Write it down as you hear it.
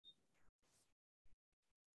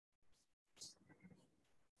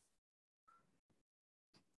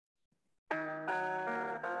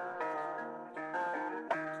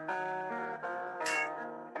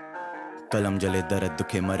कलम जले दर्द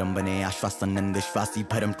दुखे मरम बने आश्वासन नंद विश्वासी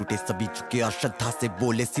भरम टूटे सभी चुके और श्रद्धा से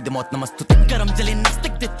बोले सीधे मौत नमस्तुते करम जले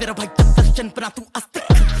नास्तिक दे तेरा भाई दर्शन पर तू आस्तिक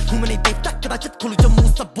हूँ मैंने देवता कदाचित खोलू जब मुंह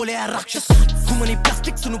सब बोले यार राक्षस हूँ मैंने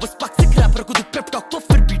प्लास्टिक सुनू बस पाक्सिक रैपर को तू पेप टॉक तो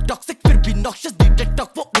फिर भी टॉक्सिक फिर भी नॉक्शियस दी टेक टॉक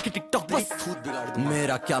वो देखे टिकटॉक बस खुद बिगाड़ दूं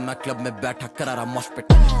मेरा क्या मैं क्लब में बैठा करा रहा मॉशपिट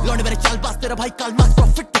लौंडे मेरे चालबाज तेरा भाई काल मास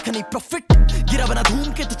प्रॉफिट देखा नहीं प्रॉफिट गिरा बना धूम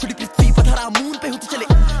के तो छुड़ी पृथ्वी पधारा मून पे होती चले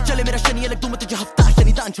चले मेरा शनि अलग तुम तुझे हफ्ता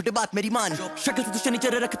शनि दान छोटे बात मेरी मान शक्ल से तू शनि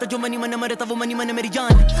चेहरे रखता जो मनी मन मरे वो मनी मन मेरी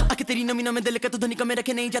जान आके तेरी नमी नमे दिल का तो धनी का में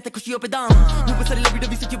रखे नहीं जाते खुशियों पे दाम मुंह पे सारी लबी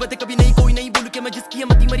डबी सच्ची बातें कभी नहीं कोई नहीं बोलू के मैं जिसकी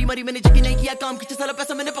मती मरी मरी मैंने जगी नहीं किया काम किसी साला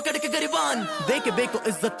पैसा मैंने पकड़ के गरीबान दे के बे को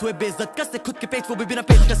इज्जत हुए बेइज्जत कर से खुद के पेट वो भी बिना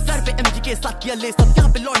पेट का सर पे एमजी के साथ किया ले सब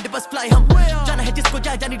यहाँ पे लौंडे बस फ्लाई हम जाना है जिसको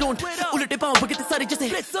जाए जानी डोंट उलटे पाँव भगते सारे जैसे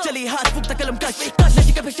चलिए हाथ फूकता कलम कश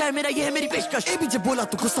नशे का पेशा है मेरा ये है मेरी पेशकश एबीजे बोला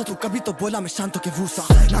तो गुस्सा तू कभी तो बोला मैं शांतों के वूसा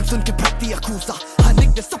नाम सुन के भक्ति अखूसा हाँ निक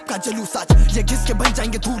ने सबका जलूस आज ये घिस के बन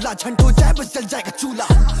जाएंगे धूला झंड हो जाए बस जल जाएगा चूल्हा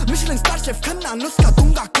मिशेलिन स्टार शेफ खन्ना नुस्खा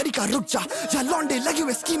दूंगा करी का रुक जा यहाँ लौंडे लगे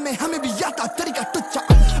हुए स्कीम में हमें भी आता तरीका टुच्चा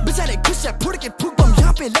बेचारे खुश है फुड़ के फूक बम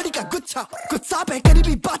यहाँ पे लड़ी का गुच्छा कुछ साफ है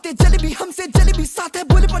करीबी बातें जली भी हमसे जली भी साथ है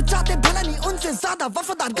बोले पर जाते भला नहीं उनसे ज्यादा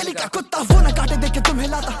वफादार गली का कुत्ता वो ना काटे देख के तुम्हें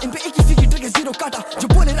लाता इन पे एक ही फीकी ट्रिगर जीरो काटा जो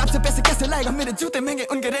बोले रैप से पैसे कैसे लाएगा मेरे जूते महंगे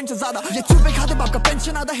उनके रेंज से ज्यादा ये चूपे खाते बाप का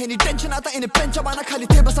पेंशन आता है नहीं टेंशन आता इन्हें पेन जमाना खाली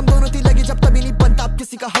थे बस हम दोनों थी लगी जब तभी नहीं बनता अब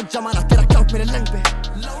किसी का हक जमाना तेरा क्लाउड मेरे लंग पे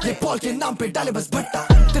ये बॉल के नाम पे डाले बस भट्टा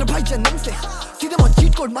तेरे भाई जन्म से सीधे मौत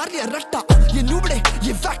चीट कोड मार लिया रट्टा ये नूबड़े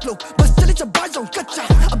ये फैक्ट लोग बस चले जब बाज जाऊं कच्चा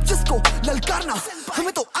अब जिसको ललकारना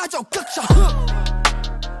हमें तो आ जाओ कक्षा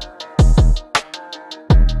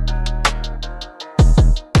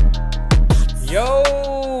Yo,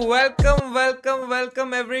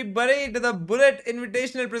 welcome everybody to the Bullet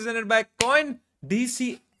Invitational presented by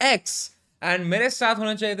CoinDCX. And मेरे साथ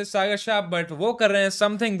होना चाहिए थे सागर शाह, but वो कर रहे हैं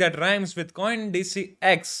something that rhymes with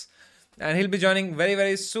CoinDCX. And he'll be joining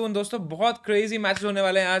very soon. दोस्तों बहुत crazy matches होने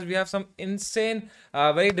वाले हैं आज. We have some insane,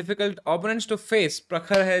 very difficult opponents to face.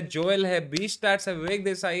 प्रखर है, जोएल है, Beaststats है, विवेक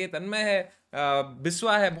देसाई है, तन्मय है,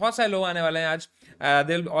 बिस्वा है, बहुत सारे लोग आने वाले हैं आज.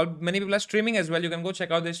 Many people are streaming as well. You can go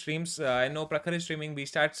check out their streams. I know Prakhar is streaming,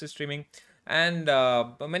 Beaststats is streaming, and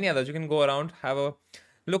many others. You can go around, have a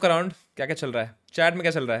look around. क्या चल रहा है? Chat में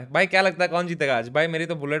क्या चल रहा है? भाई क्या लगता है कौन जीतेगा आज? भाई मेरी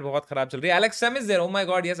तो बुलेट बहुत खराब चल रही है. Alexsem is there. Oh my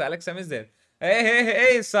God, yes, Alexsem is there.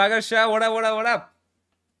 Hey, Sagar Shah, what up?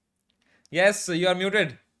 Yes, you are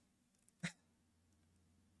muted.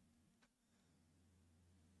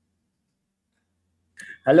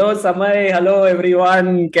 Hello समय, हेलो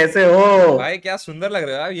एवरीवन, कैसे हो भाई? क्या सुंदर लग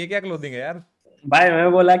रहे हो आप. ये क्या क्लोथिंग है यार? भाई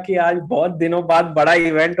मैं बोला कि आज बहुत दिनों बाद बड़ा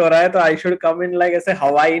इवेंट हो रहा है तो I should come in like ऐसे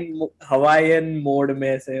हवाईयन मोड में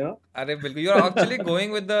ऐसे हो. अरे बिल्कुल, you are actually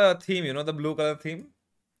going with the theme, you know, the blue colour theme.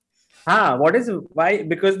 हाँ, what is why?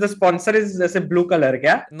 Because the sponsor is ऐसे blue color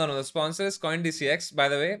क्या? No, the sponsor is CoinDCX, by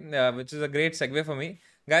the way, which is a great segue for me.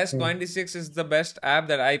 Guys, CoinDCX is the best app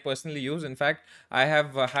that I personally use. In fact, I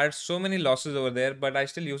have had so many losses over there, but I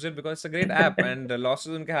still use it because it's a great app and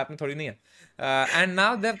losses उनके हाथ में थोड़ी नहीं है. And now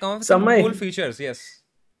they've come up with some cool features. Yes.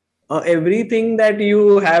 Everything that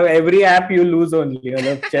you have, every app you lose only.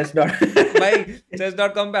 Chess. भाई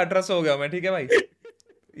chess.com पे 1800 हो गया मैं, ठीक है भाई.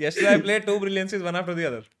 Yesterday I played 2 brilliancies one after the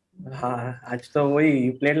other. हाँ, आज तो वही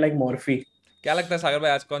you played like Morphe. क्या लगता है सागर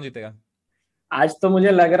भाई आज कौन जीतेगा? आज तो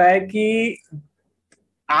मुझे लग रहा है कि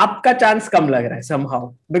आपका चांस कम लग रहा है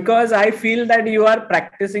somehow because I feel that you are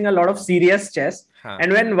practicing a lot of serious chess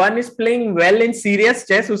and when one is playing well in serious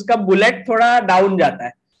chess उसका bullet थोड़ा down जाता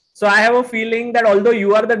है. So I have a feeling that although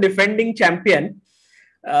you are the defending champion,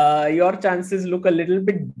 your chances look a little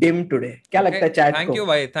bit dim today. क्या लगता है chat को? Thank you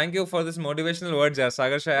भाई, thank you for this motivational words यार.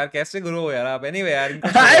 सागर शाह यार कैसे गुरु हो यार आप. Anyway यार,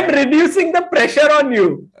 I am reducing the pressure on you.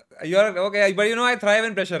 You are okay, but you know I thrive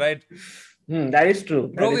in pressure, right? That is true.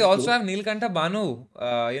 Bro, we also have Neelkanth Bhanu,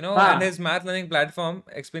 you know, and his math learning platform,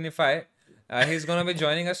 Expinify. He's going to be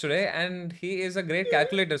joining us today and he is a great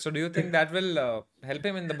calculator. So do you think that will help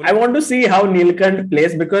him in the bullet? I want to see how Neelkanth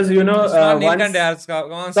plays because, you know...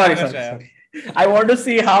 Sorry. I want to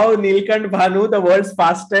see how Neelkanth Bhanu, the world's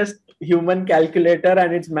fastest human calculator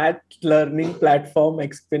and its math learning platform,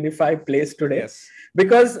 Expinify, plays today. Yes.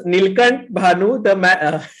 Because Neelkanth Bhanu,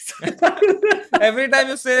 every time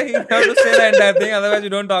you say, you have to say the entire thing, otherwise you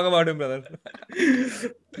don't talk about him, brother.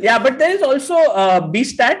 Yeah, but there is also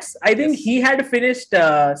Beaststats. I think he had finished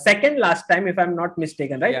second last time, if I'm not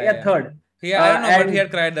mistaken, right? Yeah. Third. Yeah, I don't know, but he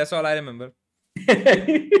had cried. That's all I remember.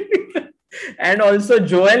 And also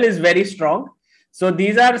Joel is very strong. So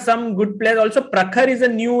these are some good players. Also Prakhar is a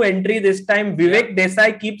new entry this time. Vivek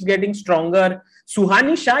Desai keeps getting stronger.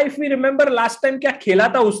 Suhani Shah, if we remember last time, क्या खेला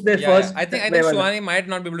था उसने first? I think Suhani might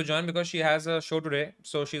not be able to join because she has a show today,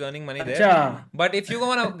 so she's earning money there. अच्छा. But if you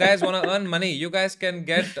guys wanna earn money, you guys can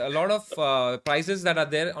get a lot of prizes that are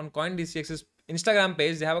there on CoinDCX's Instagram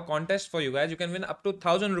page. They have a contest for you guys. You can win up to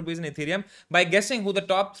 1,000 rupees in Ethereum by guessing who the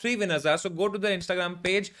top 3 winners are. So go to their Instagram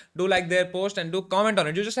page, do like their post, and do comment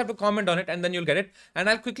on it. You just have to comment on it, and then you'll get it. And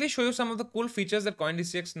I'll quickly show you some of the cool features that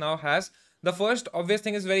CoinDCX now has. The first obvious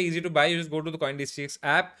thing is very easy to buy. You just go to the CoinDCX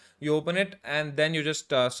app, you open it, and then you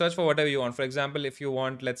just search for whatever you want. For example, if you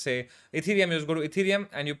want, let's say, Ethereum, you just go to Ethereum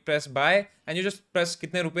and you press buy, and you just press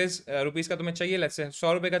kitne rupees का तुम्हें चाहिए, let's say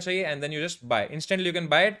 100 रुपए का चाहिए, and then you just buy. Instantly you can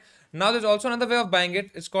buy it. Now there's also another way of buying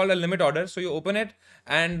it. It's called a limit order. So you open it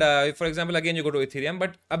and for example again you go to Ethereum.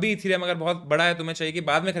 But अभी Ethereum अगर बहुत बड़ा है, तुम्हें चाहिए कि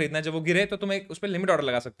बाद में खरीदना है, जब वो गिरे तो तुम उस पर लिमिट ऑर्डर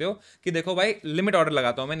लगा सकते हो कि देखो भाई लिमिट ऑर्डर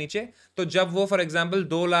लगाता हूँ मैं नीचे, तो जब वो फॉर एग्जाम्पल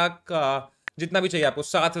 2 लाख जितना भी चाहिए आपको,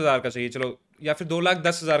 7,000 का चाहिए चलो, या फिर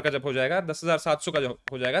 2,10,000 का जब हो जाएगा, 10,700 का जब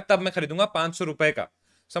हो जाएगा, तब मैं खरीदूंगा 500 रुपए का,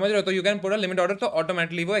 समझ रहे हो? तो you can put a limit order, तो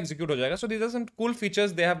ऑटोमेटिकली वो एग्जीक्यूट हो जाएगा. सो these are some cool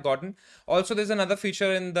features they have gotten. Also there is another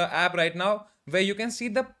feature in the app right now where you can see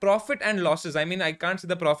the profit and losses. I mean, I can't see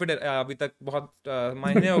the profit अभी तक बहुत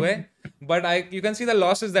महीने हो गए, but you can see the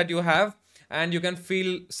losses that you have and you can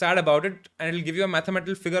feel sad about it, and it will give you a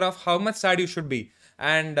mathematical figure of how much sad you should be.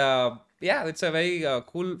 And yeah, it's a very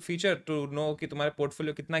cool feature to know कि तुम्हारे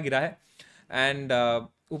portfolio कितना गिरा है. And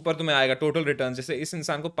ऊपर तुम्हें आएगा total return. जैसे इस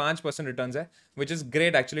इंसान को 5% रिटर्न है, which is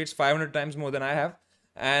great actually. It's 500 times more than I have.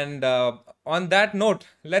 And on that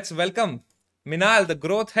note, let's welcome Minal, the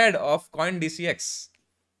growth head of CoinDCX.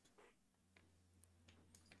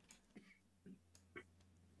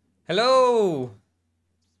 Hello.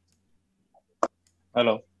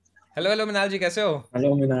 Hello. Hello Minal जी, कैसे हो?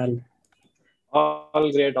 Hello Minal.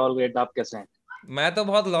 All great. आप कैसे हैं? मैं तो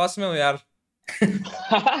बहुत loss में हूँ यार.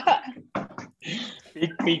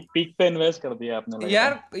 पीक पे इन्वेस्ट कर दिया आपने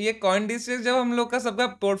यार. ये CoinDCX जब हम लोग का सबका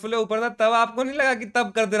पोर्टफोलियो ऊपर था, तब आपको नहीं लगा कि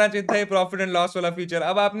तब कर देना चाहिए था ये प्रॉफिट एंड लॉस वाला फीचर?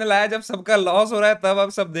 अब आपने लाया जब सबका लॉस हो रहा है, तब आप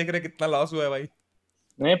सब देख रहे कितना लॉस हुआ है भाई.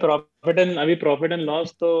 नहीं, प्रॉफिट एंड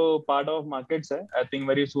लॉस तो पार्ट ऑफ मार्केट्स है. आई थिंक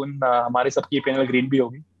वेरी सून हमारे सबकी पीएनएल ग्रीन भी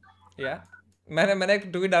होगी. या मैंने एक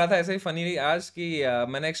ट्वीट डाला था ऐसे ही फनी आज कि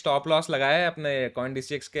मैंने एक स्टॉप लॉस लगाया है अपने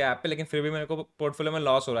CoinDCX के ऐप पे, लेकिन फिर भी मेरे को पोर्टफोलियो में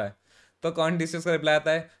लॉस हो रहा है. तो CoinDCX का रिप्लाई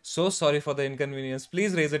आता है, so sorry for the inconvenience,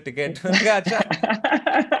 please raise a ticket. अच्छा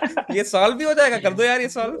ये सॉल्व भी हो जाएगा, कर दो यार ये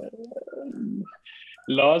सॉल्व.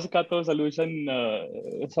 लॉस का तो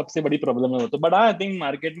सोल्यूशन सबसे बड़ी प्रॉब्लम है वो तो. बट आई थिंक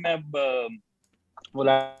मार्केट में अब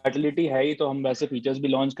वोलेटिलिटी है ही, तो हम वैसे फीचर्स भी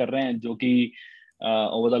लॉन्च कर रहे हैं जो कि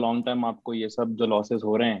ओवर द लॉन्ग टर्म आपको ये सब जो लॉसेस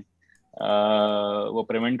हो रहे हैं वो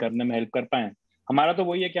प्रिवेंट करने में हेल्प कर पाए. हमारा तो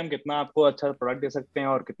वही है कि हम कितना आपको अच्छा प्रोडक्ट दे सकते हैं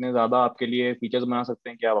और कितने ज्यादा आपके लिए फीचर्स बना सकते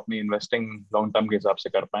हैं कि आप अपनी इन्वेस्टिंग लॉन्ग टर्म के हिसाब से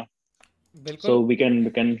कर पाएं. So we can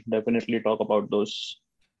definitely talk about those.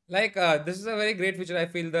 Like this is a very great feature. I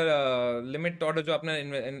feel the limit order जो आपने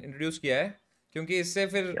इंट्रोड्यूस किया है, क्योंकि इससे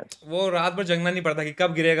फिर वो रात भर जगना नहीं पड़ता कि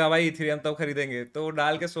कब गिरेगा भाई इथेरियम, तब खरीदेंगे. तो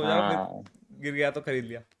डाल के सो जाओ, फिर गिर गया तो खरीद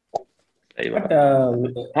लिया. सही बात.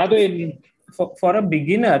 हाँ तो for a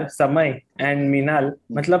beginner, Samay and Minal,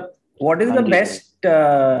 मतलब what is the best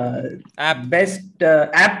app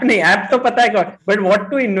नहीं, app तो पता है कौन, but what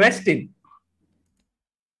to invest in?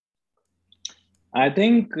 I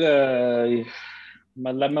think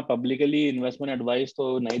मतलब मैं पब्लिकली इन्वेस्टमेंट एडवाइस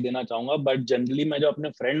तो नहीं देना चाहूंगा, बट जनरली मैं जो अपने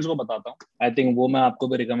फ्रेंड्स को बताता हूँ, आई थिंक वो मैं आपको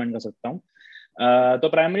भी रिकमेंड कर सकता हूँ. तो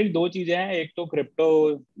प्राइमरी 2 चीजें हैं. एक तो क्रिप्टो,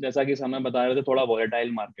 जैसा कि समय बता रहे थे, थोड़ा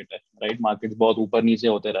वॉलेटाइल मार्केट है, राइट? मार्केट्स बहुत ऊपर नीचे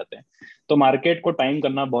होते रहते हैं, तो मार्केट को टाइम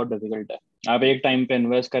करना बहुत डिफिकल्ट है. आप एक टाइम पे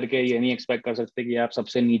इन्वेस्ट करके ये नहीं एक्सपेक्ट कर सकते कि आप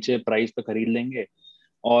सबसे नीचे प्राइस पे खरीद लेंगे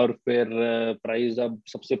और फिर प्राइस जब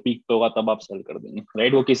सबसे पीक पे होगा तब आप सेल कर देंगे,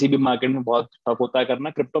 राइट? वो किसी भी मार्केट में बहुत टफ होता है करना.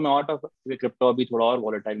 क्रिप्टो में और टफ है क्योंकि क्रिप्टो अभी थोड़ा और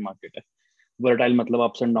वॉलेटाइल मार्केट है. वॉलेटाइल मतलब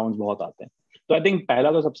अप्स एंड डाउन्स बहुत आते हैं. तो आई थिंक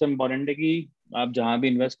पहला तो सबसे इम्पोर्टेंट है कि आप जहां भी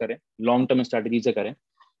इन्वेस्ट करें लॉन्ग टर्म स्ट्रेटजी से करें.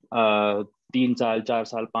 3 साल 4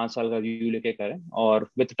 साल 5 साल का व्यू लेके करें और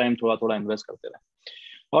विथ टाइम थोड़ा थोड़ा इन्वेस्ट करते रहें.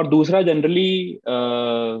 और दूसरा, जनरली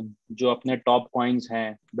जो अपने टॉप कॉइन्स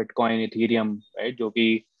हैं, बिटकॉइन, इथेरियम, राइट,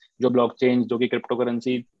 जो ब्लॉकचेन, जो कि क्रिप्टो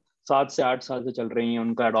करेंसी 7 से 8 साल से चल रही हैं,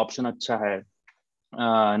 उनका एडॉप्शन अच्छा है,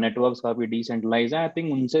 नेटवर्क्स काफी डिसेंट्रलाइज है, आई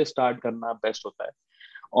थिंक उनसे स्टार्ट करना बेस्ट होता है.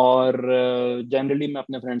 और जनरली मैं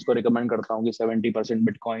अपने फ्रेंड्स को रिकमेंड करता हूँ कि 70%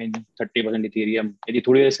 बिटकॉइन, 30% इथेरियम. यदि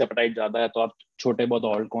थोड़ी रिस्क एपेटाइट ज्यादा है तो आप छोटे बहुत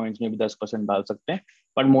ऑल्ट कॉइन्स में भी 10% डाल सकते हैं,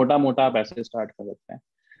 बट मोटा मोटा आप ऐसे स्टार्ट कर सकते हैं.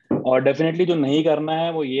 और डेफिनेटली जो नहीं करना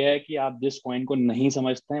है वो ये है कि आप जिस कॉइन को नहीं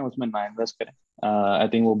समझते हैं उसमें ना इन्वेस्ट करें. आई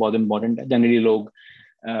थिंक वो बहुत इंपॉर्टेंट है. जनरली लोग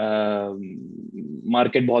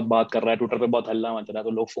मार्केट बहुत बात कर रहा है, ट्विटर पे बहुत हल्ला मच रहा है,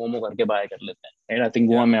 तो लोग फोमो करके बाय कर लेते हैं. आई थिंक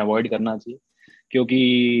वो हमें अवॉइड करना चाहिए,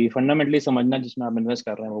 क्योंकि फंडामेंटली समझना जिसमें आप इन्वेस्ट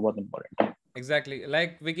कर रहे हैं वो बहुत इंपॉर्टेंट है। Exactly.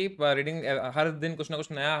 Like we keep reading हर दिन कुछ ना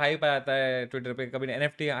कुछ नया हाइप आता है ट्विटर पे, कभी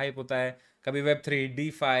NFT हाइप होता है, कभी Web3,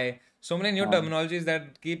 DeFi, so many new हाँ terminologies that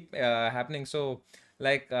keep happening. So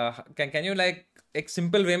like can you like एक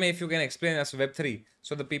simple way में if you can explain us Web3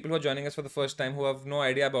 so the people who are joining us for the first time who have no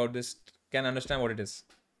idea about this can understand what it is.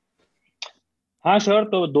 हाँ sure.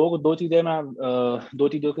 तो दो चीजें मैं दो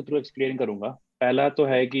चीजों के through explain करूंगा। पहला तो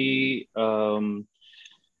है कि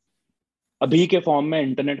अभी के फॉर्म में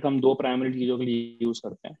इंटरनेट को हम दो प्राइमरी चीजों के लिए यूज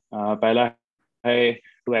करते हैं। पहला है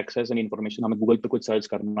टू एक्सेस एन इन्फॉर्मेशन, हमें गूगल पे कुछ सर्च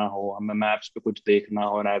करना हो, हमें मैप्स पे कुछ देखना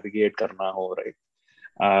हो, नेविगेट करना हो, राइट।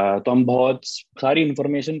 तो हम बहुत सारी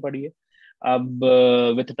इंफॉर्मेशन पढ़ी है। अब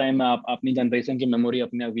विथ टाइम आप अपनी जनरेशन की मेमोरी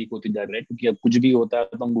अपने आप वीक होती जा रही है, क्योंकि अब कुछ भी होता है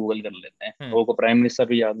तो हम गूगल कर लेते हैं। लोगों को प्राइम मिनिस्टर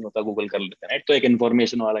भी याद नहीं होता, गूगल कर लेते हैं, राइट। तो एक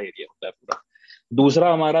इन्फॉर्मेशन वाला एरिया होता है पूरा।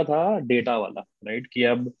 दूसरा हमारा था डेटा वाला, राइट, कि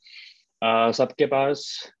अब सबके पास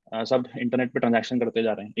सब इंटरनेट पे ट्रांजैक्शन करते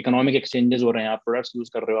जा रहे हैं, इकोनॉमिक एक्सचेंजेस हो रहे हैं, आप प्रोडक्ट्स यूज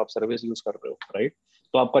कर रहे हो, आप सर्विस यूज कर रहे हो, राइट।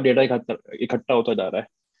 तो आपका डेटा इकट्ठा होता जा रहा है।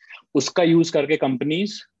 उसका यूज करके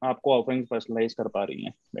कंपनीज आपको ऑफरिंग पर्सनलाइज कर पा रही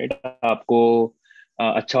हैं, राइट, आपको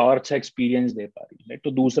अच्छा एक्सपीरियंस दे पा रही है, राइट।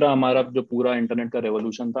 तो दूसरा हमारा जो पूरा इंटरनेट का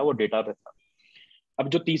रेवोल्यूशन था वो डेटा पे था। अब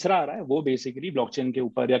जो तीसरा आ रहा है वो बेसिकली ब्लॉकचेन के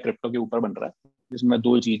ऊपर या क्रिप्टो के ऊपर बन रहा है, जिसमें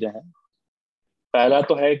दो चीजें हैं। पहला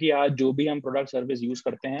तो है कि आज जो भी हम प्रोडक्ट सर्विस यूज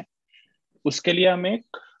करते हैं उसके लिए हम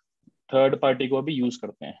एक थर्ड पार्टी को भी यूज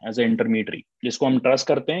करते हैं एज ए इंटरमीडियरी, जिसको हम ट्रस्ट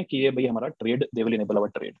करते हैं कि ये भाई हमारा trade, they will enable our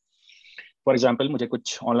trade. For example, मुझे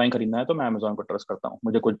कुछ ऑनलाइन खरीदना है तो मैं अमेजोन को ट्रस्ट करता हूँ,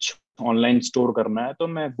 मुझे कुछ ऑनलाइन स्टोर करना है तो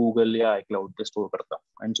मैं गूगल या iCloud पे स्टोर करता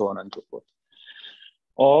हूँ, and so on and so fourth.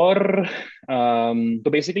 और तो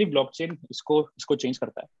बेसिकली ब्लॉकचेन इसको चेंज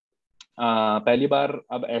करता है। पहली बार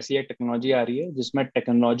अब ऐसी एक टेक्नोलॉजी आ रही है जिसमें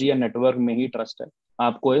टेक्नोलॉजी या नेटवर्क में ही ट्रस्ट है,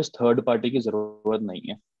 आपको इस थर्ड पार्टी की जरूरत नहीं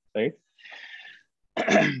है, राइट।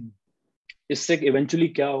 इससे इवेंचुअली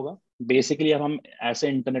क्या होगा, बेसिकली अब हम ऐसे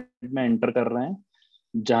इंटरनेट में एंटर कर रहे हैं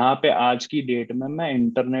जहां पे आज की डेट में मैं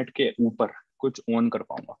इंटरनेट के ऊपर कुछ ओन कर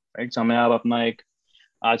पाऊंगा, राइट। समय आप अपना एक,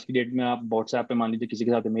 आज की डेट में आप व्हाट्सएप पे मान लीजिए किसी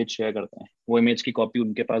के साथ इमेज शेयर करते हैं, वो इमेज की कॉपी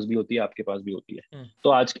उनके पास भी होती है, आपके पास भी होती है। तो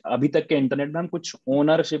आज अभी तक के इंटरनेट में हम कुछ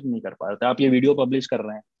ओनरशिप नहीं कर पा रहे थे। आप ये वीडियो पब्लिश कर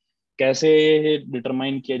रहे हैं, कैसे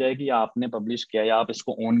डिटरमाइन किया जाए कि आपने पब्लिश किया या आप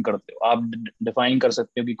इसको ओन करते हो? आप डिफाइन कर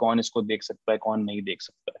सकते हो कि कौन इसको देख सकता है, कौन नहीं देख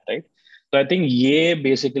सकता है, राइट। तो आई थिंक ये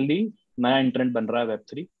बेसिकली नया इंटरनेट बन रहा है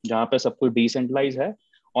Web3, जहाँ पे सब कुछ डिसेंट्रलाइज है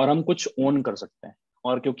और हम कुछ ओन कर सकते हैं।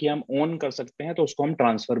 और क्योंकि हम ओन कर सकते हैं तो उसको हम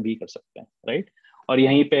ट्रांसफर भी कर सकते हैं, राइट। और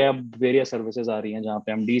यहीं पे अब वेरियस सर्विसेज आ रही हैं जहाँ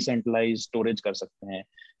पे हम डिसेंट्रलाइज स्टोरेज कर सकते हैं,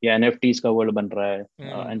 या NFTs का वर्ल्ड बन रहा है,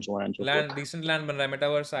 and so on and so land, fourth. Decent land बन रहा है,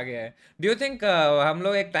 मेटावर्स आ गया है। डू यू थिंक हम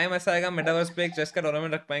लोग एक टाइम ऐसा आएगा मेटावर्स पे एक चेस का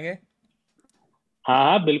टूर्नामेंट रख पाएंगे? हाँ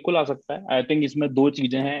हाँ, बिल्कुल आ सकता है। आई थिंक इसमें दो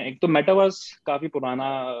चीजें हैं। एक तो मेटावर्स काफी पुराना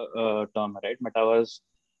टर्म है, right. Metaverse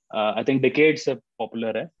I think decade से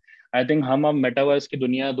पॉपुलर है। आई थिंक हम अब मेटावर्स की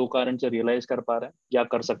दुनिया दो कारण से रियलाइज कर पा रहे हैं या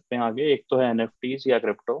कर सकते हैं आगे। एक तो है NFTs या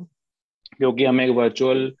क्रिप्टो, क्योंकि हम एक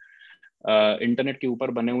वर्चुअल इंटरनेट के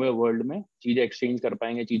ऊपर बने हुए वर्ल्ड में चीजें एक्सचेंज कर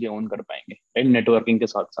पाएंगे, चीजें ओन कर पाएंगे, राइट, नेटवर्किंग के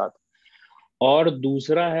साथ साथ। और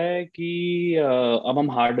दूसरा है कि अब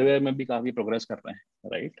हम हार्डवेयर में भी काफी प्रोग्रेस कर रहे हैं,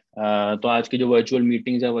 राइट। तो आज की जो वर्चुअल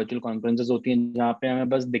मीटिंग्स या वर्चुअल कॉन्फ्रेंसेस होती हैं जहाँ पे हमें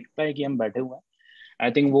बस दिखता है कि हम बैठे हुए हैं,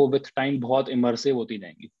 आई थिंक वो विथ टाइम बहुत इमर्सिव होती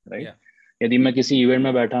जाएंगी, राइट। यदि मैं किसी इवेंट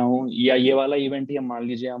में बैठा हूँ, या ये वाला इवेंट ही हम मान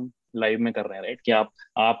लीजिए हम लाइव में कर रहे हैं, राइट, कि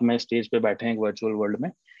आप मैं स्टेज पे बैठे हैं एक वर्चुअल वर्ल्ड में,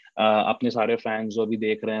 अपने सारे फैंस जो भी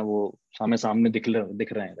देख रहे हैं वो सामने सामने दिख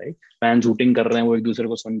रहे हैं, राइट। फैन शूटिंग कर रहे हैं, वो एक दूसरे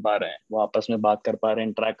को सुन पा रहे हैं, वो आपस में बात कर पा रहे हैं,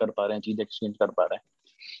 इंटरेक्ट कर पा रहे हैं, चीजें एक्सचेंज कर पा रहे हैं।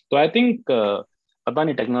 तो आई थिंक पता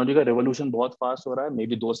नहीं, टेक्नोलॉजी का रेवोल्यूशन बहुत फास्ट हो रहा है। मे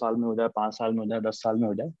बी 2 साल में हो जाए, 5 साल में हो जाए, 10 साल में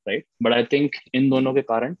हो जाए, right. But I think in दोनों के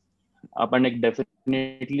कारण अपन एक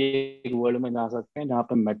डेफिनेटली एक वर्ल्ड में जा सकते हैं जहाँ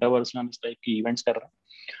पर मेटावर्स में हम इस टाइप की इवेंट्स कर रहे हैं,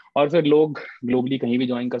 और फिर लोग ग्लोबली कहीं भी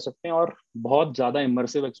ज्वाइन कर सकते हैं और बहुत ज्यादा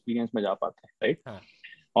इमर्सिव एक्सपीरियंस में जा पाते हैं, राइट।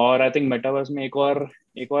 और आई थिंक मेटावर्स में एक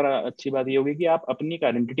और अच्छी बात ये होगी कि आप अपनी एक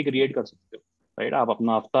आइडेंटिटी क्रिएट कर सकते हो, राइट। आप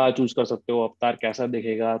अपना अवतार चूज कर सकते हो, अवतार कैसा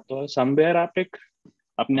दिखेगा, तो समवेयर आप एक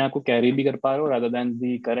अपने आप को कैरी भी कर पा रहे हो रादर देन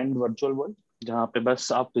दी करंट वर्चुअल वर्ल्ड जहाँ पे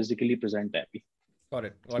बस आप फिजिकली प्रेजेंट है अभी, Got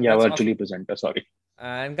it. या That's वर्चुअली awesome. प्रेजेंट है, sorry.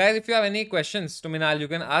 And guys, if you have any questions to Minal, you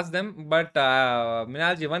can ask them. But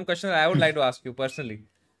Minal ji, one question I would like to ask you personally,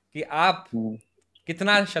 कि आप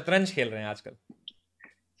कितना शतरंज खेल रहे हैं आजकल?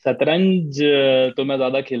 शतरंज तो मैं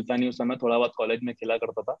ज्यादा खेलता नहीं, उस समय थोड़ा बहुत कॉलेज में खेला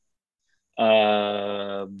करता था,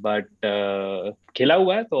 बट खेला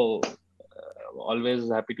हुआ है, तो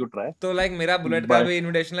ऑलवेज हैप्पी टू ट्राई। तो लाइक मेरा बुलेट का भी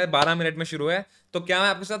इनविटेशनल है, 12 मिनट में शुरू है, तो क्या मैं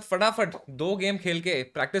आपके साथ फटाफट 2 गेम खेल के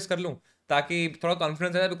प्रैक्टिस कर लूं, ताकि थोड़ा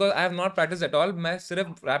कॉन्फिडेंस आए, because I have not practice at all. मैं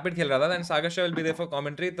सिर्फ रैपिड खेल रहा था. And Sagar Shah will be there for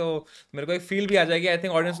commentary, तो मेरे को एक फील भी आ जाएगी. I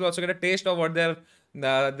think audience will also get a test of what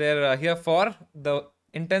there here for the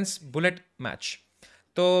intense bullet match.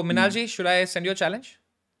 तो मिनाल जी, should I send you a challenge?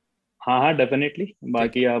 हाँ definitely.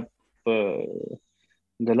 बाकी आप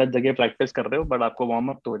गलत जगह प्रैक्टिस कर रहे हो, बट आपको वार्म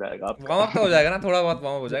अप तो हो जाएगा. वार्म अप तो हो जाएगा ना, थोड़ा बहुत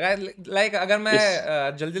वार्म अप हो जाएगा. लाइक अगर मैं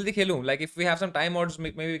जल्दी जल्दी खेलूं, like if we have some time modes,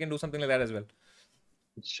 may be we can do something like that as well.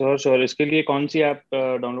 Sure. इसके लिए कौन सी ऐप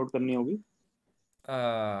डाउनलोड करनी होगी?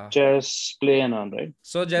 Chess Play and on, right?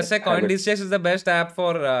 So जैसे CoinDCX is the best app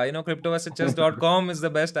for crypto versus chess.com is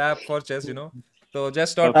the best app for chess, तो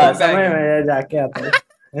chess.com पे समय में जाके आता हूँ.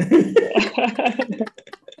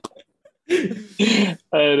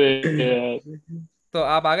 अरे यार. तो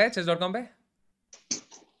आप आ गए chess.com पे?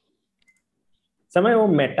 समय वो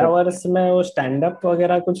मेटावर्स में वो स्टैंड अप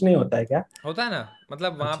वगैरह कुछ नहीं होता है क्या? होता है ना,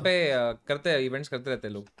 मतलब वहाँ पे करते हैं, इवेंट्स करते रहते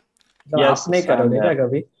हैं लोग. तो आप नहीं करोगे क्या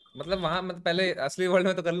कभी? मतलब वहाँ, मतलब पहले असली वर्ल्ड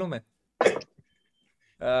में तो कर लूँ मैं.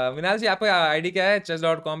 मिनाल जी, आपका आईडी क्या है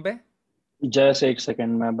chess.com पे? जस्ट एक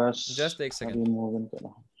सेकंड में, बस जस्ट एक सेकंड. मूव इन कर रहा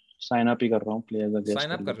हूँ, साइन अप ही कर रहा हूँ. प्लेयर का गेस्ट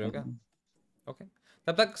साइन अप कर रहे हो क्या? ओके.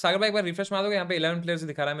 तब तक सागर भाई एक बार रिफ्रेश मार दोगे? यहाँ पे 11 प्लेयर्स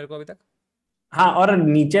दिखा रहा है मेरे को अभी तक. हाँ, और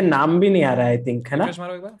नीचे नाम भी नहीं आ रहा है, आई थिंक, है ना? रिफ्रेश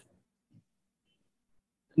मारो एक बार.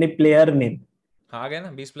 नहीं, प्लेयर नेम. हाँ, आ गया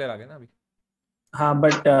ना, 20 प्लेयर आ गए ना अभी. हाँ,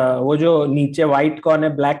 बट वो जो नीचे व्हाइट कौन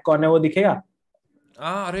है, ब्लैक कौन है, वो दिखेगा?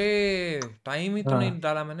 अरे टाइम ही तो नहीं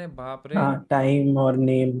डाला मैंने, बाप रे. हाँ, टाइम और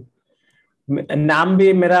नेम. नाम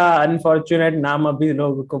भी मेरा अनफॉर्चुनेट नाम अभी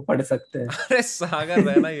लोग को पढ़ सकते हैं. अरे सागर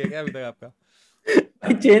रहना ही है क्या अभी तक आपका?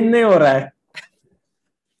 चेंज नहीं हो रहा है.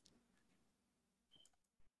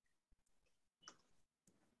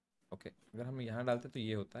 ओके, अगर हम यहाँ डालते तो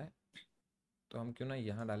ये होता है, तो हम क्यों ना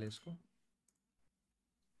यहाँ डालें इसको.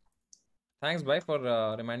 थैंक्स भाई for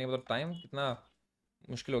reminding of the time. कितना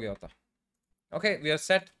मुश्किल हो गया होता. Okay, we are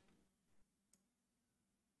set.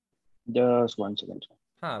 Just 1 second.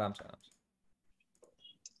 हाँ, आराम से आराम से.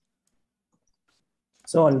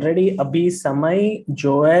 सो ऑलरेडी अभी समय,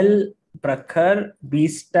 जोएल, प्रखर,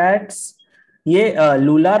 बीस्टैट्स, ये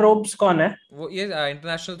लूला रोब्स कौन है? वो ये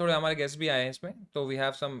इंटरनेशनल थोड़े हमारे गेस्ट भी आए हैं इसमें, तो we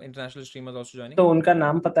have some international streamers also joining. तो उनका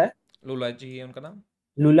नाम पता है? लूला जी है उनका नाम.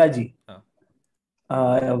 लूला जी. हाँ.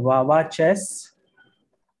 वावा चेस,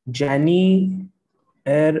 जैनी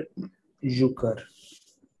एर जुकर,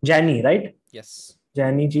 जैनी, राइट? यस.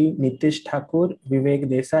 जैनी जी, नीतीश ठाकुर, विवेक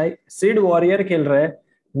देसाई, सिड वॉरियर खेल रहे हैं,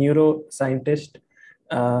 neuro scientist,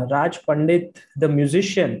 Raj Pandit the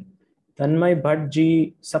musician, तन्मय भट्ट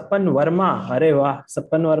जी, सपन वर्मा, अरे वाह,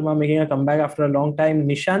 सपन Verma making a comeback after a long time,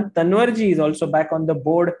 Nishant Tanwar ji is also back on the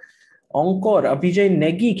board, ऑन्कोर Abhijay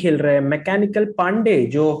Negi खेल रहे हैं, मैकेनिकल पांडे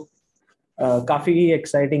जो काफी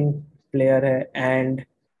एक्साइटिंग प्लेयर है, एंड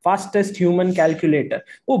फास्टेस्ट ह्यूमन कैलकुलेटर,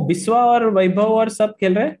 वो बिस्वा और वैभव और सब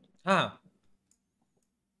खेल रहे हैं. हाँ.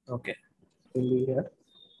 ओके.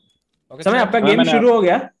 समय आपका गेम शुरू हो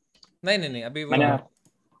गया? नहीं अभी मैंने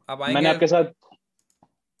अब आएंगे. मैंने आपके साथ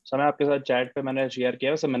समय आपके साथ चैट पे मैंने शेयर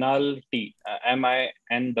किया है मिनाल टी,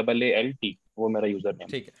 MINAALT, वो मेरा यूजर नेम.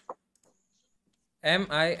 ठीक है,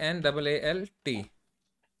 MINAALT.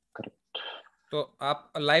 करेक्ट. तो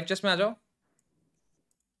आप लाइव चेस में आ जाओ.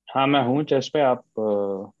 हाँ, मैं हूँ चेस पे. आप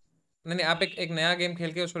नहीं, आप एक नया गेम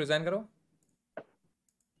खेल के उसको रिजाइन करो.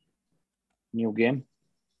 न्यू गेम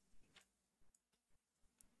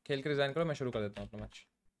खेल के रिजाइन करो, मैं शुरू कर देता हूँ अपना मैच.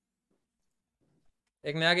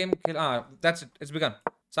 एक नया गेम खेल. हाँ, दैट्स इट, इट्स बिगन.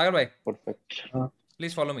 सागर भाई, परफेक्ट.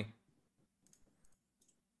 Please follow me.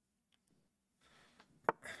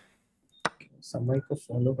 समय को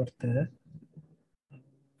फॉलो करते हैं,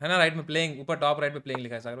 है ना राइट में प्लेइंग, ऊपर टॉप राइट में प्लेइंग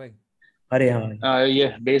लिखा है सागर भाई. अरे हाँ. ये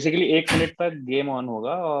बेसिकली 1 मिनट तक गेम ऑन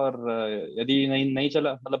होगा, और यदि नहीं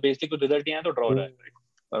चला, मतलब बेसिकली रिजल्ट ही है तो ड्रॉ हो जाएगा.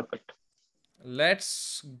 परफेक्ट.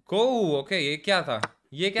 Let's go. ओके, ये क्या था?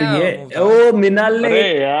 ये क्या ये ओ मिनाल ने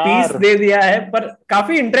पीस दे दिया है, पर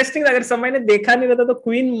काफी इंटरेस्टिंग. अगर समय ने देखा नहीं रहता तो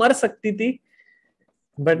क्वीन मर सकती थी,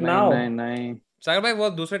 बट नाउ नहीं. सागर भाई, वो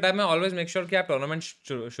दूसरे टाइम में ऑलवेज मेक श्योर कि आप टूर्नामेंट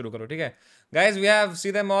शुरू करो, ठीक है? Guys, we have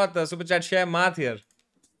see them on super chat शहमात here.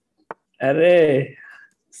 अरे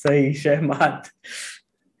सही, शहमात.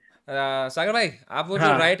 सागर भाई, आप वो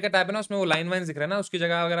जो राइट का टैब है ना, उसमें वो लाइन वाइन दिख रहा है ना, उसकी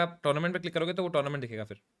जगह अगर आप टूर्नामेंट पे क्लिक करोगे तो वो टूर्नामेंट दिखेगा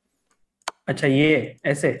फिर. अच्छा, ये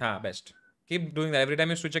ऐसे? हाँ, best. Keep doing that. Every time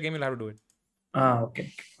you switch a game, you will have to do it. Okay.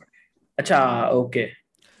 अच्छा, okay.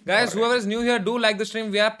 Guys, whoever is new here, do like the stream.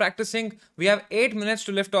 We are practicing. We have 8 minutes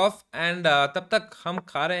to lift off, and तब तक हम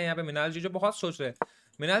खा रहे हैं यहाँ पे मिनाल जी, जो बहुत सोच रहे हैं.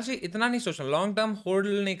 मिनाल जी, इतना नहीं सोचना, लॉन्ग टर्म होल्ड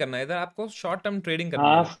नहीं करना है इधर, आपको शॉर्ट टर्म ट्रेडिंग करनी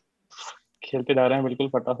है. खेलते जा रहे हैं बिल्कुल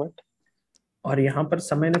फटाफट. और यहाँ पर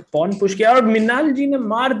समय ने पॉन पुश किया और मिनाल जी ने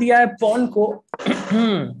मार दिया है पॉन को.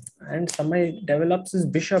 एंड समय डेवलप्स हिज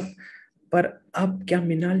बिशप, पर अब क्या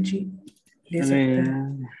मिनाल जी ले सकते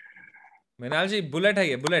हैं? मिनाल जी बुलेट है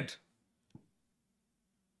ये, bullet.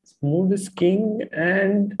 Move is king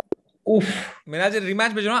and उफ, मिनाल जी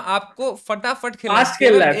रिमैच भेज रहा हूं आपको, फटाफट खेलना है, फास्ट खेल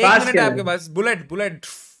केवल रहा है, 1 फास्ट मिनट खेल है रहा आपके है। पास। Bullet bullet,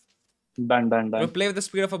 done done done. Play with the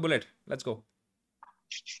speed of a bullet, let's go.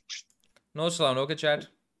 No sound, okay chat.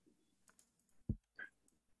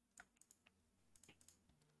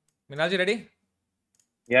 Minal ji ready?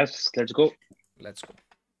 Yes, let's go. Let's go.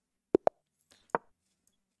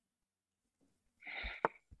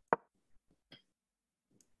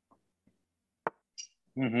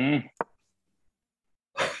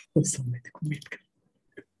 उस समय को मीट कर,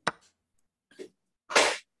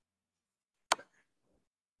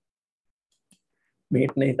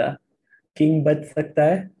 मेट नहीं था, किंग बच सकता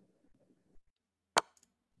है।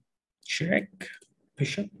 चेक,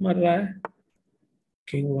 बिशप मर रहा है,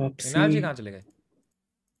 किंग वापसी। मिनाल जी कहाँ चले गए?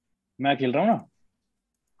 मैं खेल रहा हूँ ना।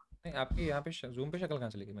 नहीं, आपकी यहाँ पे जूम पे शक्ल कहाँ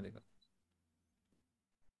चली गई, मैं देखा।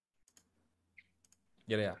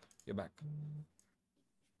 ये रहे आप, ये बैक।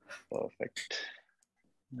 परफेक्ट।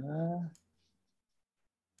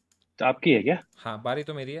 तो आपकी है क्या? हाँ बारी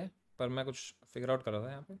तो मेरी है, पर मैं कुछ फिगर आउट कर रहा था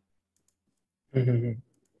यहाँ पे।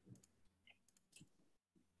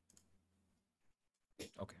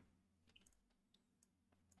 Okay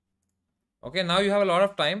okay, now you have a lot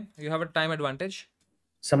of time, you have a time advantage.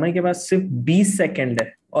 समय के पास सिर्फ 20 सेकंड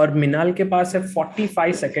है और मिनाल के पास है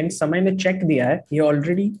 45 सेकंड। समय ने चेक दिया है, ये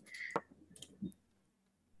ऑलरेडी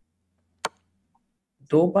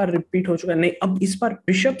 2 बार रिपीट हो चुका है। नहीं, अब इस बार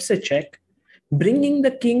बिशप से check, bringing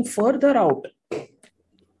the king further out.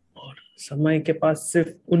 और समय के पास सिर्फ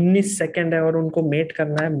 19 सेकंड है और उनको मेट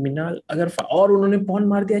करना है। मिनाल अगर और उन्होंने पॉन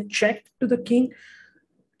मार दिया, check to the king.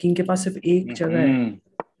 King के पास सिर्फ एक जगह है,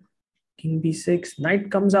 king b6,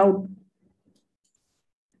 night comes out.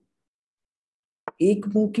 एक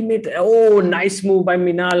मूव की met, O nice move by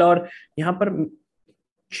मिनाल। और यहाँ पर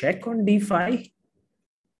check on d5,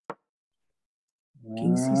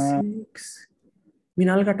 king c6।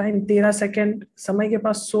 मिनाल का टाइम 13 सेकंड, समय के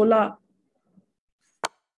पास 16।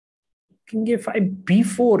 King a5,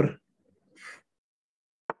 b4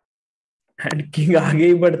 and king आगे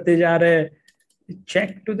ही बढ़ते जा रहे हैं।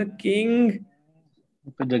 Check to the king.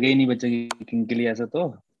 तो जगह ही नहीं बचेगी किंग के लिए ऐसा तो।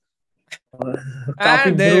 काफी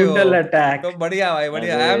and there you brutal go. Attack. तो बढ़िया भाई,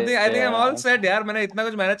 बढ़िया। अरे I think I am all यार, सेट यार, मैंने इतना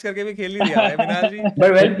कुछ मैनेज करके भी खेल ही लिया भाई मिनाल जी।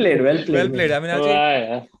 But well played, well Well played. played, Aminal ji. वाह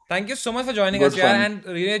यार, Thank you so much for joining us, good yeah. Fun. And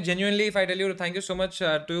really, genuinely, if I tell you, thank you so much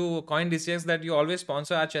to CoinDCX that you always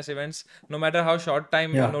sponsor our chess events, no matter how short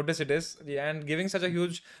time Yeah. notice it is. Yeah, and giving such a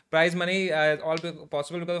huge prize money, all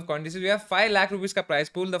possible because of CoinDCX. We have 5 lakh rupees ka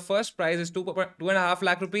prize pool. The first prize is 2.5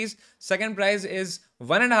 lakh rupees. Second prize is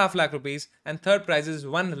 1.5 lakh rupees, and third prize is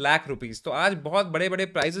 1 lakh rupees. तो आज बहुत बड़े बड़े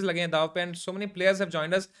prizes लगे हैं दाव पे, and so many players have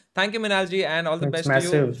joined us. Thank you Minal ji, and all the It's best to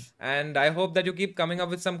you. massive. And I hope that you keep coming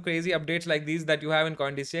up with some crazy updates like these that you have in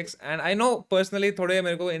CoinDCX. And I know personally थोड़े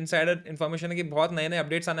मेरे को insider information है कि बहुत नए नए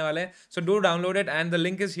updates आने वाले हैं. So do download it, and the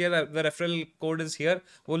link is here. The referral code is here.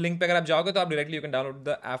 वो link पे अगर आप जाओगे तो आप directly you can download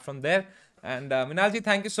the app from there. And Minal ji,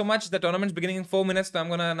 thank you so much. The tournament's beginning in 4 minutes, so I'm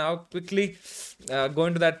gonna now quickly go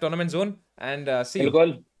into that tournament zone and see you.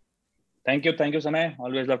 बिल्कुल। Thank you समय,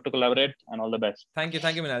 always love to collaborate and all the best.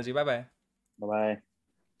 Thank you Minal ji. Bye bye. Bye.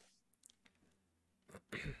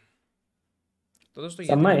 तो दोस्तों ये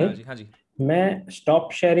समय, मिनाल जी, हाँ जी। मैं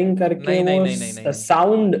stop sharing करके नहीं, वो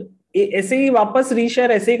साउंड ऐसे ही वापस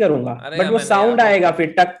रीशेयर ऐसे ही करूंगा, अरे बट यार वो मैंने साउंड यार आएगा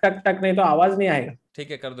फिर टक टक टक, नहीं तो आवाज नहीं आएगा।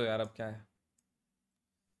 ठीक है कर दो यार, अब क्या है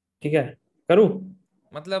ठीक है, करूँ?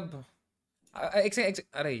 मतलब एक से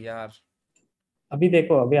अरे यार अभी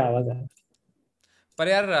देखो, अभी आवाज आएगा पर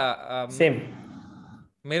यार सेम।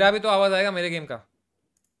 मेरा भी तो आवाज आएगा मेरे गेम का।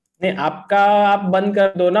 नहीं, आपका आप बंद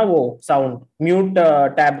कर दो ना, वो साउंड म्यूट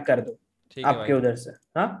टैब कर दो ठीक है आपके भाई, उधर से।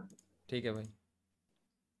 हाँ ठीक है भाई,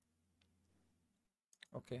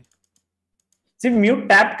 ओके। सिर्फ म्यूट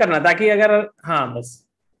टैप करना ताकि अगर, हाँ बस।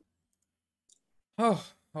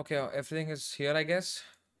 Okay everything is here I guess.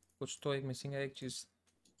 कुछ तो एक मिसिंग है, एक चीज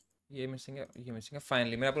ये मिसिंग है, ये मिसिंग है।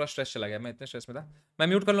 फाइनली मेरा पूरा स्ट्रेस चला गया, मैं इतने स्ट्रेस में था। मैं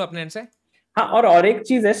म्यूट कर लूं अपने एंड से। हाँ, और एक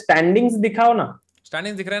चीज है, स्टैंडिंग्स दिखाओ ना।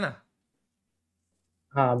 स्टैंडिंग दिख रहा है ना?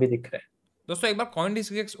 हाँ अभी दिख रहा है। दोस्तों एक बार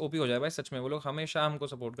CoinDCX ओपी हो जाए भाई, सच में वो लोग हमेशा हमको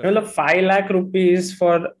सपोर्ट करते हैं। मतलब 5 lakh rupees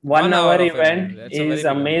for 1 hour event is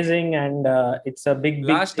amazing and it's a big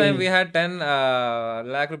Last time thing. we had 10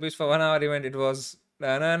 lakh rupees for 1 hour event. It was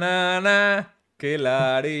na na na na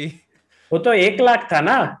खिलाड़ी। वो तो 1 लाख था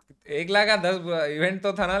ना। 1 लाख का 10 इवेंट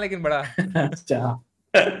तो था ना, लेकिन बड़ा। अच्छा।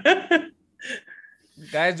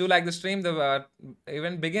 Guys, do like the stream. The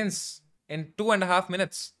event begins in 2.5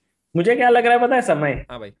 minutes. मुझे क्या लग रहा है पता है समय?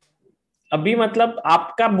 हाँ भाई। अभी मतलब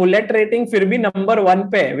आपका बुलेट रेटिंग फिर भी नंबर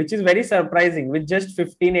 1 पे है, which is very surprising with just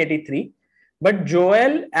 1583. But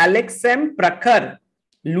Joel, Alexsem, Prakhar,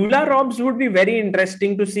 Lula Robs would be very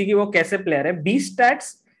interesting to see कि वो कैसे प्लेयर है.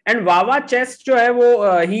 Beaststats and Vava Chess जो है वो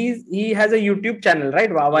he has a YouTube channel,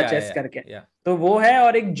 right? Vava Chess करके. तो वो है,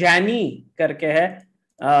 और एक Jahny करके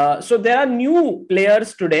है. So there are new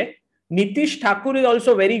players today. Neetish Thakur is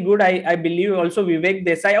also very good, I believe. Also Vivek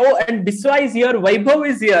Desai. Oh, and Biswa is here. Vaibhav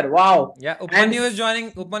is here. Wow. Yeah, Upmanyu is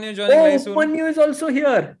joining. Upmanyu is joining very soon. Upmanyu is also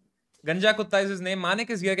here. Ganja Kutta is his name. Manik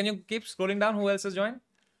is here. Can you keep scrolling down? Who else has joined?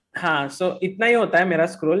 हाँ, so इतना ही होता है मेरा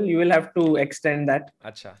scroll. You will have to extend that.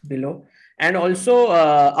 अच्छा. Below. And also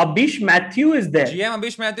Abish Mathew is there. GM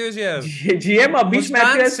Abish Mathew is here. GM Abish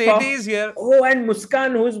Mathew is here. Oh, and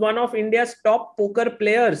Muskan, who is one of India's top poker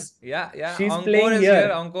players. Yeah. She's Encore playing is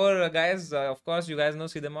here. Encore guys, of course, you guys know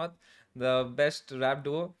Siddhamoth, the best rap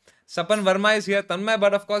duo. Sapan Verma is here. Tanmay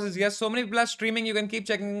Bhat, of course, is here. So many people are streaming. You can keep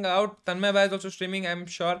checking out. Tanmay Bhat is also streaming, I'm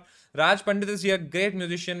sure. Raj Pandey is here. Great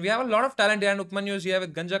musician. We have a lot of talent here. And Upmanyu is here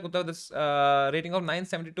with Ganja Kutta, this rating of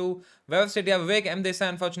 972. Vaibhav Sethia, Vivek Desai,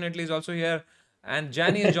 unfortunately, is also here. And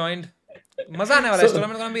Jahny is joined. Maza aane wala hai. This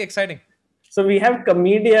tournament is going to be exciting. So we have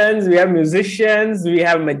comedians, we have musicians, we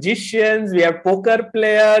have magicians, we have poker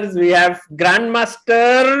players, we have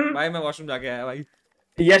grandmaster. Bhai, main washroom jaake aaya bhai.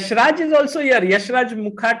 Yashraj is also here. Yashraj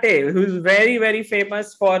Mukhate, who is very, very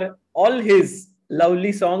famous for all his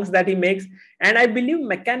lovely songs that he makes. And I believe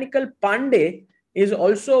Mechanical Pandey is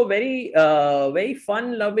also very, very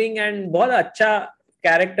fun-loving and बहुत अच्छा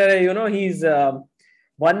character है. You know, he's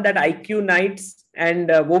won that IQ nights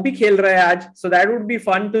and वो भी खेल रहा है आज. So that would be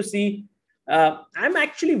fun to see. I'm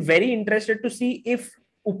actually very interested to see if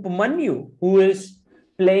Upmanyu, who is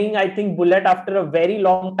playing, I think, Bullet after a very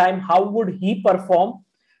long time, how would he perform?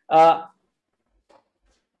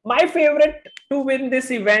 My favorite to win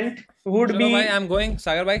this event would be... Bhai, I'm going.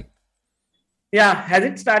 Sagar bhai. Yeah, has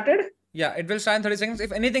it started? Yeah, it will start in 30 seconds.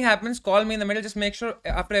 If anything happens, call me in the middle. Just make sure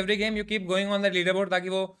after every game you keep going on that leaderboard ताकि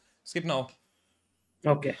वो skip ना हो.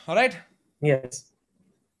 Okay. All right? Yes.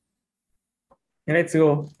 Let's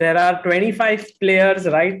go. There are 25 players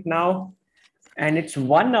right now and it's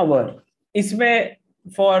 1 hour. इसमें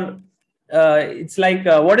for it's like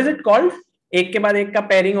what is it called? एक के बाद एक का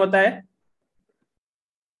pairing होता है.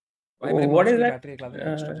 What is that?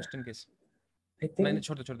 Just in case. मैंने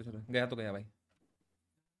छोड़ दो गया तो गया भाई.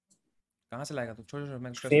 कहाँ से लाएगा तू?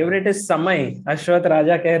 छोड़. Favorite is Samay. Ashwath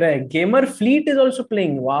Raja कह रहा है. Shamerfleet is also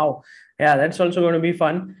playing. Wow. Yeah, that's also going to be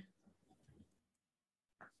fun.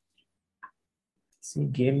 See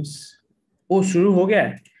games. Oh, शुरू हो गया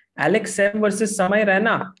है. Alexsem versus Samay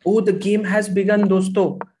Raina. Oh, the game has begun,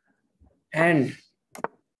 दोस्तों. And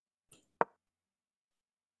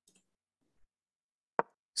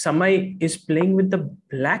Samay is playing with the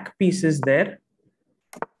black pieces there.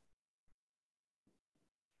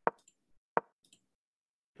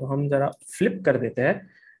 तो हम जरा flip कर देते हैं.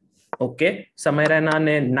 ओके, समय रैना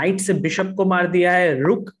ने नाइट से बिशप को मार दिया है.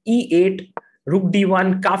 रुक E8, रुक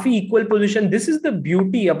D1, काफी equal position. This is the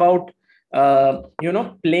beauty about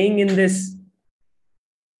playing in this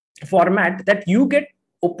format, that you get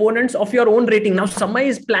opponents of your own rating. Now Samay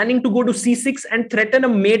is planning to go to C6 and threaten a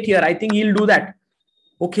mate here. I think he'll do that.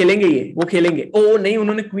 वो खेलेंगे. Oh नहीं,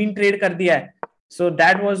 उन्होंने queen trade कर दिया है. So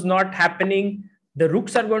that was not happening. The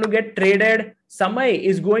rooks are going to get traded. Samay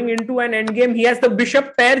is going into an end game. He has the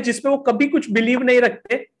bishop pair, जिसमें वो कभी कुछ believe नहीं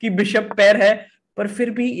रखते कि bishop pair है, पर फिर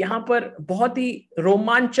भी यहाँ पर बहुत ही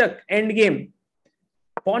रोमांचक end game.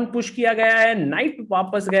 Pawn push किया गया है, knight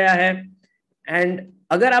वापस गया है, and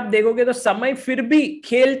अगर आप देखोगे तो समय फिर भी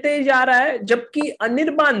खेलते जा रहा है, जबकि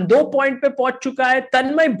अनिर्बान 2 पॉइंट पे पहुंच चुका है,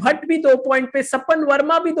 तन्मय भट्ट भी 2 पॉइंट पे, सपन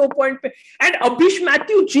वर्मा भी 2 पॉइंट पे, एंड अभिष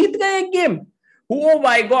मैथ्यू जीत गए एक game. Oh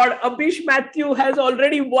my God, Abish Mathew has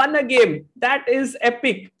already won a game. That is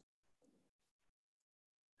epic.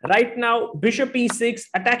 Right now, bishop E6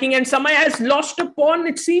 attacking, and Samay has lost a pawn,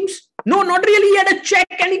 it seems. No, not really. He had a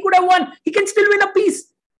check and he could have won. He can still win a piece.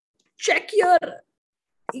 Check here.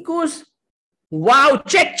 He goes, wow,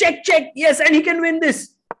 check. Yes, and he can win this.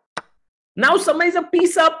 Now Samay is a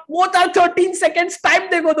piece up. Both are 13 seconds. Time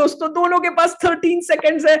देखो दोस्तों, दोनों के पास 13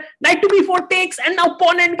 seconds है. Knight to b4 takes, and now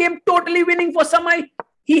pawn end game, totally winning for Samay.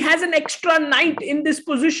 He has an extra knight in this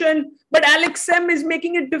position, but Alexsem is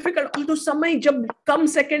making it difficult. Although Samay जब कम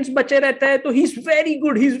seconds बचे रहते हैं, तो he's very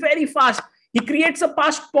good. He's very fast. He creates a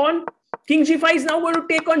passed pawn. King g5 is now going to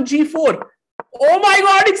take on g4. Oh my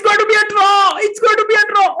God, it's going to be a draw. Oh, he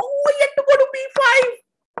had to go to b5.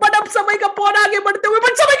 But अब समय का pawn आगे बढ़ते हुए,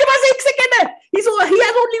 but समय के पास 1 second है. He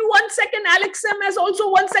has only 1 second. Alexsem has also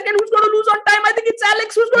 1 second. Who's going to lose on time? I think it's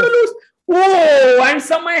Alex who's going to lose. Oh, and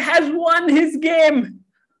Samay has won his game.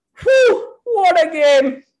 Whew, what a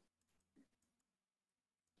game.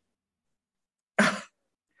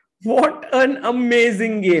 What an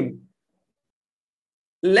amazing game.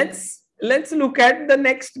 Let's look at the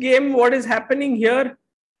next game. What is happening here?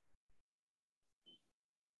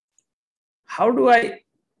 How do I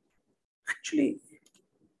actually?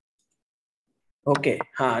 Okay,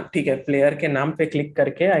 हाँ ठीक है. Player के नाम पे click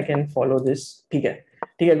करके I can follow this. ठीक है.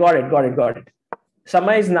 Got it.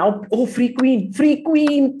 Samay is now, oh, free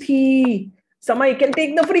queen thi. Samay can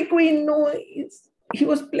take the free queen. No, he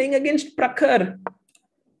was playing against Prakhar.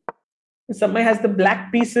 Samay has the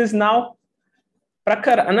black pieces now.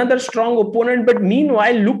 Prakhar, another strong opponent, but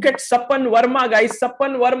meanwhile, look at Sapan Verma, guys.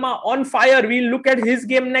 Sapan Verma on fire. We'll look at his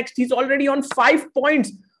game next. He's already on 5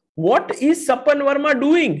 points. What is Sapan Verma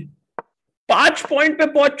doing? 5 point पे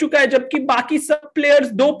पहुंच चुका है, जबकि बाकी सब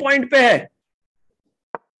players 2 point पे है.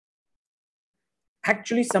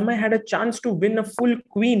 Actually, Samay had a chance to win a full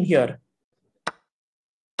queen here.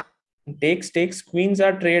 Takes, queens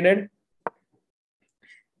are traded.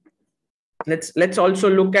 Let's also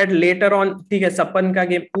look at later on. ठीक है, सपन का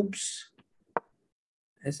गेम. Oops,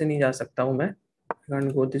 ऐसे नहीं जा सकता हूं मैं. I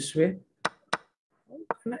can't go this way.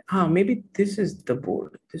 हाँ, maybe this is the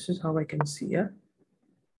board. This is how I can see. Yeah.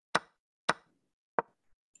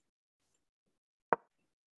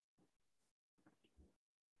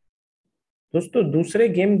 दोस्तों दूसरे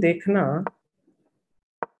गेम देखना.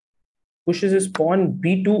 Pushes his pawn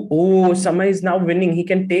b2. Oh, Samay is now winning. He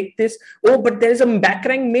can take this. Oh, but there is a back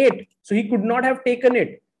rank mate, so he could not have taken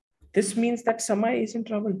it. This means that Samay is in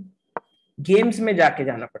trouble. Games में जाके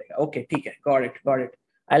जाना पड़ेगा. Okay, ठीक है. Got it.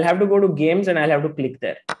 I'll have to go to games and I'll have to click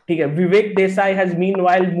there. ठीक है. Vivek Desai has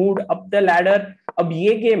meanwhile moved up the ladder. अब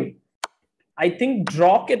ये game I think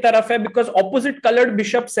draw के तरफ है because opposite colored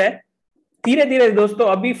bishops है. धीरे धीरे दोस्तों,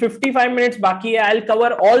 अभी 55 minutes बाकी है. I'll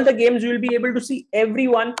cover all the games. You will be able to see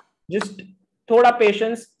everyone. Just थोड़ा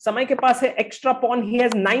patience. Samay के पास है extra pawn. He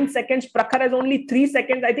has 9 seconds. Prakhar has only 3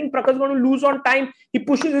 seconds. I think Prakhar is going to lose on time. He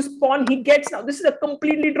pushes his pawn. He gets now. This is a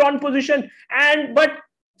completely drawn position. But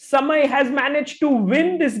Samay has managed to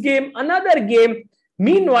win this game. Another game.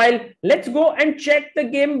 Meanwhile, let's go and check the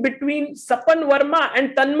game between Sapan Verma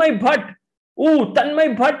and Tanmay Bhat. Oh,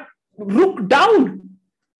 Tanmay Bhat rook down.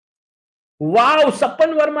 Wow,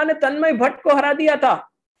 Sapan Verma ने Tanmay Bhat को हरा दिया था.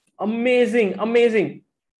 Amazing.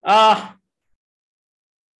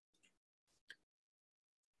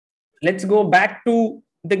 Let's go back to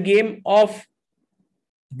the game of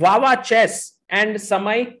Vava Chess and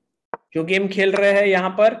Samay जो game खेल रहे हैं यहां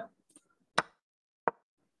पर.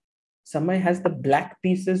 Samay has the black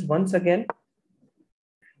pieces once again.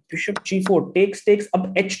 Bishop g4 takes.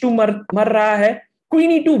 अब h2 मर रहा है. Queen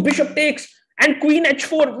e2, bishop takes and queen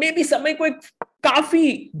h4. maybe Samay को एक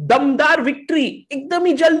काफी दमदार विक्ट्री एकदम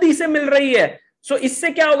ही जल्दी से मिल रही है. So इससे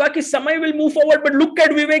क्या होगा कि Samay will move forward, but look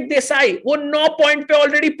at Vivek Desai. वो 9 point पे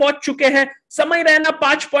ऑलरेडी पहुंच चुके हैं. Samay रैना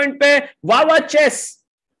 5 point पे. Vava Chess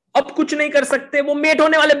अब कुछ नहीं कर सकते, वो मेट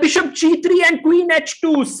होने वाले. Bishop g3 and queen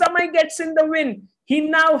h2. Samay gets in the win. He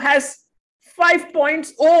now has 5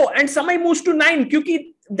 points. Oh, and Samay moves to 9 क्योंकि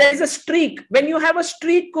there is a streak. When you have a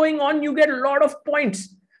streak going on, you get a lot of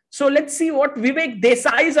points. So let's see what Vivek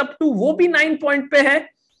Desai is up to. वो भी 9 point पे है.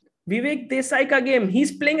 Vivek Desai का game.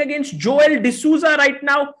 He's playing against Joel D'Souza right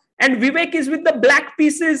now, and Vivek is with the black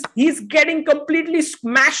pieces. He's getting completely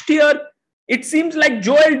smashed here. It seems like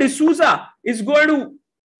Joel D'Souza is going to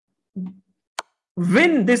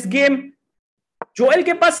win this game. Joel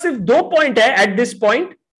के पास सिर्फ 2 point है at this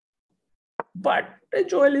point, but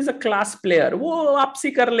Joel is a class player. वो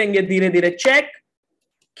वापसी कर लेंगे धीरे धीरे. Check.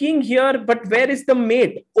 King here, but where is the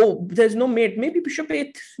mate? Oh, there's no mate. Maybe bishop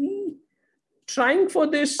a3. Trying for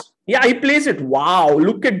this. Yeah, he plays it. Wow,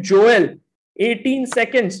 look at Joel. 18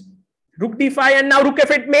 seconds. Rook d5 and now rook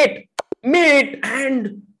f8 mate.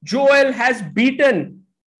 And Joel has beaten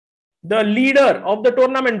the leader of the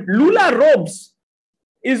tournament. Lula Robes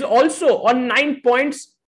is also on 9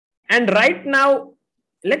 points. And right now,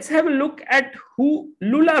 let's have a look at who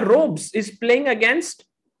Lula Robes is playing against.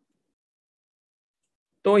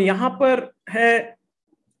 तो यहां पर है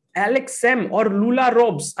Alexsem और Lula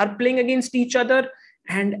Robes are playing against each other,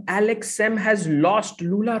 and Alexsem has lost.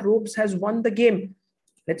 Lula Robes has won the game.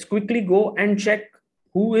 Let's quickly go and check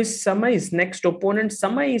who is Samay's next opponent.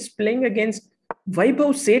 Samay is playing against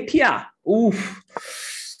Vaibhav Sethia. Oof.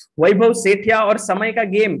 Vaibhav Sethia और Samay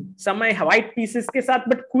का game. Samay white pieces के साथ,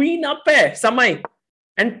 but queen up है Samay,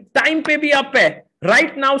 and time पे भी up है.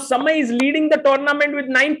 Right now, Samay is leading the tournament with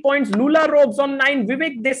 9 points. Lula Robes on 9.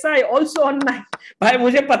 Vivek Desai also on 9. भाई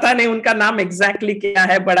मुझे पता नहीं उनका नाम exactly क्या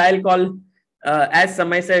है, but I'll call as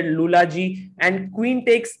Samay said, Lula ji, and queen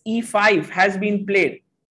takes e5 has been played.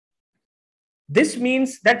 This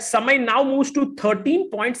means that Samay now moves to 13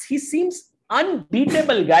 points. He seems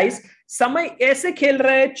unbeatable, guys. Samay ऐसे खेल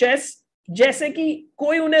रहे हैं चेस जैसे कि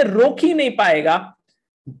कोई उन्हें रोक ही नहीं पाएगा.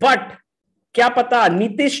 बट क्या पता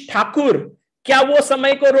नीतीश ठाकुर क्या वो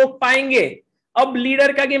समय को रोक पाएंगे. अब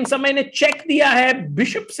लीडर का गेम समय ने चेक दिया है.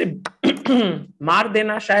 बिशप से मार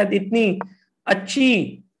देना शायद इतनी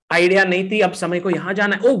अच्छी आइडिया नहीं थी. अब समय को यहां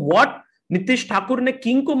जाना है. ओ व्हाट, नीतीश ठाकुर ने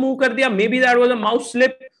किंग को मूव कर दिया. May be that was a mouse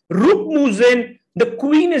slip. Rook moves in, the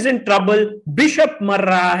queen is in trouble, bishop मर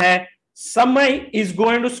रहा है. समय is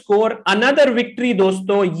going to score another victory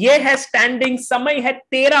दोस्तों. ये है स्टैंडिंग. समय है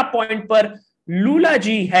 13 पॉइंट पर, लूला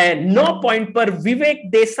जी है 9 पॉइंट पर, विवेक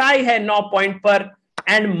देसाई है 9 पॉइंट पर,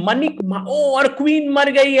 एंड मनिक और क्वीन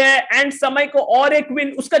मर गई है. एंड समय को और एक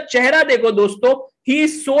विन. उसका चेहरा देखो दोस्तों, he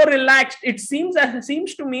is so relaxed. It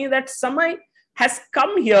seems to me that समय has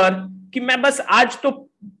come here कि मैं बस आज तो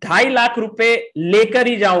 2.5 लाख रुपए लेकर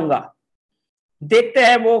ही जाऊंगा. देखते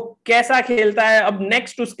हैं वो कैसा खेलता है. अब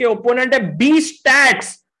नेक्स्ट उसके ओपोनेंट है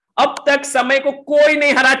बीस्टैट्स. अब तक समय को कोई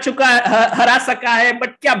नहीं हरा सका है,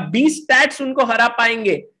 बट क्या बीस्टैट्स उनको हरा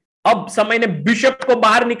पाएंगे. अब समय ने बिशप को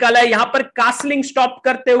बाहर निकाला है, यहां पर कास्लिंग स्टॉप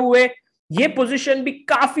करते हुए. ये पोजीशन भी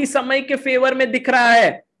काफी समय के फेवर में दिख रहा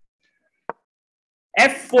है.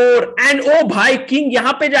 F4 एंड ओ भाई किंग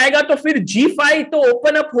यहां पे जाएगा तो फिर G5 तो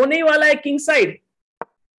ओपन अप होने ही वाला है king side.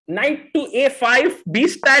 Night to A5.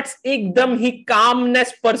 बीस्टैट्स एकदम ही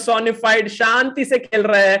कामनेस पर्सोनिफाइड, शांति से खेल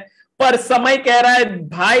रहे हैं, पर समय कह रहा है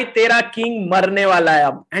भाई तेरा किंग मरने वाला है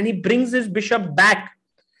अब. And he brings his bishop back.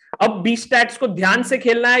 अब बीस्टैट्स को ध्यान से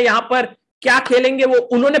खेलना है. यहां पर क्या खेलेंगे वो.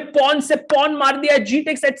 उन्होंने पॉन से पॉन मार दिया. G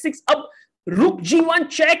takes H6. अब रुक G1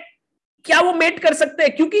 चेक. क्या वो मेट कर सकते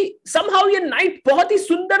हैं, क्योंकि समहाउ ये नाइट बहुत ही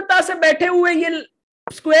सुंदरता से बैठे हुए ये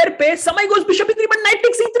स्क्वायर पे. समय goes bishop E3 but knight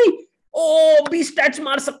takes E3. ओ बीस्टैट्स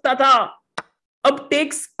मार सकता था. अब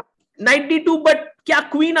टेक्स नाइट D2 बट क्या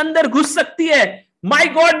क्वीन अंदर घुस सकती है. My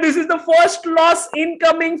God, this is the first loss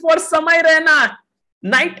incoming for समय रैना.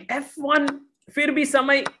 Night F1. फिर भी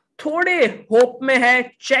समय थोड़े होप में है.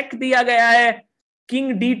 चेक दिया गया है.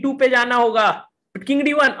 किंग D2 पे जाना होगा. King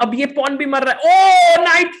D1. अब ये पॉन भी मर रहा है. ओ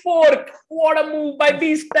night fork. What a move by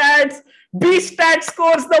बीस्टैट्स. Beaststats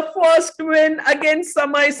scores the first win against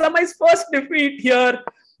Samay. Samay's first defeat here.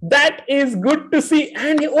 That is good to see.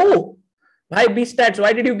 And oh, bhai Beaststats,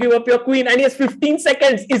 why did you give up your queen? And he has 15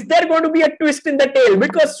 seconds. Is there going to be a twist in the tail?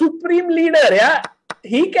 Because supreme leader, yeah,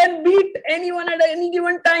 he can beat anyone at any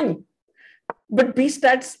given time. But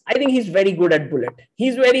Beaststats, I think he's very good at bullet.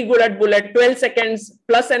 He's very good at bullet. 12 seconds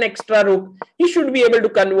plus an extra rook. He should be able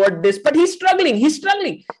to convert this. But he's struggling. He's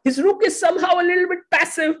struggling. His rook is somehow a little bit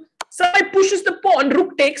passive. Samay pushes the pawn.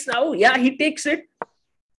 Rook takes now. Yeah, he takes it.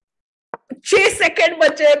 6 seconds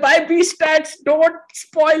bache by Beaststats. Don't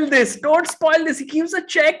spoil this. Don't spoil this. He gives a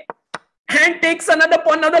check and takes another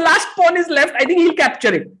pawn. Now the last pawn is left. I think he'll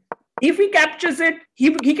capture it. If he captures it,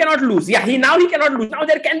 he cannot lose. Yeah, he cannot lose. Now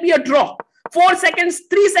there can be a draw. 4 seconds,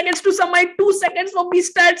 3 seconds to Samay, 2 seconds for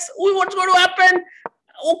Beaststats. Oh, what's going to happen?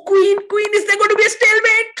 Oh, queen, is there going to be a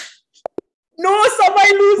stalemate? No, Samay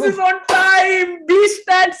loses on time.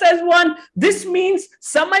 Beaststats has won. This means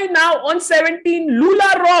Samay now on 17.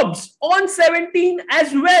 Lula robs on 17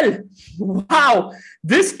 as well. Wow,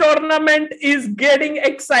 this tournament is getting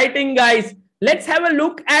exciting, guys. Let's have a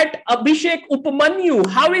look at Abhishek Upmanyu.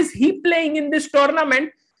 How is he playing in this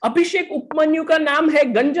tournament? Abhishek Upmanyu का नाम है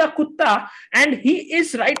गंजा कुत्ता, and he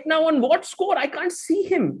is right now on what score? I can't see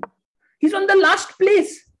him. He's on the last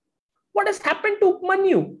place. What has happened to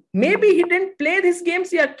Upmanyu? Maybe he didn't play these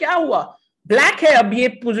games या क्या हुआ? Black है अब ये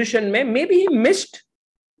position में. Maybe he missed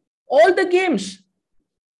all the games.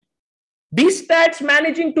 Beaststats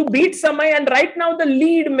managing to beat Samay, and right now the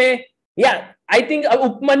lead में. Yeah, I think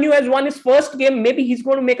Upmanyu has won his first game. Maybe he's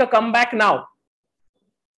going to make a comeback now.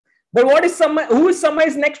 But what is Samay? Who is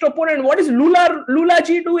Samay's next opponent? What is Lula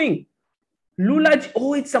Ji doing? Lula Ji.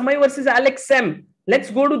 Oh, it's Samay versus Alexsem.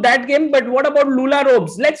 Let's go to that game. But what about Lula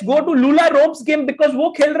Robes? Let's go to Lula Robes game because वो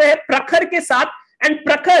खेल रहे हैं प्रखर के साथ, and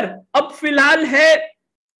प्रखर अब फिलहाल है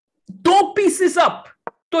 2 pieces up.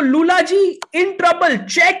 तो Lula Ji in trouble.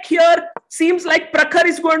 Check here. Seems like Prakhar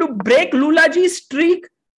is going to break Lula Ji's streak,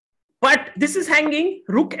 but this is hanging.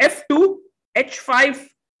 Rook F2, H5.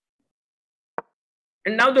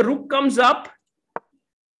 And now the rook comes up.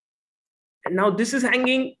 And now this is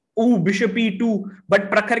hanging. Ooh, bishop E2. But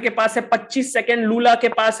Prakhar के पास है 25 second. Lula के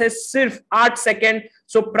पास है सिर्फ 8 second.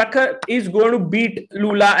 So Prakhar is going to beat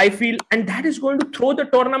Lula, I feel. And that is going to throw the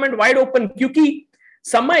tournament wide open. क्योंकि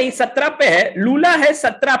समय 17 पे है, Lula है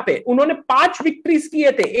 17 पे. उन्होंने 5 विक्ट्रीज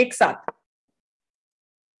किए थे एक साथ.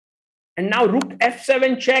 And now rook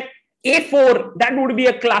f7 check, a4. That would be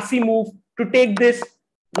a classy move to take this.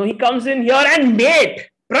 No, he comes in here and mate.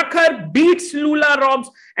 Prakhar beats Lula, Robs,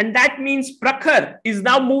 and that means Prakhar is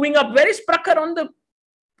now moving up. Where is Prakhar on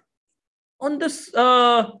this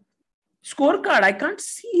scorecard? I can't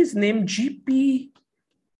see his name. GP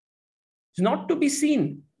is not to be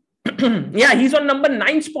seen. Yeah, he's on number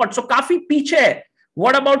 9 spot. So काफी पीछे है.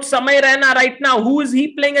 What about Samay Raina right now? Who is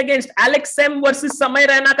he playing against? Alexsem versus Samay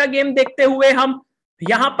Raina का game देखते हुए हम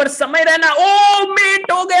यहाँ पर Samay Raina. Oh,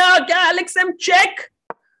 mate हो गया क्या? Alexsem check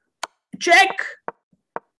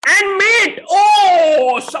and mate.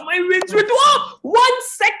 Oh, Samay wins with 1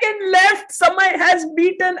 second left. Samay has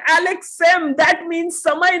beaten Alexsem. That means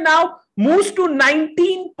Samay now moves to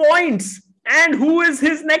 19 points. And who is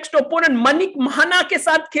his next opponent? Manik Mahana के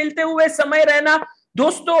साथ खेलते हुए Samay Raina.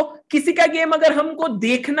 दोस्तों, किसी का game अगर हमको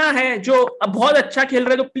देखना है जो बहुत अच्छा खेल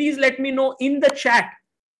रहे, तो please let me know in the chat.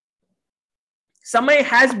 समय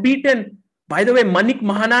has beaten. By the way, मनिक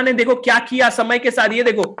महाना ने देखो क्या किया समय के साथ. ये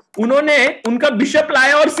देखो, उन्होंने उनका बिशप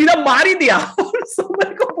लाया और सीधा मार ही दिया और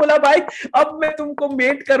समय को बोला भाई अब मैं तुमको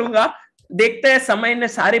मेट करूंगा. देखते हैं, समय ने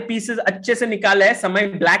सारे पीसेस अच्छे से निकाले हैं. समय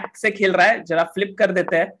ब्लैक से खेल रहा है. जरा फ्लिप कर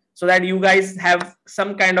देते हैं so that you guys have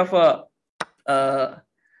some kind of a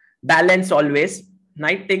balance always.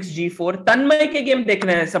 Knight takes g4. तन्मय के गेम देख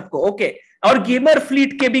रहे हैं सबको. ओके, और गेमर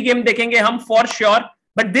फ्लीट के भी गेम देखेंगे हम for sure.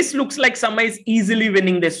 But this looks like Samay is easily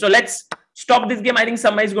winning this. So let's stop this game. I think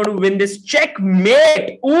Samay is going to win this.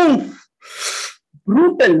 Checkmate. Oof.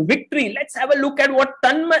 Brutal victory. Let's have a look at what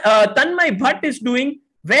Tanmay Bhat is doing.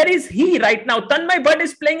 Where is he right now? Tanmay Bhat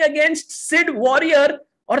is playing against Sid Warrior.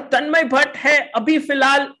 और Tanmay Bhat है अभी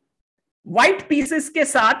फिलहाल white pieces के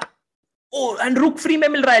साथ. ओ, and रुक free में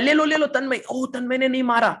मिल रहा है. ले लो तन्मय. ओ, तन्मय ने नहीं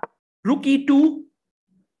मारा. रुक e2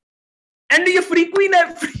 एंड ये फ्री क्वीन है.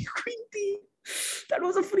 फ्री क्वीन थी. That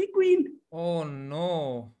was a free queen. Oh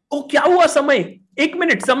no. ओ, क्या हुआ समय? 1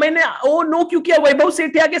 मिनट. समय ने ओ नो क्यों किया वैभव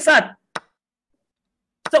सेठिया के साथ?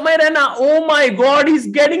 समय रहना. Oh my God, he is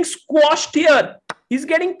getting स्क्वॉश्ड here. He is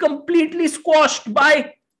getting completely स्क्वॉश्ड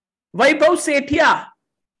bye Vaibhav Sethia.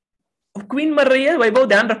 Queen मर रही है. वैभव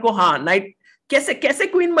ध्यान रखो. हाँ, नाइट कैसे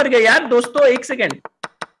क्वीन मर गई यार? दोस्तों एक second,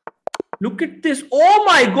 look at this. Oh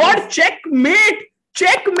my God,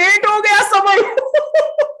 checkmate हो गया समय.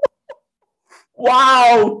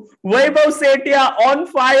 Wow, Vaibhav Sethia on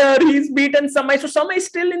fire. He is beaten समय. सो समय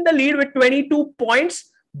still in the lead with 22 points,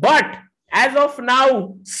 but as of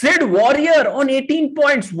now Sid Warrior on 18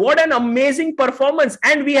 points. What an amazing performance.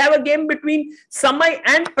 And we have a game between Samay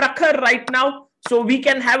and Prakhar right now, so we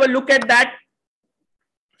can have a look at that.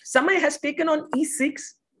 Samay has taken on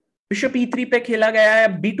e6. Bishop e3 पे खेला गया है.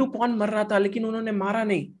 b2 pawn मर रहा था लेकिन उन्होंने मारा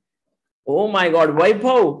नहीं. Oh my god,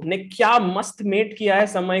 वैभव ने क्या मस्त मेट किया है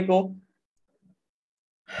समय को.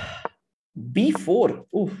 b4.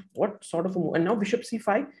 Oof, what sort of a move. And now bishop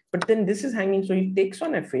c5, but then this is hanging, so he takes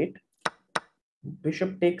on f8.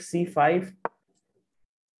 Bishop takes c5.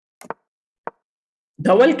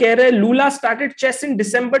 Dhawal keh rahe, Lula started chess in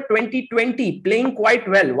December 2020, playing quite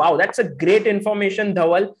well. Wow, that's a great information,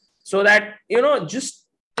 Dhawal. So that, you know, just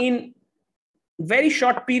in very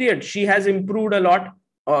short period, she has improved a lot.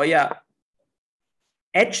 Oh yeah.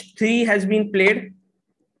 h3 has been played.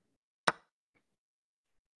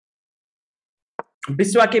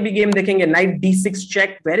 Biswa के भी game देखेंगे. Knight d6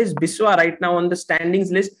 check. Where is Biswa right now on the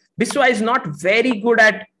standings list? Biswa is not very good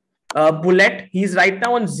at bullet. He's right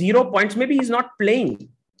now on 0 points. Maybe he's not playing.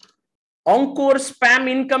 Encore spam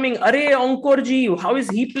incoming. Arey Encore ji, how is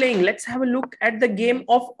he playing? Let's have a look at the game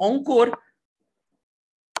of Encore.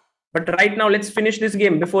 But right now, let's finish this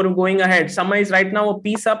game before going ahead. Samay is right now a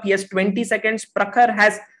piece up. He has 20 seconds. Prakhar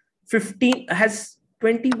has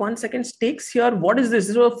 21 seconds. Takes here. What is this?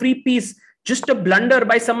 This was a free piece. Just a blunder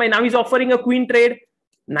by Samay. Now he's offering a queen trade.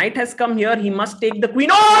 Knight has come here. He must take the queen.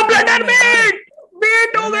 Oh, blunder mate!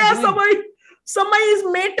 Mate ho gaya Samay. Samay is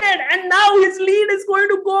mated and now his lead is going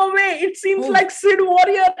to go away. It seems like Sid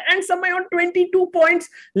Warrior and Samay on 22 points.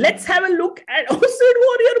 Let's have a look at... Oh, Sid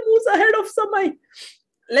Warrior moves ahead of Samay.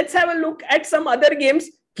 Let's have a look at some other games.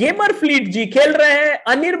 Shamerfleet ji खेल रहे हैं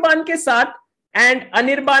Anirban के साथ and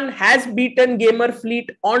Anirban has beaten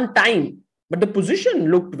Shamerfleet on time. But the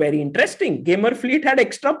position looked very interesting. Shamerfleet had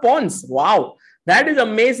extra pawns. Wow. That is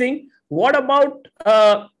amazing. What about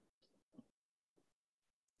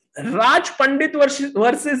Raj Pandit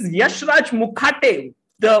versus Yashraj Mukhate?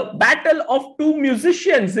 The battle of two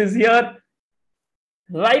musicians is here.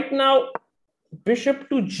 Right now, Bishop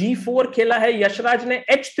to G4 खेला है Yashraj ने.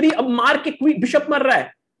 H3 अब मार के Bishop मर रहा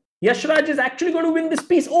है. Yashraj is actually going to win this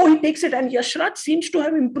piece. Oh, he takes it and Yashraj seems to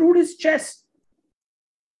have improved his chess.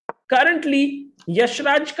 Currently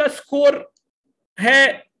Yashraj का स्कोर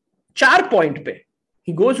है 4 पॉइंट पे.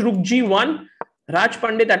 He goes rook g1. Raj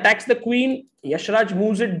Pandit attacks the queen. Yashraj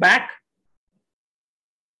moves it back.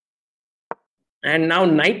 And now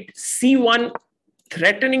knight c1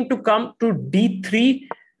 threatening to come to d3.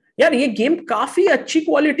 यार ये game काफी अच्छी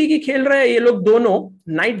quality की खेल रहे हैं ये लोग दोनों.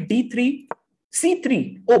 Night d3 c3.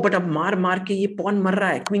 O but अब मार मार के ये पॉन मर रहा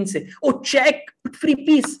है क्वीन से. ओ चेक, फ्री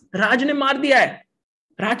पीस. राज ने मार दिया है.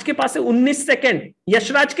 राज के पास है 19 सेकंड,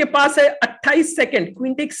 यशराज के पास है 28 second.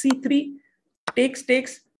 Queen takes c3,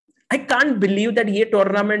 takes. I can't believe that ये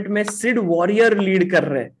टूर्नामेंट में सिड वॉरियर लीड कर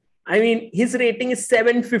रहे हैं. I mean his rating is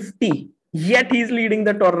 750, yet he is leading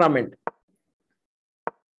the tournament.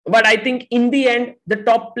 But I think in the end, the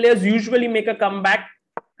top players usually make a comeback.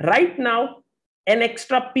 Right now, an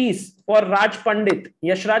extra piece for Raj Pandit.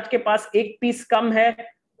 Yashraj के पास एक piece कम है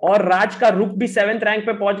और राज का रुक भी 7th rank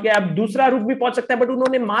पे पहुंच गया. अब दूसरा रुक भी पहुंच सकता है, बट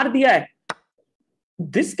उन्होंने मार दिया है.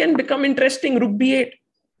 This can become interesting. रुक b8.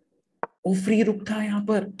 ओ फ्री रुक था यहां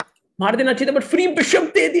पर, मार देना चाहिए था, बट फ्री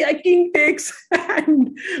बिशप दे दिया. King takes.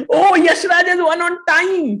 O Yashraj has won on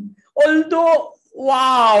time. Although,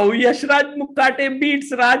 wow, Yashraj Mukhate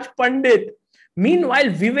beats Raj Pandit. Meanwhile,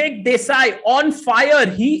 Vivek Desai on fire.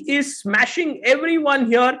 He is smashing everyone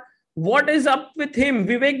here. What is up with him?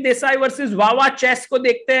 Vivek Desai versus Vava Chess को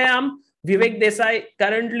देखते हैं हम. Vivek Desai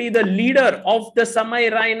currently the leader of the Samay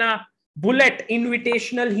Raina Bullet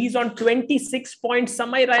Invitational. He's on 26 points.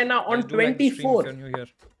 Samay Raina on 24.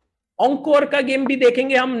 Encore का game भी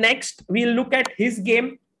देखेंगे हम next. We'll look at his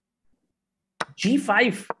game.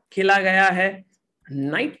 G5 खेला गया है.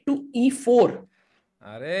 Knight to E4.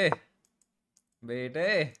 अरे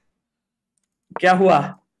बेटे क्या हुआ?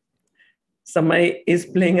 समय is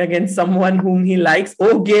playing against someone whom he likes.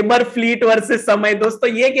 Oh, Gamerfleet versus समय. दोस्तों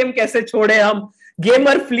ये गेम कैसे छोड़े हम?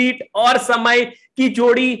 Gamerfleet और समय की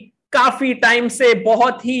जोड़ी काफी टाइम से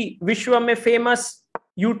बहुत ही विश्व में फेमस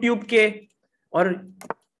YouTube के, और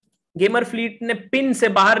Gamerfleet ने पिन से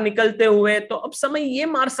बाहर निकलते हुए तो अब समय ये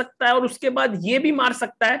मार सकता है और उसके बाद ये भी मार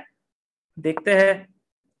सकता है. देखते हैं.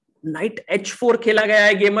 नाइट h4 खेला गया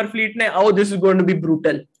है Gamerfleet ने. Oh, this is going to be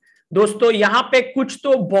brutal. दोस्तों यहाँ पे कुछ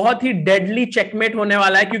तो बहुत ही डेडली चेकमेट होने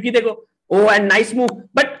वाला है, क्योंकि देखो, oh and nice move,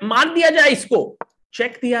 but मार दिया जाए इसको.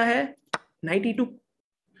 चेक दिया है. Night e2.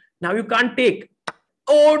 Now you can't take.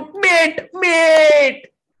 Oh met.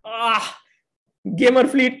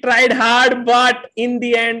 Gamerfleet tried hard, but in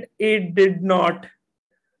the end it did not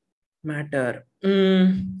matter.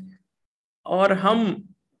 और हम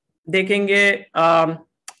देखेंगे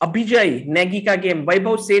अभिजय नेगी का गेम.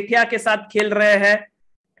 वैभव सेठिया के साथ खेल रहे हैं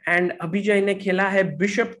एंड अभिजय ने खेला है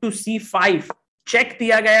बिशप टू c5. चेक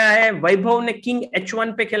दिया गया है. वैभव ने किंग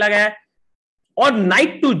h1 पे खेला गया है और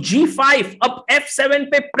नाइट टू g5. अब f7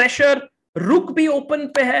 पे प्रेशर, रुक भी ओपन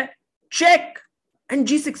पे है. Check and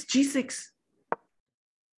g6.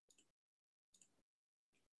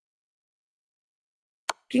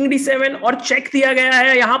 King d7 और चेक दिया गया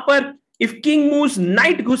है. यहां पर इफ किंग मूव्स,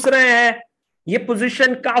 नाइट घुस रहे हैं. ये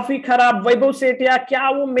पोजीशन काफी खराब. वैभव सेठिया क्या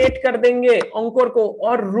वो मेट कर देंगे ऑन्कोर को?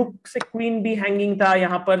 और रुक से क्वीन भी हैंगिंग था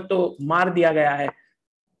यहां पर, तो मार दिया गया है.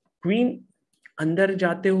 क्वीन अंदर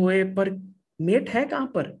जाते हुए, पर मेट है कहां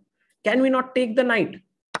पर? Can we not take the night?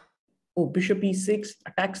 O bishop e6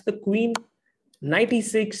 attacks the queen. Night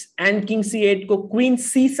e6 and king c8 को क्वीन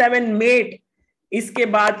c7 मेट. इसके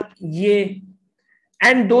बाद ये,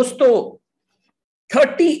 एंड दोस्तों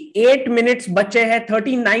 38 मिनट्स बचे हैं.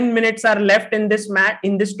 39 minutes are left in this match,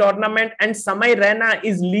 in this tournament, and समय Raina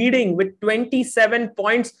is leading with 27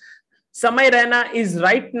 points. समय Raina is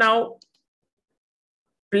right now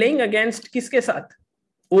playing against किसके साथ?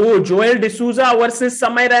 ओ जोएल डिसूजा वर्सेस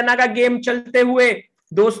समय रैना का गेम चलते हुए.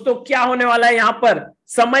 दोस्तों क्या होने वाला है यहां पर?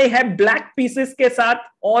 समय है ब्लैक पीसेस के साथ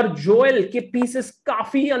और जोएल के पीसेस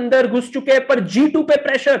काफी अंदर घुस चुके हैं, पर G2 पे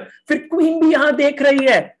प्रेशर. फिर क्वीन भी यहां देख रही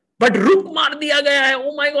है, बट रुक मार दिया गया है.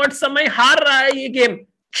 ओ माय गॉड, समय हार रहा है ये game.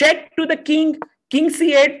 Check to the king. King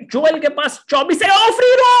c8. Joel के पास 24 है. ओ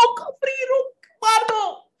फ्री रुक मार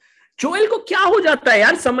दो. जोएल को क्या हो जाता है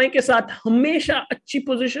यार समय के साथ? हमेशा अच्छी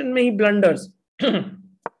पोजीशन में ही ब्लंडर्स.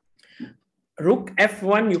 रुक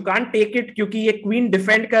f1, you can't take it क्योंकि ये क्वीन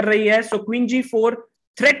डिफेंड कर रही है. सो queen g4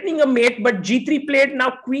 threatening a mate, but g3 played. Now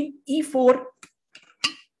queen e4.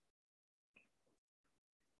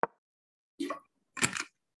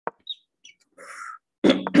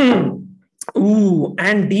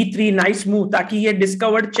 and d3 nice move, ताकि ये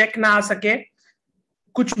डिस्कवर्ड चेक ना आ सके.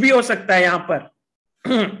 कुछ भी हो सकता है यहां पर.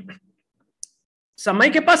 समय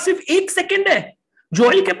के पास सिर्फ 1 सेकेंड है.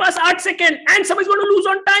 जोएल के पास 8 सेकेंड एंड समय is going to lose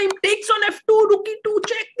on time. Takes on f2. Rook e2.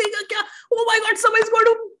 Check देगा क्या? Oh my god, समय is going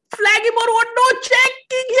to flag him or what? No, check,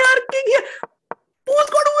 king here. Who's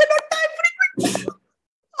going to win on time frequency?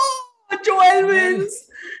 Oh, Joel wins.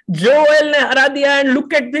 Joel ने हरा दिया. And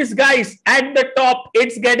look at this, guys. At the top,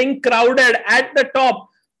 it's getting crowded. At the top,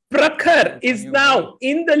 Prakhar is now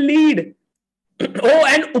in the lead. Oh,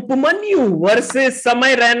 and Upmanyu versus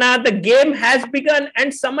Samay Raina. The game has begun,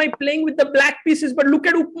 and Samay playing with the black pieces. But look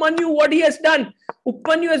at Upmanyu, what he has done.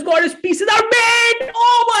 Upmanyu has got his pieces out. Mate!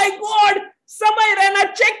 Oh my God! Samay Raina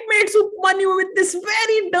checkmates Upmanyu with this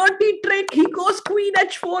very dirty trick. He goes queen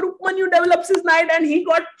h4. Upmanyu develops his knight, and he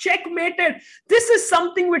got checkmated. This is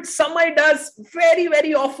something which Samay does very,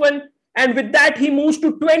 very often. And with that, he moves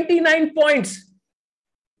to 29 points.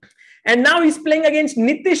 And now he's playing against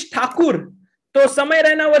Neetish Thakur. तो समय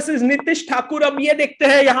Raina versus Nitish Thakur. अब ये देखते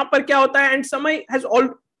हैं यहां पर क्या होता है. एंड समय has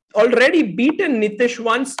already beaten Neetish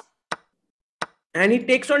once, and he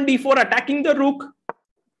takes on d4, attacking the rook.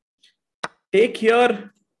 Take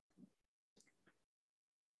here,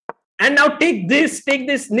 and now take this.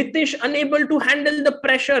 Neetish unable to handle the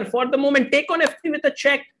pressure for the moment. Take on f3 with a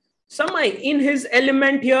check. Samay in his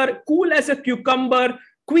element here, cool as a cucumber.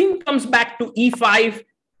 Queen comes back to e5.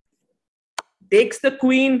 Takes the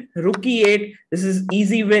queen, rook e8. This is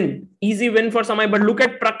easy win for Samay. But look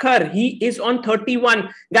at Prakhar, he is on 31.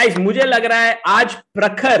 Guys, मुझे लग रहा है आज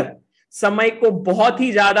प्रखर समय को बहुत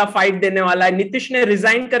ही ज्यादा फाइट देने वाला है. नीतीश ने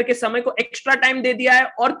रिजाइन करके समय को एक्स्ट्रा टाइम दे दिया है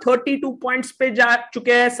और 32 पॉइंट्स पे जा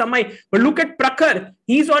चुके हैं समय. But look at Prakhar,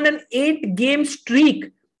 he's on an 8-game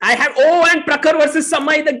streak. And Prakhar versus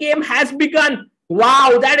Samay, the game has begun.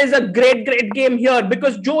 Wow, that is a great game here,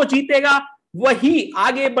 because जो जीतेगा वही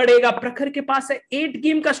आगे बढ़ेगा. प्रखर के पास है 8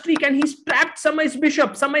 गेम का streak, and he trapped समय's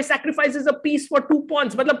bishop. समय sacrifices a piece for 2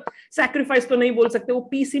 points. मतलब सैक्रिफाइस तो नहीं बोल सकते, वो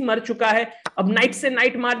पीस ही मर चुका है. अब नाइट से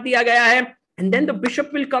नाइट मार दिया गया है, and then the bishop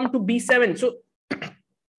will come to b7. सो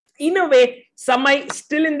इन अ वे समय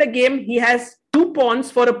still in the game. He has 2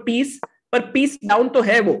 Pond's for a piece, पर पीस डाउन तो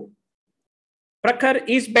है वो. Prakhar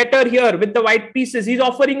is better here with the white pieces. He's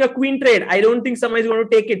offering a queen trade. I don't think Samay is going to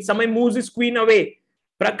take it. Samay moves his queen away.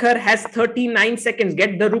 Prakhar has 39 seconds.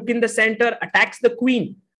 Get the rook in the center, attacks the queen.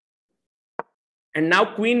 And now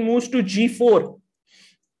queen moves to g4.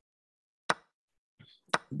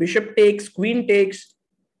 Bishop takes, queen takes,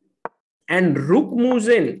 and rook moves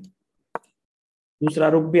in. दूसरा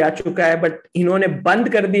रुक भी आ चुका है, but इन्होंने बंद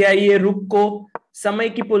कर दिया ये रुक को. समय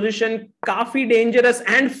की पोजीशन काफी डेंजरस,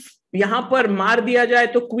 एंड यहां पर मार दिया जाए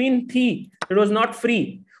तो क्वीन थी, it was not free.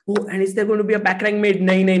 And is there going to be a back rank made?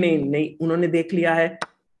 नहीं, उन्होंने देख लिया है.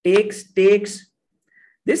 takes.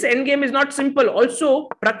 This endgame is not simple. Also,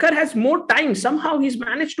 Prakhar has more time. Somehow he's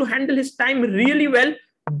managed to handle his time really well.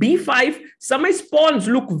 b5. Samay's pawns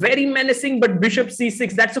look very menacing, but bishop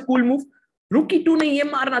c6, that's a cool move. Rook e2 ne ye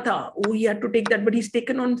marna tha. Oh, he had to take that, but he's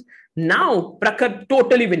taken on. Now Prakhar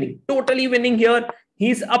totally winning here.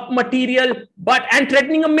 He's up material, and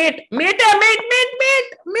threatening a mate. Mate.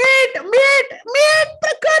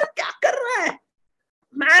 Prakhar क्या कर रहा है?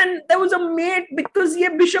 Man, there was a mate because ये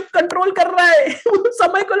bishop control कर रहा है.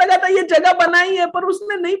 समय को लगा था ये जगह बनाई है, पर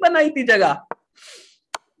उसने नहीं बनाई थी जगह.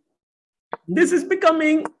 This is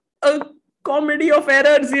becoming a comedy of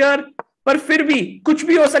errors here. पर फिर भी कुछ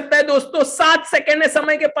भी हो सकता है दोस्तों. 7 सेकंड है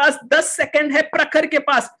समय के पास, 10 सेकंड है प्रखर के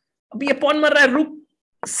पास. अब ये पॉन मर रहा है. रुक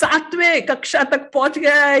 7वें कक्षा तक पहुंच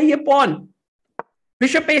गया है ये pawn.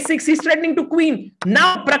 Bishop a6, he's threatening to queen.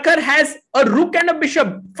 Now Prakhar has a rook and a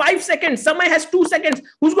bishop. 5 seconds. Samay has 2 seconds.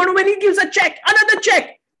 Who's going to win? He gives a check. Another check.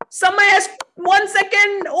 Samay has 1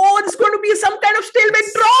 second. Oh, this is going to be some kind of stalemate.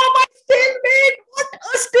 Draw by stalemate. What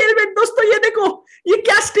a stalemate. दोस्तों ये देखो, ये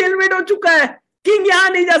क्या stalemate हो चुका है. King यहाँ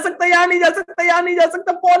नहीं जा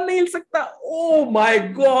सकता, pawn नहीं हिल सकता. Oh my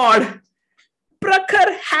God. Prakhar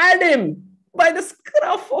had him by the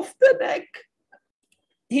scruff of the neck.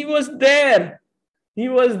 He was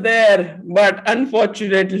there, but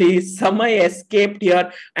unfortunately Samay escaped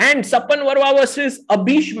here. And Sapan Verma versus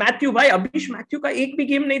Abish Mathew. भाई Abish Mathew का एक भी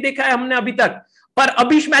गेम नहीं देखा है हमने अभी तक, पर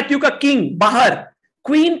Abish Mathew का किंग बाहर,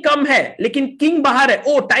 क्वीन कम है लेकिन किंग बाहर है.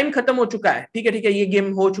 ओ, टाइम खत्म हो चुका है. ठीक है, ये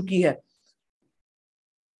गेम हो चुकी है.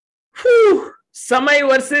 Samay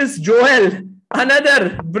versus Joel.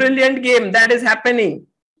 Another brilliant game that is happening.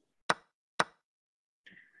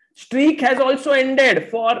 Streak has also ended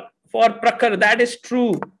for Prakhar. That is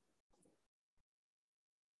true.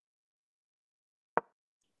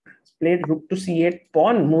 Played rook to c8,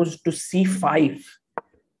 pawn moves to c5.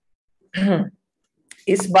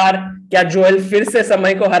 इस बार क्या जोएल फिर से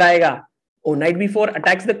समय को हराएगा? Oh, knight b4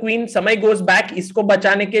 attacks the queen. समय goes back इसको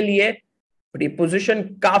बचाने के लिए, but ये पोजीशन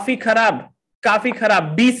काफी खराब.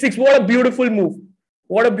 b6. What a beautiful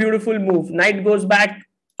move. Knight goes back.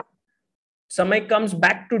 Samay comes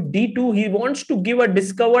back to d2. He wants to give a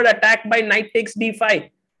discovered attack by knight takes d5.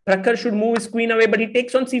 Prakhar should move his queen away, but he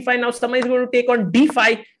takes on c5. Now Samay is going to take on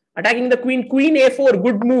d5, attacking the queen. Queen a4,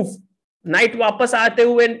 good move. Knight वापस आते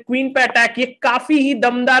हुए queen पे attack. ये काफी ही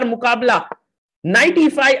दमदार मुकाबला. Knight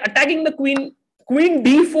e5, attacking the queen. Queen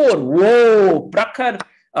d4. Whoa, Prakhar.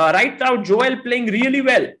 Right now, Joel playing really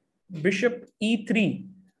well. Bishop e3.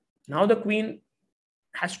 Now the queen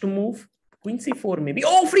has to move. Queen c4 maybe.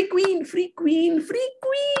 Oh, free queen, free queen, free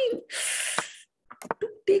queen. To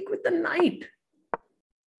take with the knight.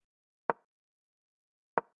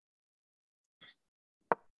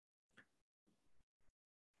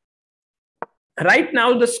 Right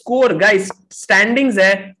now the score, guys, standings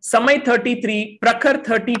है Samay 33, Prakhar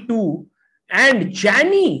 32 and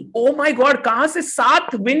Jahny. Oh my God, कहां से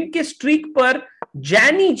 7 win के streak पर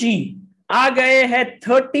Jahny जी आ गए हैं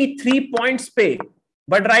 33 points पे.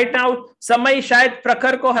 But right now समय शायद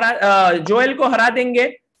प्रखर को जोएल को हरा देंगे.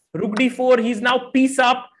 Rook d4, he's now piece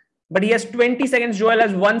up, but he has 20 seconds. Joel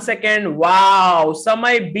has 1 second. Wow,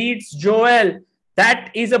 Samay beats Joel. That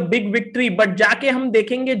is a big victory. But जाके हम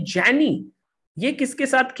देखेंगे Jahny, ये किसके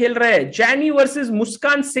साथ खेल रहे हैं? Jahny versus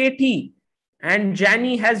Muskan Sethi, and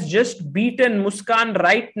Jahny has just beaten Muskan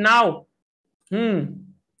right now.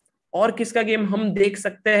 और किसका गेम हम देख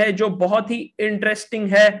सकते हैं जो बहुत ही इंटरेस्टिंग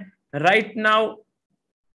है राइट नाउ?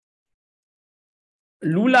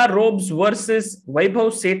 लूला रोब्स वर्सेस वैभव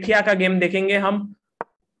सेठिया का गेम देखेंगे हम.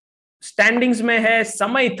 स्टैंडिंग्स में है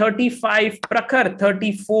समय 35, प्रखर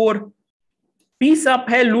 34. पीस अप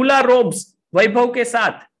है लूला रोब्स वैभव के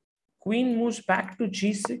साथ. Queen moves back to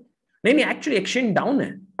g6. नहीं, एक्चुअली एक्सचेंज डाउन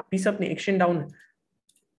है. पीस अप नहीं, एक्सचेंज डाउन है.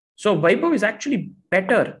 सो वैभव is actually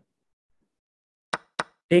better.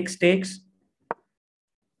 takes.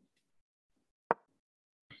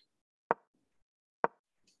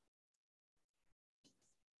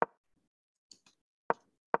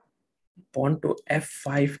 Pawn to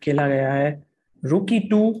f5 खेला गया है. Rook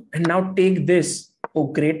e2 and now take this. Oh,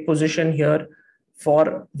 great position here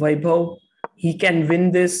for Vaibhav. He can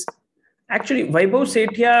win this. Actually, Vaibhav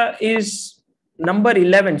Sethia is number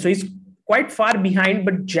 11, so he's quite far behind.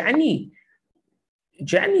 But Jahny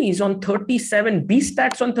is on 37,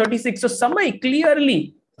 Beaststats on 36. So Samay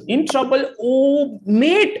clearly in trouble. Oh,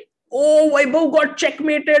 mate. Oh, Vaibhav got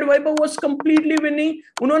checkmated. Vaibhav was completely winning.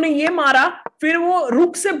 उन्होंने ये मारा, फिर वो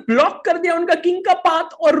रुक से block कर दिया उनका किंग का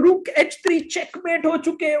पाथ और रुक h3 checkmate हो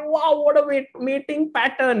चुके हैं. Wow, what a mating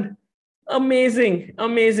pattern.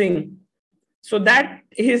 Amazing. So that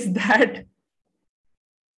is that.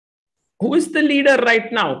 Who is the leader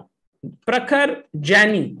right now? Prakhar,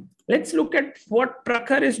 Jahny. Let's look at what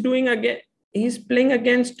Prakhar is doing again. He's playing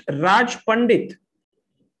against Raj Pandit.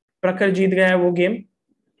 Prakhar जीत गया है वो game.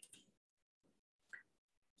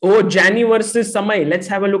 Oh, Jahny versus Samay. Let's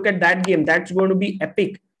have a look at that game. That's going to be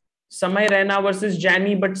epic. Samay Raina versus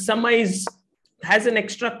Jahny, but Samay has an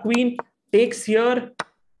extra queen. Takes here.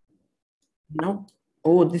 Now,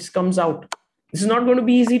 oh, this comes out. This is not going to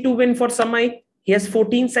be easy to win for Samay. He has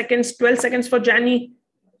 14 seconds, 12 seconds for Jahny.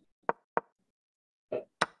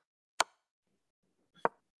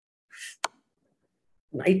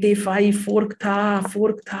 Knight a5, fork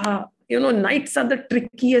tha. You know, knights are the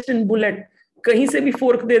trickiest in bullet. कहीं से भी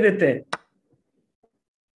fork दे देते हैं.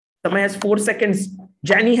 Samay has 4 seconds.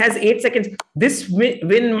 Jahny has 8 seconds. This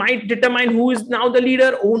win might determine who is now the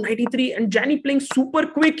leader. Oh, 93. And Jahny playing super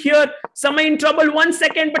quick here. Samay in trouble. 1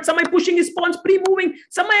 second. But Samay pushing his pawns, pre-moving.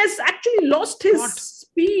 Samay has actually lost his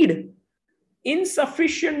speed.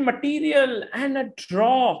 Insufficient material and a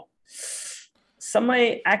draw.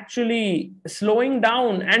 Samay actually slowing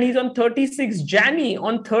down. And he's on 36. Jahny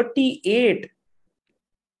on 38.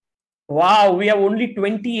 Wow, we have only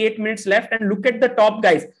 28 minutes left. And look at the top,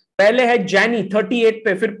 guys. पहले है Jahny 38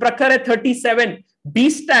 पे, फिर प्रखर है 37.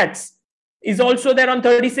 Beaststats is also there on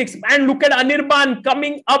 36. And look at Anirban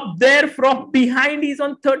coming up there from behind. He's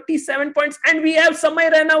on 37 points. And we have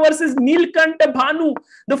Samay Raina versus Neelkanth Bhanu,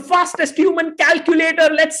 the fastest human calculator.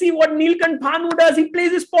 Let's see what Neelkanth Bhanu does. He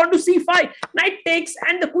plays his pawn to c5. Knight takes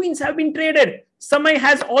and the queens have been traded. Samay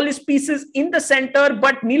has all his pieces in the center,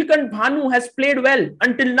 but Neelkanth Bhanu has played well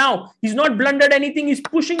until now. He's not blundered anything. He's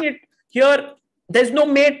pushing it here. There's no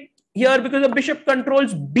mate here because the bishop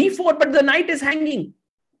controls b4, but the knight is hanging.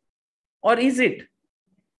 Or is it?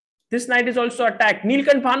 This knight is also attacked.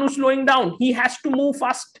 Neelkanth Bhanu slowing down. He has to move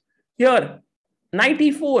fast here. Knight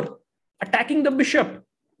e4, attacking the bishop.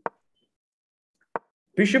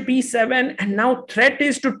 Bishop e7, and now threat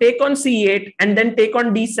is to take on c8 and then take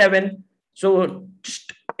on d7. So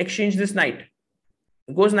just exchange this knight.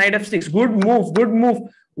 Goes knight f6. Good move.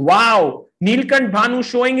 Wow. Neelkanth Bhanu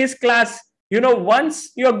showing his class.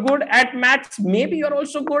 once you're good at maths, maybe you're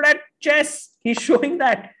also good at chess. He's showing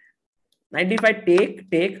that. 95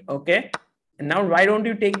 take, okay. And now why don't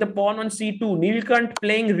you take the pawn on c2? Neelkanth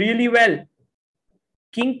playing really well.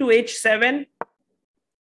 King to h7,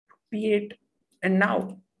 p8, and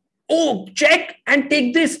now, oh, check and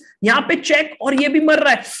take this. Yahan pe check aur ye bhi mar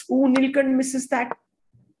raha hai. Oh, Neelkanth misses that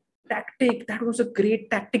tactic. That was a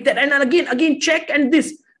great tactic. And again check and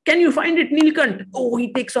this. Can you find it, Neelkanth? Oh,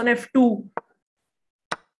 he takes on f2.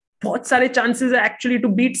 बहुत सारे chances actually to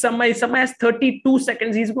beat Samay. Samay has 32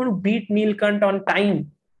 seconds. He's going to beat Neelkanth on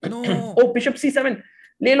time. No. Oh, bishop c7.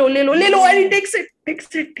 Le lo. And he takes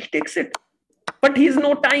it. But he's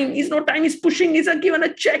no time. He's pushing. He's given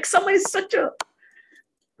a check. Samay is such a...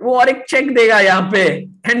 वो और एक check देगा यहाँ पे.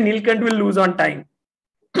 And Neelkanth will lose on time.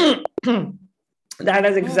 That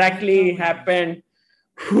has exactly happened.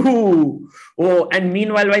 Oh, and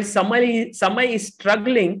meanwhile, while Samay is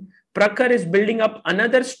struggling, Prakhar is building up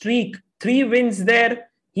another streak. 3 wins there.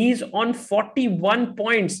 He's on 41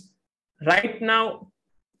 points. Right now,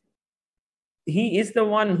 he is the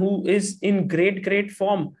one who is in great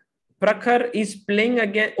form. Prakhar is playing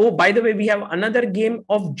again. Oh, by the way, we have another game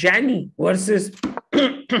of Jahny versus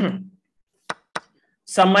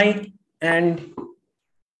Samay, and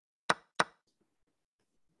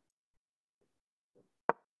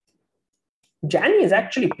Jahny is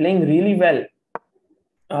actually playing really well.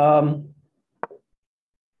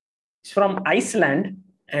 He's from Iceland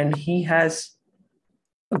and he has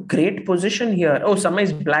a great position here. Oh, Samay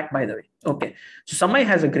is black, by the way. Okay, so Samay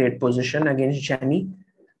has a great position against Jahny.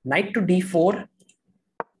 Knight to d4,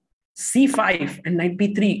 c5, and knight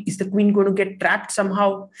b3. Is the queen going to get trapped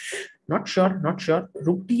somehow? Not sure.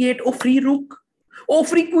 Rook d8. Oh, free rook. Oh,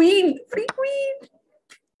 free queen.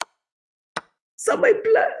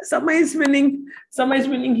 Samay is winning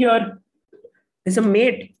here. There's a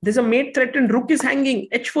mate threatened. Rook is hanging.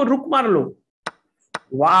 h4, rook marlo.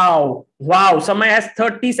 Wow. Samay has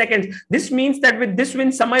 30 seconds. This means that with this win,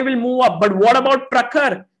 Samay will move up. But what about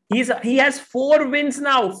Prakhar? He has 4 wins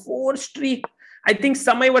now, 4 streak. I think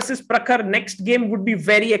Samay versus Prakhar next game would be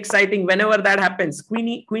very exciting whenever that happens.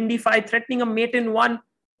 Queen d5, threatening a mate in 1.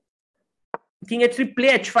 King h3,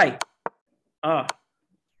 play h5.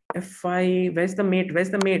 f5, where's the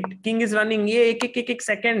mate? King is running. ये एक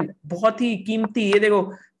second बहुत ही कीमती. ये देखो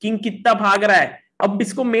king कितना भाग रहा है. अब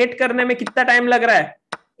इसको मेट करने में कितना टाइम लग रहा है.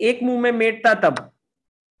 एक मूव में मेट था तब.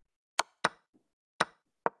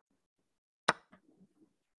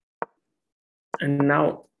 And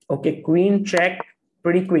now, okay, queen check,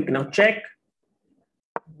 pretty quick. Now check.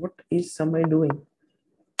 What is Samay doing?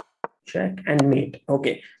 Check and mate.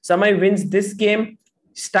 Okay, Samay wins this game.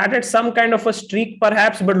 Started some kind of a streak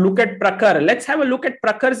perhaps, but look at Prakhar. Let's have a look at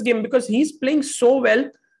Prakhar's game because he's playing so well.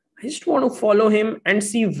 I just want to follow him and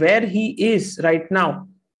see where he is right now.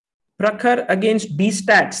 Prakhar against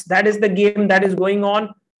Beaststats. That is the game that is going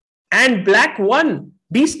on. And black won.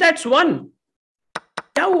 Beaststats won.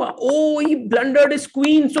 Oh, he blundered his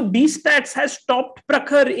queen. So Beaststats has stopped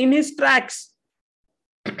Prakhar in his tracks.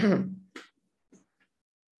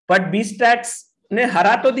 But Beaststats ने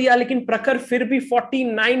हरा तो दिया, लेकिन प्रखर फिर भी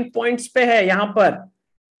 49 points पे है यहां पर.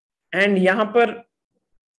 एंड यहां पर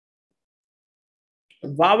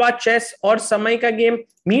वावा चेस और समय का गेम.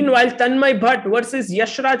 मीनवाइल तन्मय भट्ट वर्सेस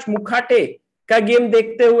यशराज मुखाटे का गेम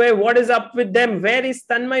देखते हुए, what is up with them? Where is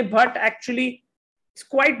Tanmay Bhatt? Actually is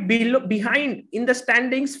quite behind in the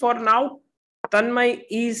standings for now. Tanmay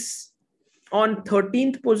is on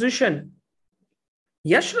 13th position.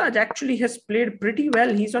 Yashraj actually has played pretty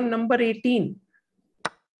well. He's on number 18.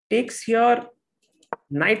 Takes here,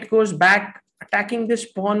 knight goes back, attacking this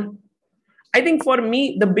pawn. I think for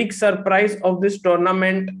me, the big surprise of this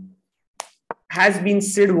tournament has been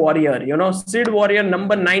Sid Warrior. You know, Sid Warrior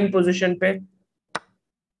number 9 position pe.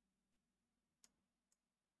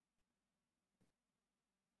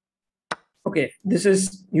 Okay, this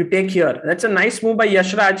is, you take here. That's a nice move by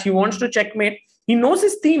Yashraj. He wants to checkmate. He knows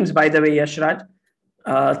his themes, by the way, Yashraj.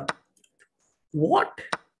 What?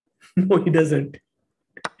 No, he doesn't.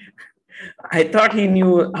 I thought he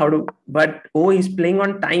knew how to, but oh, he's playing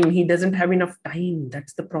on time. He doesn't have enough time.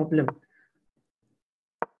 That's the problem.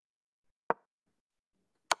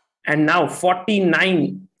 And now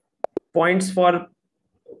 49 points for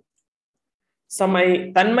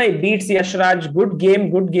Samay. Tanmay beats Yashraj. Good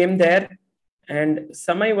game there. And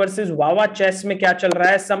Samay versus Vava Chess में क्या चल रहा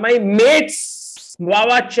है? Samay mates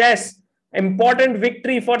Vava Chess. Important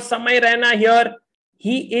victory for Samay Raina here.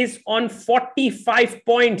 He is on 45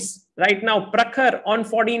 points right now. Prakhar on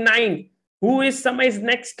 49. Who is Samay's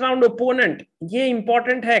next round opponent? ये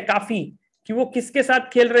important है काफी कि वो किसके साथ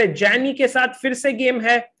खेल रहे. Jahny के साथ फिर से गेम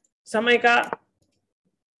है. समय का,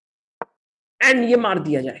 एंड ये मार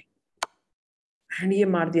दिया जाए,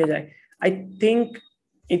 I think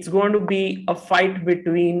it's going to be a fight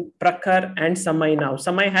between Prakhar and Samay now.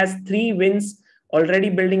 Samay has 3 wins already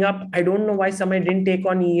building up. I don't know why Samay didn't take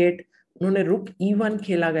on E8. उन्होंने रुक E1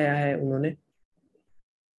 खेला गया है उन्होंने.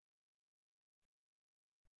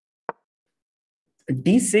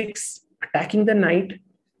 D6 attacking the knight,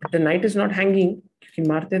 but the knight is not hanging क्योंकि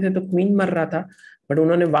मारते थे तो queen मर रहा था, but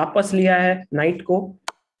उन्होंने वापस लिया है knight को.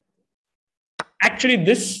 Actually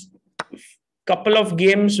this couple of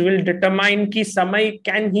games will determine ki Samay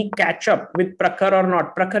can he catch up with Prakhar or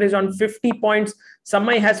not. Prakhar is on 50 points.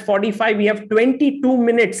 Samay has 45. We have 22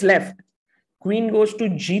 minutes left. Queen goes to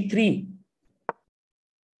G3.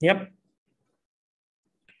 Yep.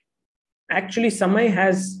 Actually, Samay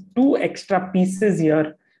has 2 extra pieces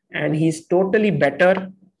here and he's totally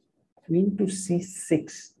better. Queen to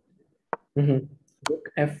C6. Rook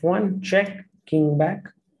F1, check, king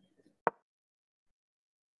back.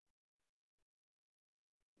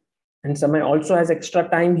 And Samay also has extra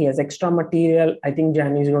time. He has extra material. I think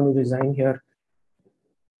Jahny is going to resign here.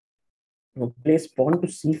 Plays pawn to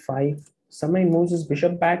C5. Samay moves his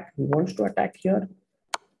bishop back. He wants to attack here.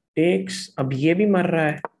 Takes. Ab ye bhi mar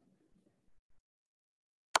raha hai.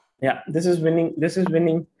 Yeah, this is winning. This is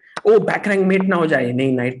winning. Oh, back rank mate na ho jaye.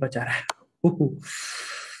 Nahi, knight bacha raha hai.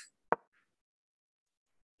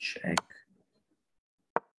 Check.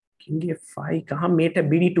 King F5. Kahan mate hai?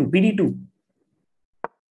 BD2. BD2.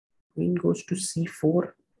 Queen goes to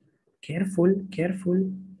C4. Careful, careful.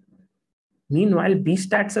 Meanwhile,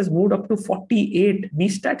 Beaststats has moved up to 48.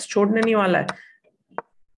 Beaststats chhodne nahi wala hai.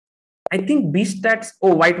 I think Beaststats.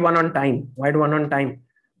 Oh, white won on time. White won on time.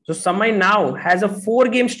 So Samay now has a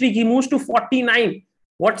 4-game streak. He moves to 49.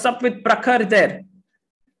 What's up with Prakhar there?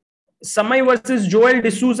 Samay versus Joel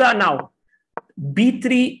D'Souza now.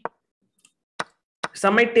 B3.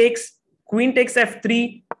 Samay takes. Queen takes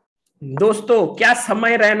F3. दोस्तों क्या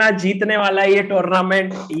समय रैना जीतने वाला है ये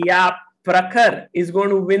tournament या प्रखर is going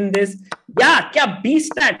to win this? या क्या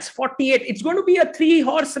Beaststats 48? It's going to be a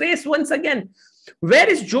 3-horse race once again. Where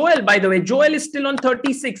is Joel, by the way? Joel is still on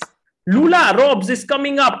 36. Lula Robs is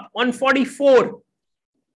coming up on 44.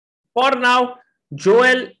 For now,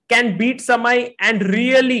 Joel can beat Samay and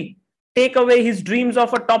really take away his dreams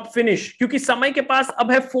of a top finish. क्योंकि समय के पास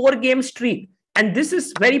अब है 4-game streak. And this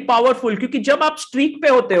is very powerful क्योंकि जब आप streak पे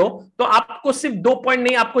होते हो तो आपको सिर्फ 2 पॉइंट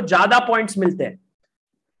नहीं, आपको ज्यादा पॉइंट्स मिलते हैं.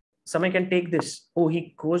 Samay can take this. Oh,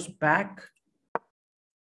 he goes back.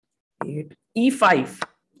 8 E5.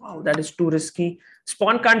 Wow, that is too risky.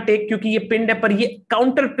 Spawn can't take क्योंकि ये पिन है, पर ये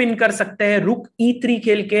काउंटर पिन कर सकते हैं. रुक E3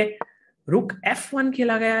 खेल के रुक F1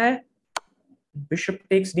 खेला गया है. Bishop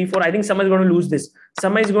takes D4. I think Samay is going to lose this.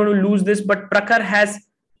 Samay is going to lose this, but Prakhar has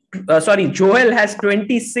Joel has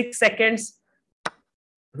 26 seconds.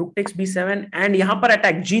 Rook takes B7 and यहाँ पर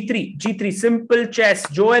attack G3 simple chess.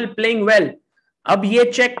 Joel playing well. अब ये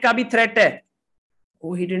check का भी threat है.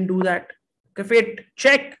 Oh, he didn't do that. Fate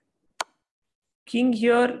check. King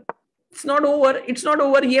here. It's not over. It's not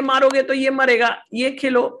over. ये मारोगे तो ये मरेगा. ये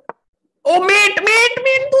खेलो. Oh, mate.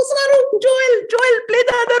 दूसरा rook. Joel play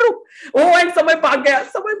the other rook. Oh, and Samay भाग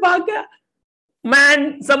गया.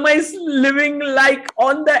 Man, Samay is living like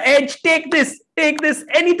on the edge. Take this.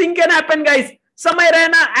 Anything can happen, guys. Samay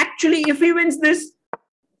Raina, actually, if he wins this,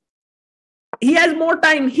 he has more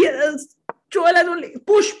time. Joel has only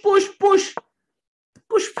push.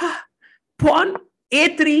 Pawn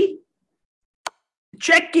A3.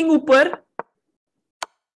 Check king upar.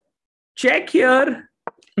 Check here.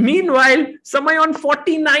 Meanwhile, Samay on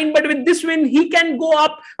 49, but with this win, he can go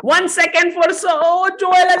up 1 second for oh,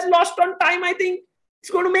 Joel has lost on time, I think. He's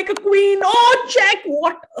going to make a queen. Oh, check.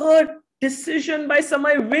 What a decision by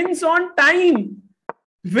Samay. Wins on time.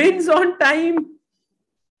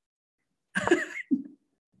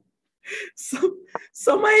 So,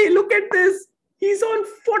 Samay, look at this. He's on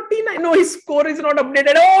 49. No, his score is not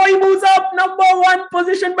updated. Oh, he moves up number 1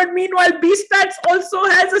 position. But meanwhile, Beaststats also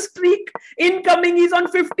has a streak incoming. He's on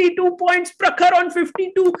 52 points. Prakhar on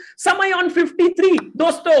 52. Samay on 53.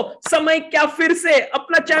 दोस्तों, Samay क्या फिर से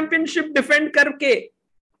अपना championship defend करके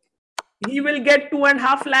he will get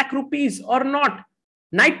 2.5 lakh rupees or not?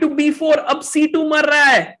 Knight to B4. अब C2 मर रहा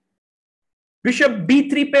है. Bishop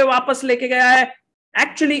B3 पे वापस लेके गया है.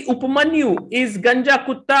 Actually, Upmanyu is ganja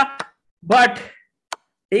kutta, but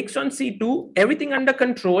takes on C2. Everything under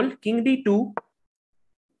control. King D2.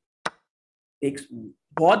 Takes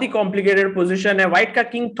बहुत ही complicated position है. White का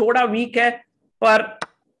king थोड़ा weak है, पर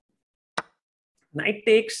knight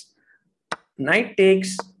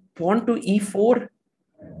takes. Pawn to E4.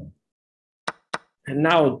 And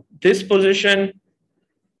now this position,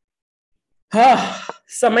 हाँ,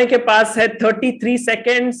 समय के पास है 33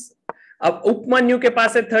 सेकेंड्स। अब उपमन्यु के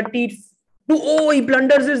पास है 32। ओ, ही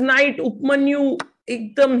ब्लंडर्स इज नाइट। उपमन्यु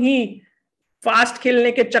एकदम ही फास्ट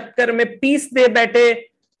खेलने के चक्कर में पीस दे बैठे।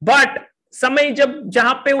 बट समय जब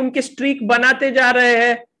जहां पे उनके स्ट्रीक बनाते जा रहे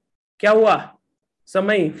हैं, क्या हुआ?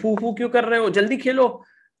 समय फू फू क्यों कर रहे हो, जल्दी खेलो।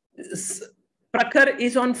 प्रखर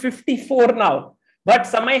इज ऑन 54 नाउ, बट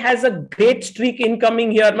समय has a great streak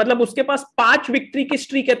incoming here. मतलब उसके पास 5 विक्ट्री की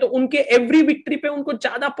स्ट्रीक है, तो उनके एवरी विक्ट्री पे उनको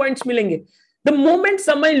ज्यादा पॉइंट्स मिलेंगे। द मोमेंट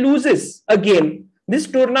समय loses a game,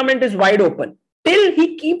 this tournament is wide open. Till he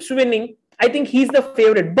keeps winning, I think he's the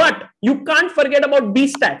favorite, but you can't forget about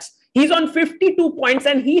Beaststats. He's on 52 points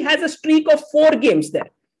and he has a streak of 4 games there.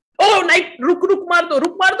 Oh, knight, ruk मार दो,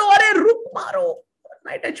 अरे रुक मारो।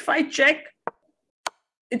 Knight h5 check.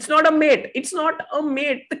 It's not a mate. It's not a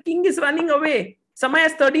mate. The king is running away. Samay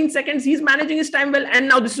has 13 seconds. He's managing his time well, and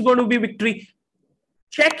now this is going to be victory.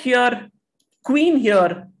 Check here, queen here.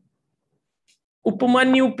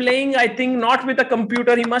 Upmanyu playing, I think, not with a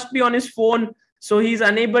computer. He must be on his phone. So he's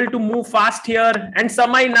unable to move fast here. And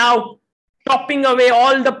Samay now chopping away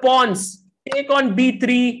all the pawns. Take on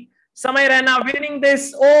b3. Samay Raina winning this.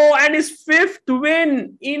 Oh, and his 5th win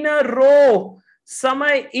in a row.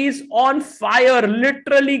 Samay is on fire.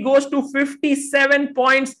 Literally goes to 57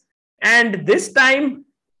 points. And this time,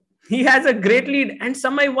 he has a great lead. And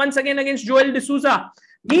Samay once again against Joel D'Souza.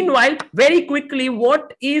 Meanwhile, very quickly,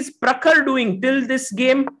 what is Prakhar doing till this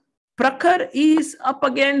game? Prakhar is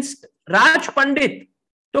up against राज पंडित।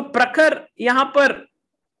 तो प्रखर यहां पर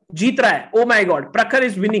जीत रहा है। Oh my God, प्रखर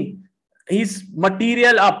is winning, he is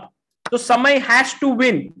material up. तो समय has to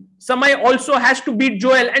win. समय also has to beat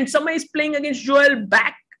Joel, and समय is playing against Joel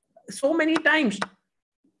back so many times,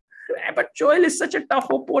 but Joel is such a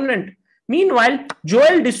tough opponent. Meanwhile,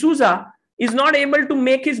 Joel D'Souza is not able to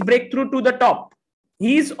make his breakthrough to the top.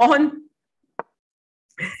 He's on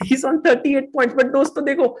 38 points. But दोस्तों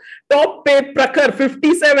देखो, top पे प्रखर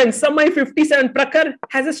 57, समय 57. प्रखर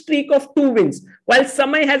has a streak of 2 wins, while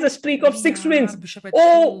समय has a streak of 6 wins.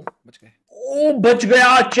 बच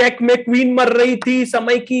गया। Check में क्वीन मर रही थी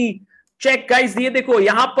समय की। चेक गाइस, ये देखो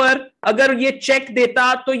यहां पर अगर ये चेक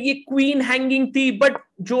देता तो ये क्वीन हैंगिंग थी, बट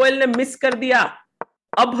जोएल ने मिस कर दिया।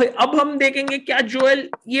 अब हम देखेंगे क्या जोएल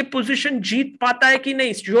ये पोजीशन जीत पाता है कि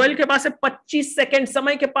नहीं। जोएल के पास है 25 सेकंड,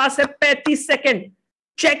 समय के पास है 35 सेकंड।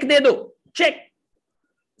 चेक दे दो, चेक।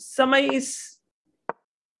 समय इस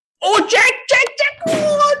ओ चेक चेक चेक,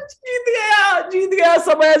 जीत गया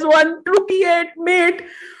समय। 128 met.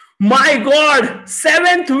 My God,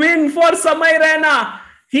 7th win for Samay Raina.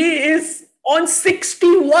 He is on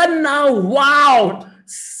 61 now. Wow.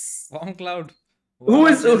 Bong Cloud. Who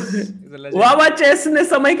is Vava Chess ने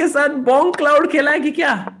समय के साथ बॉन्ग क्लाउड खेला है कि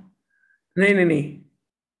क्या? नहीं।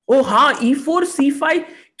 ओ हाँ, E4 C5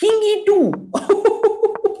 King E2.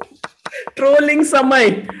 Trolling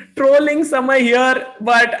Samay here,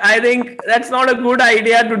 but I think that's not a good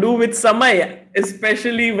idea to do with Samay,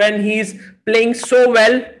 especially when he's playing so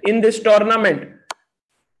well in this tournament.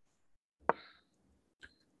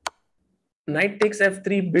 Knight takes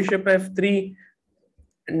F3, Bishop F3,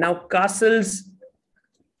 now castles.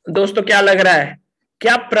 दोस्तों क्या लग रहा है,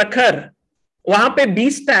 क्या प्रखर वहां पे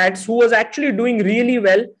Beaststats, who was actually doing really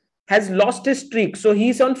well, has lost his streak, so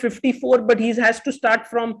he's on 54, but he has to start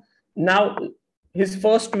from now his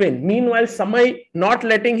first win. Meanwhile, Samay not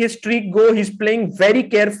letting his streak go, he's playing very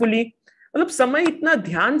carefully. मतलब समय इतना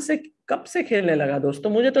ध्यान से कब से खेलने लगा दोस्तों?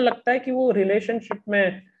 मुझे तो लगता है कि वो रिलेशनशिप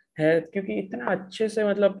में है, क्योंकि इतना अच्छे से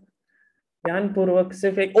मतलब ध्यानपूर्वक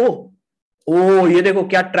सिर्फ एक ओ ये देखो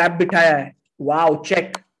क्या ट्रैप बिठाया है। वाओ,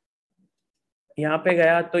 चेक यहां पे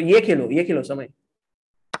गया तो ये खेलो समय।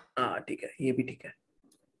 हाँ ठीक है, ये भी ठीक है।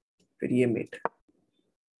 फिर ये मेट,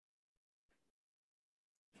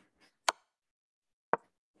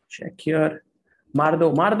 चेक हियर, मार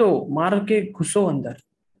दो, मार के घुसो अंदर।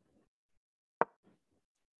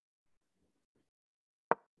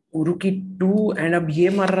 रुकी 2 एंड अब ये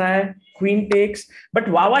मर रहा है। Queen takes, but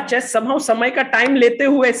Wawa chess somehow समय का टाइम लेते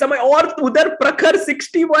हुए समय, और उधर प्रखर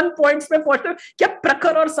 61 पॉइंट्स में पहुंचते। क्या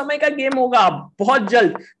प्रखर और समय का गेम होगा अब बहुत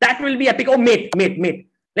जल्द? That will be epic. O met,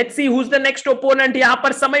 let's see who is the next opponent. यहां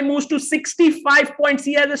पर समय moves to 65 points,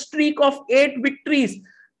 he has a streak of 8 victories.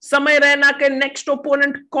 समय रैना के नेक्स्ट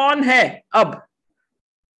ओपोनेंट कौन है अब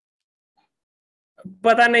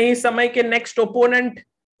पता नहीं। समय के नेक्स्ट ओपोनेंट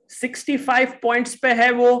 65 पॉइंट्स पे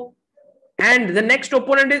है वो, and the next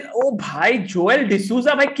opponent is ओ भाई जोएल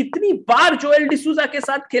डिसूजा। भाई कितनी बार जोएल डिसूजा के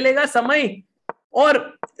साथ खेलेगा समय?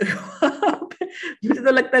 और मुझे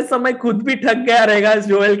तो लगता है समय खुद भी ठग गया रहेगा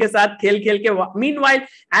जोएल के साथ खेल खेल के। मीनवाइल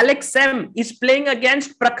एलेक्सेम इज प्लेइंग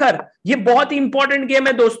अगेंस्ट प्रखर। ये बहुत ही इंपॉर्टेंट गेम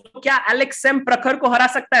है दोस्तों। क्या एलेक्सेम प्रखर को हरा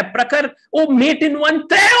सकता है? प्रखर ओ met in one,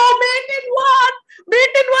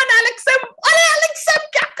 met in one एलेक्सेम। अरे एलेक्सेम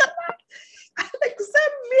क्या कर रहा है?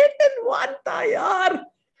 एलेक्सेम मेट इन वन था यार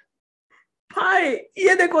भाई।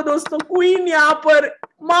 ये देखो दोस्तों, क्वीन यहां पर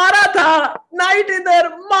मारा था, नाइट इधर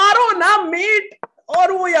मारो ना मेट,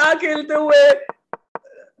 और वो यहां खेलते हुए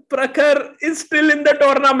प्रखर is still in the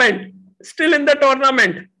tournament,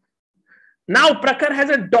 Now Prakhar has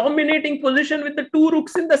a dominating position with the 2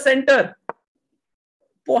 rooks in the center.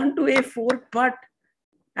 Pawn to a4, but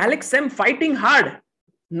Alexsem fighting hard,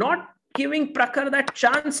 not giving Prakhar that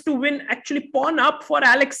chance to win. Actually, pawn up for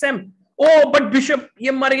Alexsem. Oh, but bishop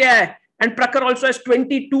ye mar gaya hai. And Prakhar also has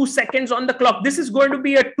 22 seconds on the clock. This is going to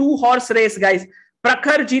be a 2-horse race, guys.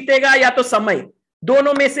 Prakhar जीतेगा या तो समय,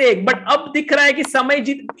 दोनों में से एक. But अब दिख रहा है कि समय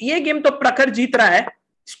जीत, ये गेम तो प्रखर जीत रहा है.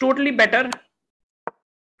 It's totally better.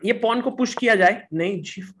 ये पॉन को पुश किया जाए, नहीं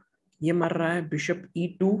जी, ये मर रहा है बिशप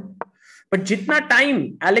E2. बट जितना टाइम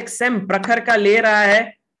एलेक्सेम प्रखर का ले रहा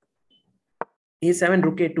है, A7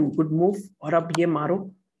 रुके 2, गुड मूव. और अब ये मारो,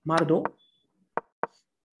 मार दो.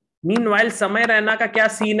 मीनवाइल समय रैना का क्या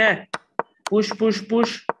सीन है? Push push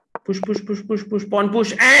push push push push push push pawn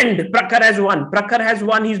push, and Prakhar has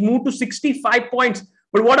won. He's moved to 65 points.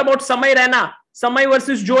 But what about Samay Raina? Samay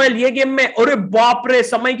versus Joel. ये गेम में अरे बाप रे,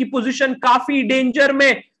 समय की पोजीशन काफी डेंजर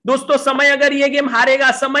में दोस्तों. समय अगर ये गेम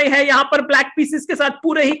हारेगा, समय है यहाँ पर ब्लैक पीसेस के साथ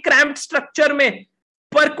पूरे ही क्रैम्प्ड स्ट्रक्चर में.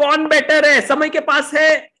 पर कौन बेटर है? समय के पास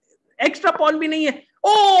है, एक्स्ट्रा पॉन भी नहीं है.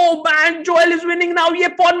 Oh man, Joel is winning now. ये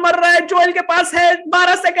पॉन मर रहा है, जोएल के पास है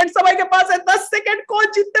 12 सेकंड, समय के पास है 10 सेकंड. कौन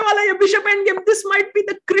जीतने वाला है? Bishop end game. This might be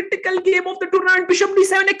the critical game of the tournament. Bishop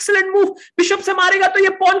D7, excellent move. Bishop से मारेगा तो ये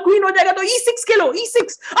पॉन क्वीन हो जाएगा, तो E6 खेलो,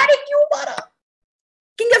 E6. अरे क्यों मारा?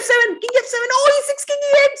 King F7, King F7. Oh, E6, King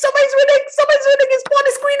E8. Samay is winning. His pawn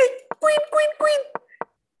is queening. Queen.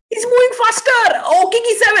 He's moving faster. Oh, King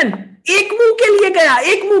E7. एक मूव के लिए गया,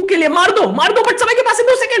 एक मूव के लिए मार दो. बट समय के पास है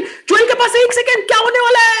 2 सेकंड, जोएल के पास है 1 सेकंड. क्या होने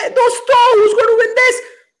वाला है दोस्तों? Who's going to win this?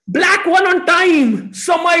 Black won on time.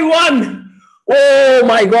 Samay won. Oh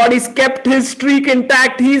my God, he's kept his streak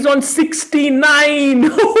intact. He's on 69.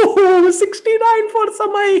 69 for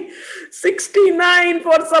Samay. 69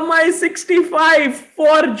 for Samay. 65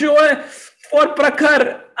 for Joel, for Prakhar.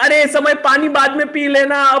 अरे समय पानी बाद में पी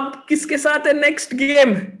लेना. अब किसके साथ है next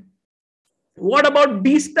game? What about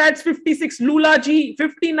Beaststats 56? Lula G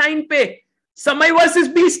 59 पे. Samay versus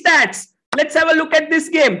Beaststats. Let's have a look at this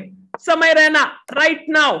game. Samay Raina right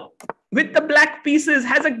now with the black pieces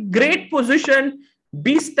has a great position.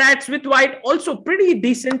 Beaststats with white also pretty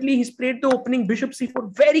decently. He's played the opening bishop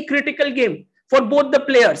c4. Very critical game for both the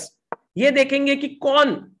players. ये देखेंगे कि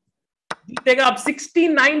कौन जीतेगा. अब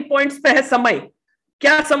 69 points पे है समय.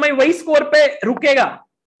 क्या समय वही स्कोर पे रुकेगा?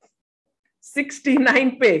 69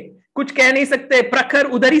 पे कुछ कह नहीं सकते. प्रखर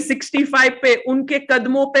उधर ही 65 पे उनके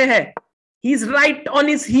कदमों पे है. He is right on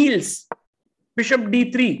his heels. Bishop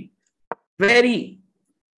D3 very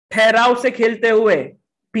ठहराव से खेलते हुए.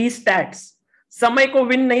 Beaststats समय को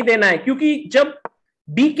विन नहीं देना है, क्योंकि जब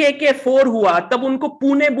BKK4 हुआ तब उनको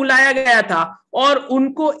पुणे बुलाया गया था और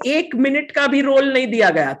उनको 1 मिनट का भी रोल नहीं दिया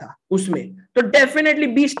गया था उसमें. तो definitely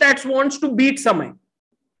Beaststats wants to beat समय.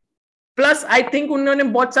 प्लस आई थिंक उन्होंने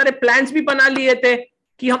बहुत सारे प्लान्स भी बना लिए थे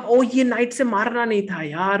कि हम ये नाइट से मारना नहीं था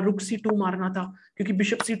यार, रुक C2 मारना था, क्योंकि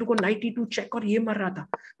बिशप C2 को नाइट E2 चेक और ये मर रहा था.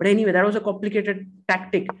 But anyway that was a complicated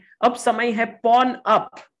tactic. अब समय है pawn up.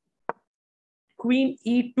 Queen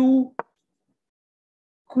E2,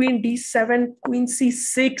 queen D7, queen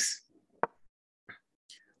C6.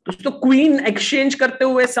 दोस्तों क्वीन एक्सचेंज करते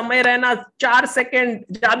हुए समय रहना 4 सेकेंड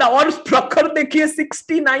ज्यादा. और प्रखर देखिए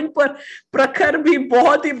 69 पर. प्रखर भी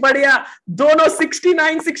बहुत ही बढ़िया, दोनों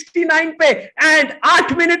 69 पे. एंड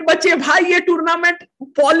 8 मिनट बचे भाई. ये टूर्नामेंट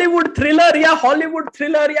बॉलीवुड थ्रिलर या हॉलीवुड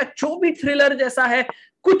थ्रिलर या जो भी थ्रिलर जैसा है,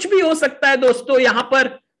 कुछ भी हो सकता है दोस्तों. यहां पर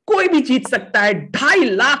कोई भी जीत सकता है. 2.5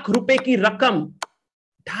 लाख रुपए की रकम.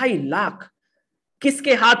 2.5 लाख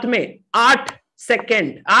किसके हाथ में?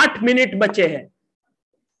 8 मिनट बचे हैं.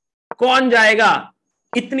 कौन जाएगा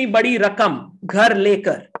इतनी बड़ी रकम घर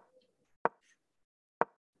लेकर?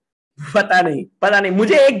 पता नहीं.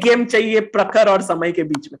 मुझे एक गेम चाहिए प्रखर और समय के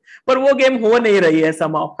बीच में, पर वो गेम हो नहीं रही है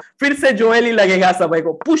समाओ. फिर से जोएल ही लगेगा समय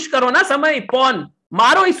को. पुश करो ना समय, पॉन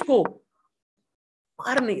मारो इसको.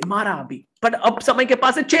 नहीं मारा अभी, पर अब समय के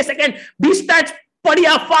पास है 6 सेकेंड. Beaststats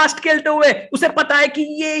बढ़िया फास्ट खेलते हुए, उसे पता है कि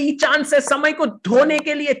ये ही चांस है समय को धोने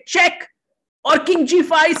के लिए. चेक. और किंग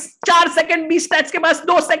G5, 4 सेकंड Beaststats के पास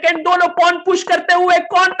 2 सेकंड, दोनों पॉन पुश करते हुए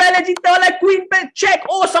कौन पहले जीतने वाला है? क्वीन पे चेक।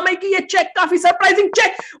 ओ समय की ये चेक काफी surprising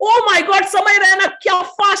check. Oh my God, समय रैना क्या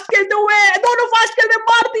फास्ट खेलते हुए, दोनों फास्ट खेलते,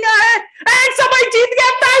 मार दिया है एंड समय जीत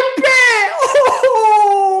गया टाइम पे।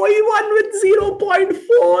 ओह, he won with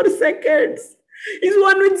 0.4 seconds. He's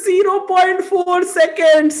won with 0.4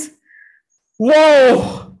 seconds.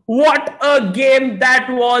 Whoa, what a game that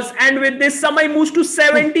was. And with this, Samay moves to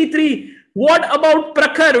 73. What about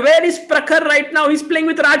Prakhar? Where is Prakhar right now? He's playing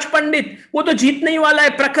with Raj Pandit. वो तो जीतने ही वाला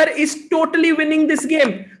है. Prakhar is totally winning this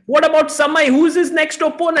game. What about Samay? Who is his next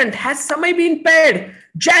opponent? Has Samay been paired?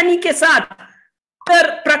 Jahny के साथ.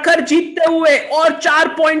 प्रखर जीतते हुए और 4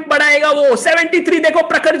 पॉइंट बढ़ाएगा वो. 73 देखो,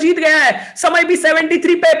 प्रखर जीत गया है. समय भी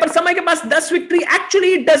 73 पे, पर समय के पास 10 victory.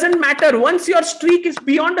 Actually it doesn't matter. Once your streak is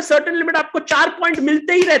beyond a certain limit, आपको 4 पॉइंट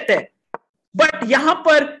मिलते ही रहते हैं. बट यहां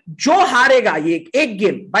पर जो हारेगा ये एक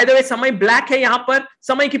गेम, बाय द वे समय ब्लैक है यहां पर.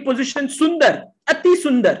 समय की पोजीशन सुंदर, अति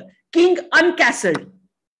सुंदर. किंग अनकैसल्ड.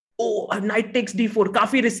 ओ, नाइट टेक्स D4,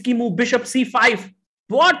 काफी risky move. Bishop C5.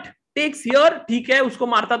 What takes here? ठीक है, उसको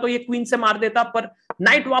मारता तो ये क्वीन से मार देता, पर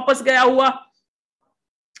नाइट वापस गया हुआ.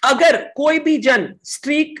 अगर कोई भी जन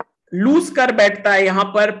स्ट्रीक लूज कर बैठता है यहां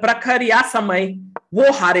पर, प्रखर या समय,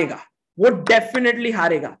 वो हारेगा, वो डेफिनेटली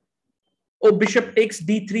हारेगा. ओ, बिशप टेक्स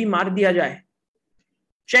D3 मार दिया जाए.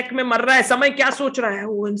 चेक में मर रहा है. समय क्या सोच रहा है?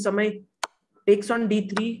 वो इन समय takes on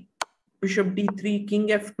D3, bishop D3, king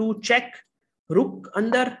F2, check, रुक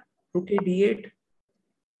अंदर, रुके D8,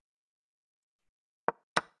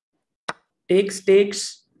 takes.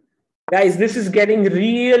 Guys, this is getting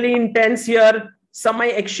really intense here. Samay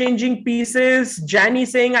exchanging pieces. Jahny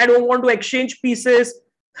saying, I don't want to exchange pieces.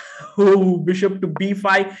 Oh, bishop to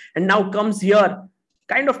B5. And now comes here.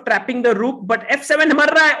 Kind of trapping the rook, but F7 mar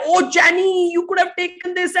raha hai. Oh, Jahny, you could have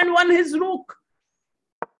taken this and won his rook.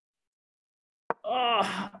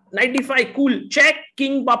 Knight D5, cool. Check,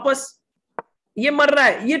 king वापस. ये मर रहा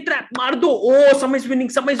है. ये trap मार दो. Oh, Samay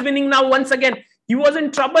is winning now once again. He was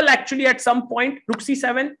in trouble actually at some point. Rook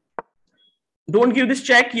C7. Don't give this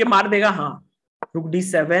check. ये मार देगा. हाँ. Rook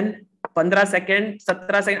D7. 15 seconds,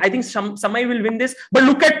 17 seconds. I think Samay will win this. But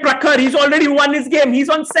look at Prakhar. He's already won his game. He's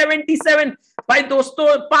on 77. भाई दोस्तों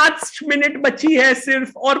 5 minute बची है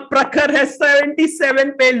सिर्फ और प्रखर है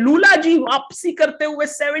 77 पे. लूला जी वापसी करते हुए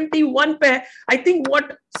 71 पे है. I think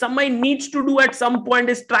what Samay needs to do at some point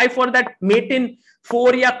is try for that mate in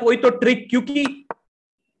 4 या कोई तो ट्रिक, क्योंकि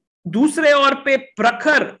दूसरे ओर पे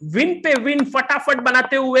प्रखर विन पे विन फटाफट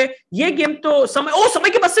बनाते हुए ये गेम तो समय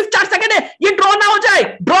के पास सिर्फ 4 सेकंड है. ये ड्रॉ ना हो जाए.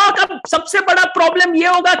 ड्रॉ का सबसे बड़ा प्रॉब्लम ये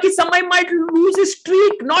होगा कि समय might lose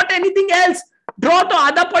streak, not anything else. Draw तो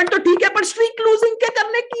आधा पॉइंट तो ठीक है, पर स्ट्रीक लूजिंग के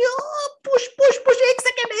करने की पुश पुश पुश. 1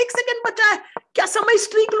 सेकंड बचा है. क्या समय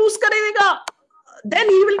स्ट्रीक लूज करेगा? Then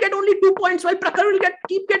he will get only 2 points while Prakhar will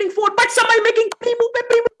keep getting 4. But Samay making pre-move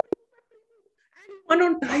and 1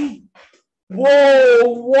 on tie. Whoa,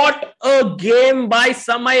 what a game by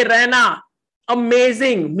Samay Raina.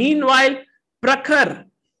 Amazing. Meanwhile, Prakhar.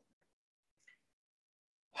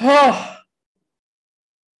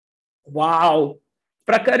 Wow.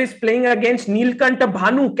 Prakhar is playing against Neelkanth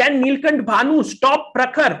Bhanu. Can Neelkanth Bhanu stop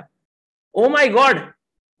Prakhar? Oh my God.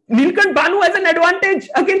 Neelkanth Bhanu has an advantage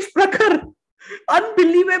against Prakhar.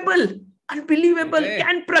 Unbelievable. Okay.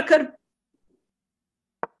 Can Prakhar?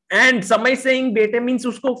 And Samay saying बेटे means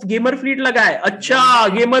उसको gamer fleet लगा है. अच्छा,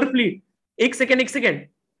 gamer fleet. एक second.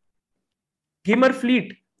 Gamer fleet.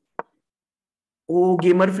 ओ,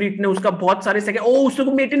 gamer fleet ने उसका बहुत सारे सेकेंड. ओ,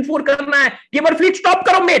 उसको मेट इन 4 करना है. गेमर फ्लीट स्टॉप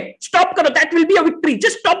करो, मेट स्टॉप करो. That will be a victory.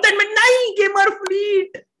 Just stop that met. नहीं, गेमर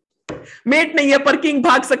फ्लीट मेट नहीं है, पर किंग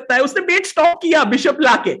भाग सकता है. उसने मेट स्टॉप किया बिशप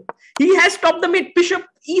लाके. He has stop the met. Bishop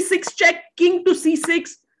E6 check, king to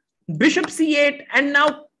C6, bishop C8 and now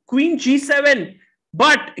queen G7.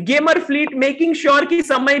 But gamer fleet making sure कि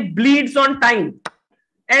समय ब्लीड्स ऑन टाइम.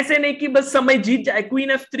 ऐसे नहीं कि बस समय जीत जाए.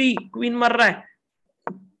 क्वीन F3, क्वीन मर रहा है.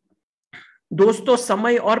 दोस्तों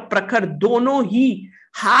समय और प्रखर दोनों ही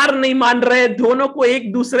हार नहीं मान रहे. दोनों को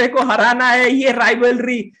एक दूसरे को हराना है. ये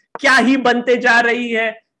राइवलरी क्या ही बनते जा रही है.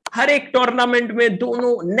 हर एक टूर्नामेंट में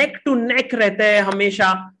दोनों नेक टू नेक रहते हैं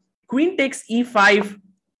हमेशा. Queen takes E5,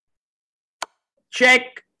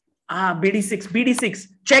 check. BD6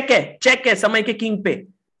 check है समय के किंग पे.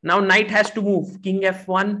 Now night has to move. King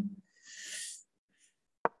F1,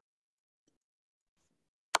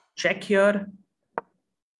 check here.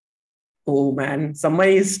 Oh man, Samay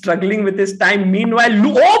is struggling with his time. Meanwhile,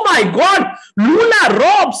 oh my God, Lula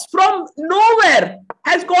robs from nowhere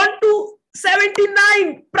has gone to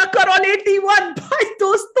 79, प्रखर on 81। भाई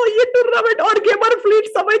दोस्तों ये tournament, और gamer fleet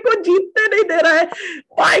समय को जीतने नहीं दे रहा है।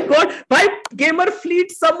 माय गॉड भाई, गेमर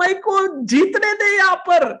फ्लीट समय को जीतने दे यहाँ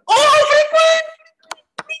पर।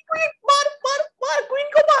 मार क्वीन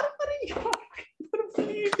को मार।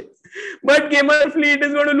 But Gamer Fleet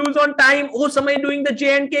is going to lose on time. Oh, Samay doing the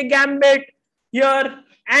J&K gambit here.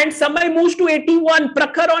 And Samay moves to 81.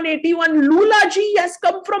 Prakhar on 81. Lula ji has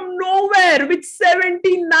come from nowhere with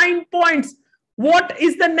 79 points. What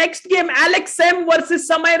is the next game? Alexsem versus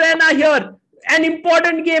Samay Raina here. An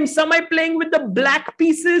important game. Samay playing with the black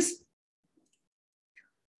pieces.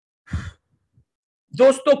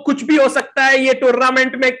 दोस्तों कुछ भी हो सकता है ये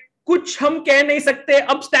tournament में, कुछ हम कह नहीं सकते।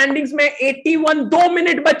 अब स्टैंडिंग्स में 81, 2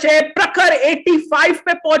 मिनट बचे। प्रखर 85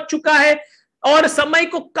 पे पहुंच चुका है और समय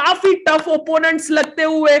को काफी टफ ओपोनेंट्स लगते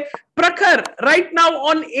हुए। प्रखर right now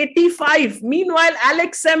on 85। Meanwhile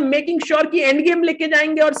एलेक्सेम making sure कि एंड गेम लेके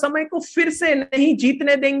जाएंगे और समय को फिर से नहीं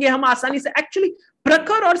जीतने देंगे हम आसानी से। एक्चुअली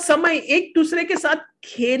प्रखर और समय एक दूसरे के साथ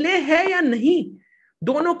खेले हैं या नहीं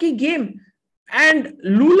दोनों की game. And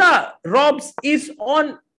Lula robes is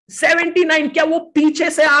on 79। क्या वो पीछे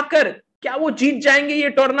से आकर क्या वो जीत जाएंगे ये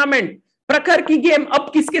टूर्नामेंट? प्रखर की गेम अब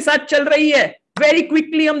किसके साथ चल रही है? वेरी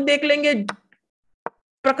क्विकली हम देख लेंगे।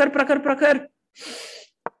 प्रखर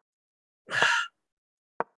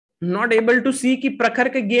नॉट एबल टू सी कि प्रखर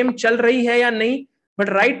की गेम चल रही है या नहीं। बट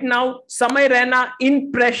राइट नाउ समय रैना इन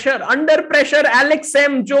प्रेशर, अंडर प्रेशर।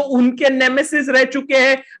 एलेक्सेम जो उनके नेमेसिस रह चुके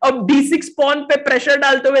हैं, अब D6 पॉन पे प्रेशर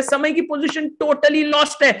डालते हुए समय की पोजीशन टोटली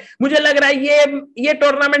लॉस्ट है। मुझे लग रहा है ये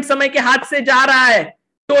टूर्नामेंट समय के हाथ से जा रहा है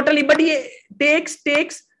टोटली। बट ये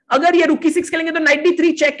टेक्स अगर ये रुकी 6 खेलेंगे तो नाइट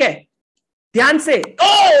D3 चेक है, ध्यान से।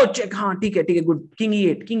 ओ चेक, हाँ ठीक है गुड। King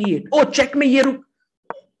E8। ओ चेक में ये रुक।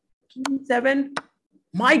 किंग 7।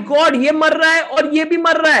 माय गॉड ये मर रहा है और ये भी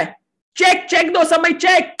मर रहा है। चेक दो समय,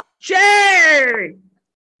 चेक।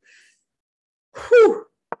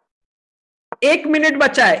 1 मिनट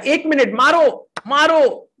बचा है, 1 मिनट। मारो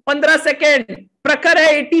 15 सेकेंड। प्रखर है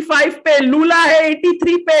 85 पे, लूला है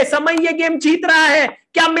 83 पे। समय ये गेम जीत रहा है।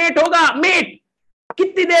 क्या मेट होगा? मेट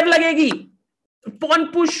कितनी देर लगेगी? पॉन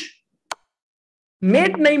पुश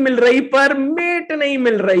मेट नहीं मिल रही, पर मेट नहीं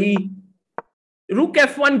मिल रही। रुक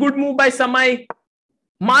F1, गुड मूव बाय समय।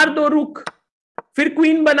 मार दो रुक, फिर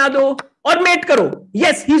क्वीन बना दो और मेट करो।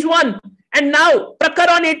 Yes he is one. And now प्रखर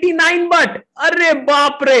ऑन 89। बट अरे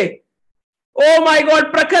बाप रे, oh my god,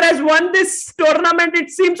 Prakhar has won this tournament it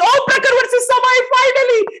seems. Oh, Prakhar versus Samay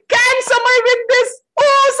finally. Can Samay win this?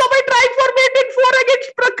 Oh, Samay tried for mate in 4 against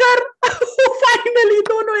Prakhar. Finally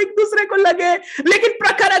दोनों एक दूसरे को लगे। लेकिन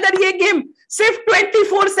प्रखर अगर ये गेम सिर्फ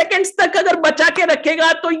 24 सेकंड्स तक अगर बचा के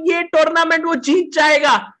रखेगा तो ये टूर्नामेंट वो जीत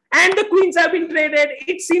जाएगा। And the queens have been traded.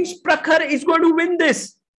 It seems Prakhar is going to win this.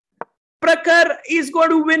 Prakhar is going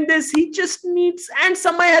to win this. He just needs, and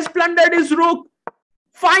Samay has plundered his rook.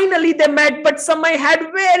 Finally they met, but Samay had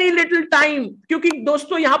very little time. क्योंकि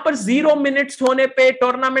दोस्तों यहाँ पर 0 minutes होने पे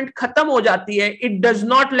tournament खत्म हो जाती है। It does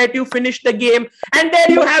not let you finish the game. And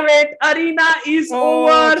there you have it. Arena is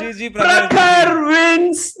over. Prakhar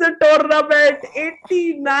wins the tournament.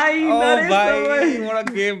 89. Oh भाई, what a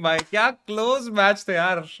game भाई। क्या क्लोज मैच थे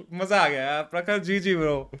यार, मजा आ गया यार। प्रखर जी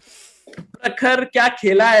ब्रो। प्रखर क्या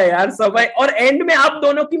खेला है यार समय। और एंड में आप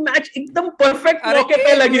दोनों की मैच एकदम परफेक्ट मौके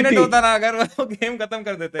पे लगी थी। होता ना अगर वो गेम खत्म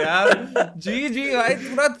कर देते यार। जी भाई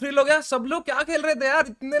पूरा थ्रिल हो गया। सब लोग क्या खेल रहे थे यार,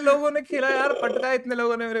 इतने लोगों ने खेला यार, पटका इतने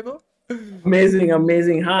लोगों ने मेरे को।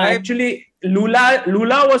 अमेजिंग। हाँ actually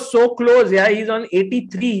Lula was so close. Yeah, he's on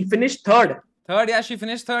 83. He finished third. Yeah, she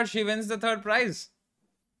finished third. She wins the third prize.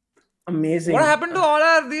 Amazing. What happened to all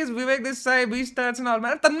of these Vivek Desai Beaststats and all,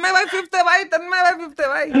 man? Tanmay Bhat 5th है भाई,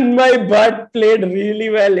 Tanmay Bhat played really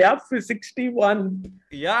well. Yeah, 61.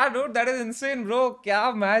 Yeah, dude, that is insane, bro.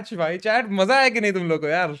 क्या match भाई। Chat मजा आया कि नहीं तुम लोग को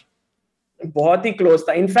यार? बहुत ही क्लोज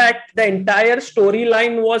था। In fact the entire story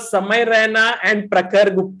line was समय रैना एंड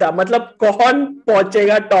प्रखर गुप्ता। मतलब कौन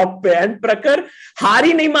पहुंचेगा टॉप पे। एंड प्रखर हार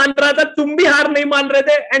ही नहीं मान रहा था, तुम भी हार नहीं मान रहे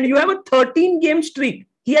थे। And you have a 13 game streak.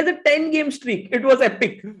 He has a 10 game streak. It was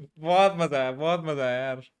epic. बहुत मजा आया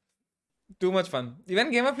यार। Too much fun.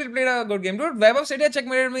 Even Game of Fleet played a good game, dude. Vaibhav Sethia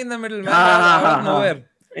checkmated me in the middle, man. Out of nowhere.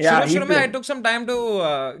 Yeah, Shuru mein I took some time to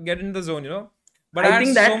get into the zone, you know. But I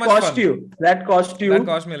think that cost you. That cost you. That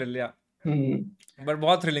cost me a little, yeah. But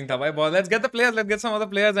बहुत thrilling था भाई। बहुत। Let's get the players. Let's get some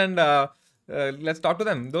other players and let's talk to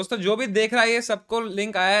them. दोस्तों जो भी देख रहा है ये सबको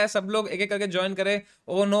लिंक आया है, सब लोग एक एक करके ज्वाइन करें।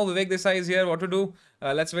 Oh no, Vivek Desai is here. What to do?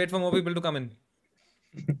 Let's wait for more people to come in.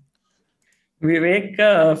 Vivek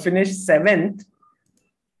finished 7th.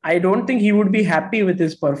 I don't think he would be happy with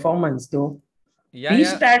his performance though.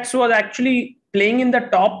 Beaststats was actually playing in the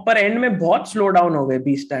top पर end में बहुत slow down हो गए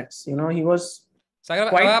Beaststats. You know, he was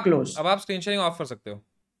quite close. अब आप screen sharing off कर सकते हो.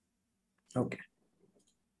 Okay.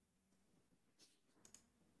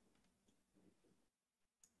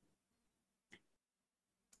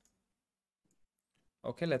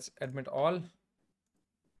 Okay, let's admit all.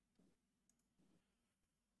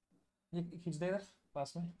 ये खींच दे इधर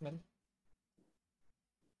पास में मेरे.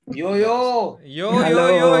 यो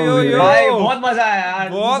भाई बहुत मजा आया यार.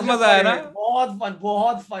 बहुत मजा आया ना.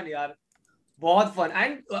 बहुत फन यार. बहुत fun.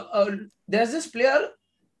 And there's this player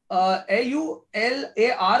Lular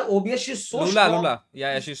OBS. She's so strong. Lula.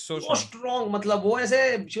 Yeah, she's so strong. मतलब वो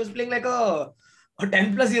ऐसे she was playing like a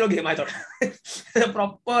 10+0 game, I thought.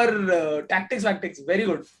 Proper tactics. Very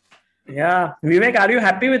good. Yeah. Vivek, are you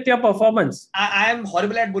happy with your performance? I am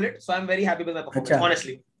horrible at Bullet, so I'm very happy with my performance.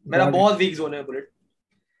 Honestly. मेरा बहुत weak zone है Bullet.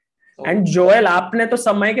 And Joel, आपने तो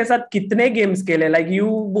समय के साथ कितने games खेले? Like you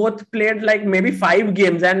both played like maybe 5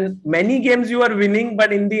 games and many games you were winning,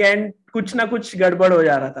 but in the end कुछ ना कुछ गड़बड़ हो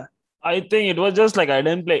जा रहा था. I think it was just like I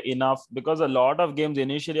didn't play enough because a lot of games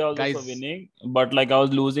initially I was also winning, but like I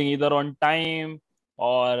was losing either on time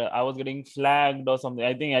or I was getting flagged or something.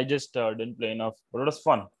 I think I just didn't play enough, but it was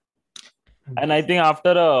fun. And I think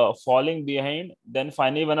after falling behind, then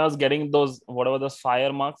finally when I was getting those whatever those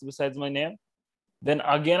fire marks besides my name, then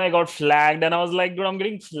again I got flagged and I was like, dude, I'm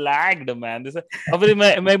getting flagged, man. This अब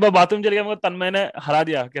मैं एक बार bathroom चल गया, मुझे तन्मय ने हरा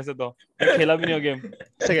दिया कैसे तो खेला भी नहीं हो गेम.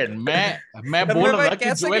 सेकंड मैं बोल रहा था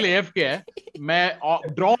कि जोएल एफ के है, मैं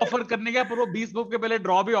ड्रॉ ऑफर करने गया पर वो 20 मूव के पहले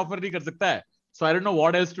ड्रॉ भी ऑफर नहीं कर सकता है. So I don't know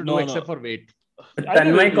what else to do except for wait.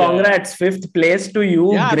 Tanmay, congrats, 5th place to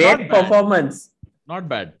you. Yeah, great performance. Not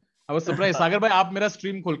bad. I was surprised. Sagar bhai, आप मेरा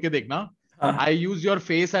स्ट्रीम खोल के देखना. I use your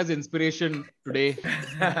face as inspiration today.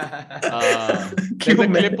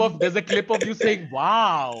 There's a clip of you saying,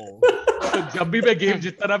 "Wow." So जब भी मैं game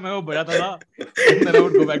जीतता रहा, मैं वो बजाता था, and then I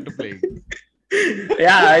would go back to playing.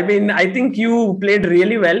 Yeah, I mean, I think you played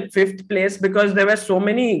really well, 5th place, because there were so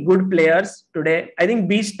many good players today. I think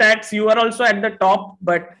Beaststats, you were also at the top,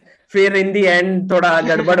 but फिर in the end थोड़ा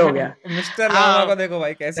गड़बड़ हो गया. Mr. Lama को देखो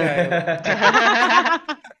भाई कैसे आए.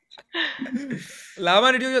 Lama,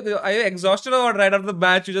 are you exhausted or what? Right after the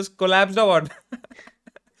match, you just collapsed or what?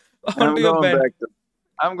 Onto your bed.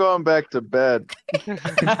 I'm going back to bed. It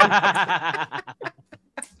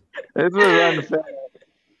was unfair.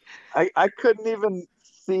 I couldn't even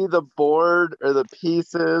see the board or the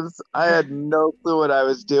pieces. I had no clue what I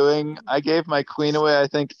was doing. I gave my queen away, I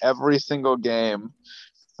think, every single game.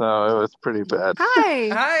 So it was pretty bad.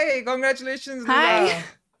 Hi, congratulations, Lula. Hi.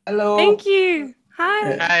 Hello. Thank you.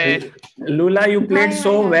 Hi. Lula, you played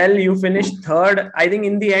so well. You finished 3rd. I think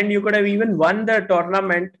in the end, you could have even won the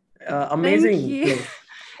tournament. Amazing. Thank you.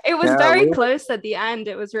 It was very close at the end.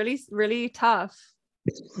 It was really, really tough.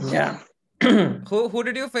 Yeah. Who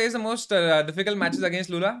did you face the most difficult matches against,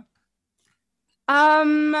 Lula?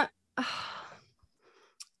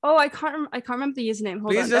 Oh, I can't remember the username.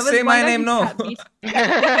 Hold Please on. just say my name, no.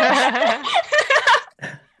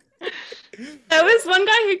 There was one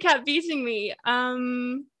guy who kept beating me.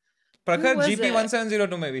 Prakhar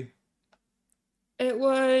GP1702 maybe. It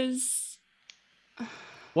was.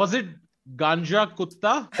 Was it Ganja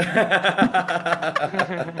Kutta?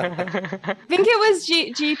 I think it was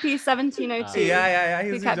GP1702. Yeah.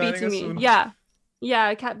 Who kept beating me? Soon.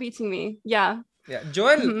 Yeah, kept beating me. Yeah.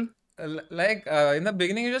 Joel, like in the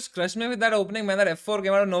beginning, you just crushed me with that opening man, that F4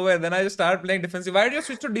 came out of nowhere. Then I just started playing defensive. Why did you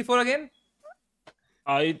switch to D4 again?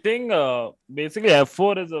 I think basically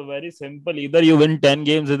F4 is a very simple. Either you win 10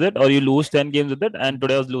 games with it or you lose 10 games with it. And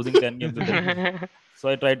today I was losing 10 games with it. So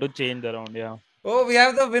I tried to change around, yeah. Oh, we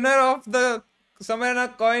have the winner of the Samay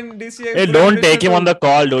Raina CoinDCX. Hey, don't take him on the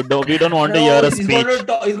call, dude. We don't want to hear a speech. He's gonna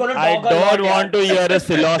talk I don't want to hear his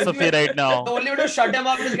philosophy right now. The only way to shut him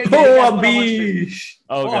up is getting Abish.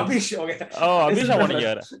 Okay. Abish. Okay. Oh, Abish, I want to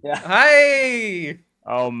hear. Yeah. Hi.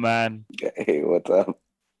 Oh, man. Hey, what's up?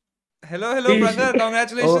 Hello, brother.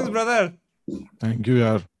 Congratulations, brother. Thank you,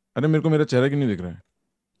 यार. अरे मेरे को मेरा चेहरा क्यों नहीं दिख रहा है?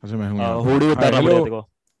 अच्छा मैं हूँ. हुडी उतारना पड़ेगा तेरे को.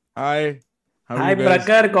 Hi. Hi,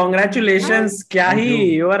 Prakhar. Congratulations. Kya hi?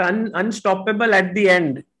 You are unstoppable at the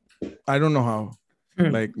end. I don't know how.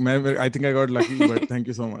 Like, I think I got lucky, but thank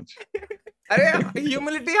you so much. अरे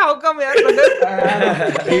humility how come यार brother?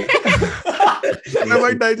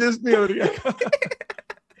 मैं digest नहीं हो रही है.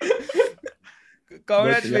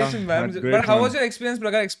 Congratulations, man. But how was your experience,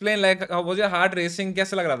 Prakhar? Explain, like, how was your heart racing?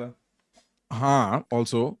 कैसे लग रहा था? हाँ,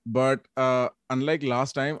 also, but unlike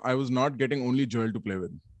last time, I was not getting only Joel to play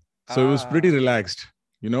with. So it was pretty relaxed.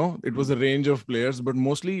 You know, it was a range of players, but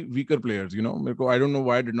mostly weaker players. You know, I don't know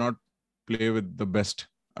why I did not play with the best.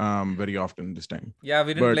 very often this time. Yeah,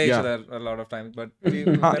 we didn't play each other a lot of times, but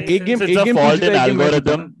एक game fault in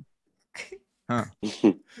algorithm. हाँ.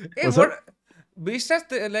 Hey, what?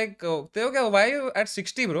 Beaststats like तेरे को क्या? Why are you at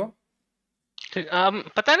 60, bro?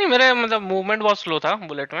 पता नहीं, मेरे मतलब movement बहुत स्लो था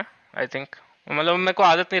बुलेट में, आई थिंक. मतलब मेरे को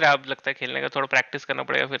आदत नहीं रहा अब लगता है खेलने का, थोड़ा प्रैक्टिस करना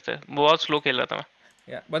पड़ेगा फिर से. बहुत स्लो खेल रहा था मैं.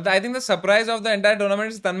 Yeah, but I think the surprise of the entire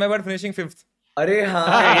tournament is Tanmay Bhat finishing 5th. अरे हाँ.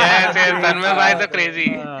 Yes, Tanmay Bhat तो crazy.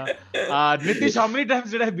 Nitish, how many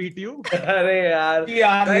times did I beat you? अरे यार.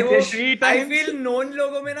 I feel known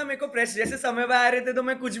लोगों में ना मेरे को प्रेस जैसे समय में आ रहे थे तो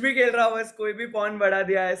मैं कुछ भी खेल रहा हूँ, बस कोई भी पॉन बढ़ा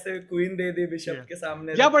दिया, ऐसे क्वीन दे दी बिशप के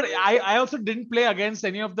सामने. Yeah, but I also didn't play against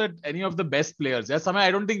any of the best players. Yeah, Samay,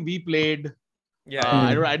 I don't think we played. Yeah,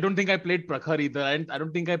 I don't think I played Prakhar either. I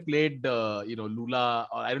don't think I played Lula,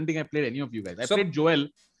 or I don't think I played any of you guys. I played Joel,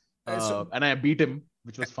 and I beat him,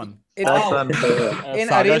 which was fun. In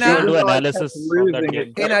arena, do analysis of that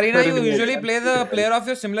game. In arena, you usually play the player of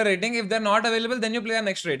your similar rating. If they're not available, then you play a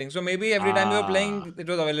next rating. So maybe every time you were playing, it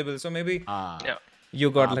was available. So maybe you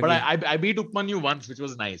got lucky. But I beat Upmanyu once, which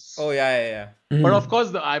was nice. Oh yeah. But of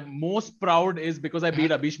course, I'm most proud is because I beat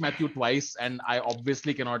Abish Mathew twice, and I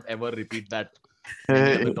obviously cannot ever repeat that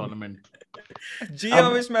in the tournament. Gee,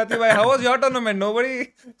 Abish Mathew, how was your tournament?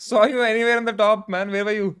 Nobody saw you anywhere in the top, man. Where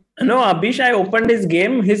were you? No, Abish, I opened his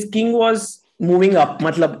game. His king was moving up.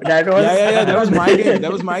 Matlab, that was... Yeah. That was my game.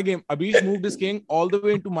 That was my game. Abish moved his king all the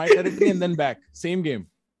way into my territory and then back. Same game.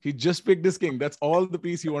 He just picked his king. That's all the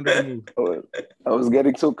piece he wanted to move. I was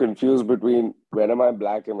getting so confused between when am I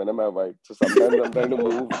black and when am I white. So sometimes I'm trying to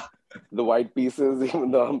move the white pieces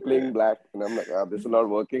even though I'm playing black. And I'm like, this is not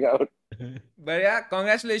working out. But yeah,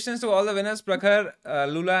 congratulations to all the winners, Prakhar,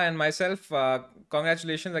 Lula and myself.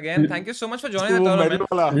 Congratulations again. Thank you so much for joining the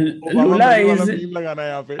tournament. Lula is...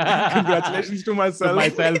 Congratulations to myself. 4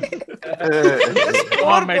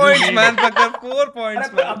 points, man. Prakhar, 4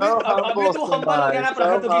 points, man. अभी तो humble हो गया ना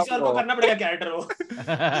प्रखर, तो किसी और को करना पड़ेगा character वो.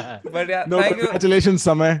 But yeah, no, thank you. Congratulations,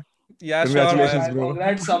 Samay. Yeah, congratulations, sure. bro.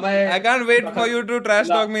 Congrats, Samay. I can't wait for you to trash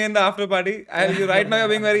talk me in the after party. Right now you're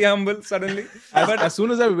being very humble suddenly. But as soon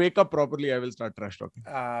as I wake up properly, I will start trash talking.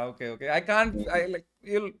 Okay. I can't.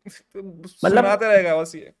 You'll. सुनाते रहेगा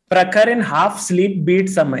बस ये. Prakhar in half sleep beat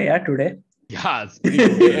Samay today. Yes.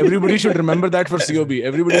 Everybody should remember that for COB.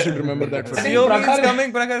 Everybody should remember that for COB is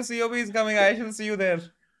coming. Prakhar, COB is coming. I shall see you there.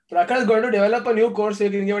 Prakhar is going to develop a new course so you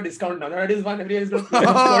can give a discount now. That is one. Everybody is going to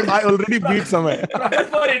I already beat Samay.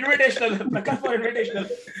 Prakhar for invitational.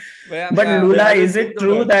 But Lula, is it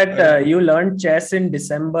true that you learned chess in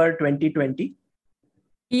December 2020?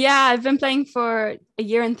 Yeah, I've been playing for a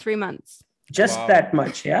year and 3 months. Just that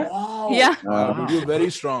much, yeah? Wow. Yeah. You're very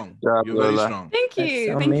strong. You're very strong. Thank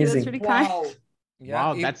you. Thank you. That's really kind. Yeah,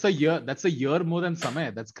 wow, that's a year. That's a year more than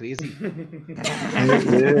Samay. That's crazy.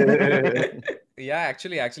 Yeah,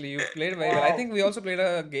 actually, you played very well. I think we also played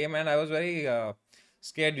a game, and I was very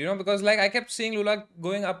scared, because I kept seeing Lula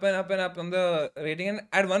going up and up and up on the rating, and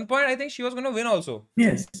at one point, I think she was going to win also.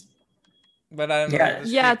 Yes. But I don't know.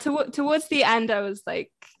 Yeah. Towards the end, I was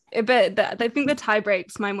like a bit. I think the tie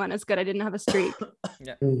breaks. Mine weren't as good. I didn't have a streak.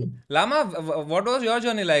 Yeah. Lama, what was your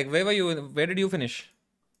journey like? Where were you? Where did you finish?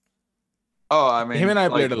 Oh, I mean, him and I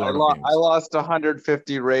played a lot. I lost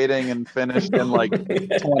 150 rating and finished in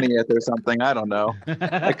 20th or something. I don't know.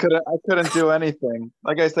 I couldn't do anything.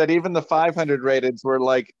 Like I said, even the 500 rateds were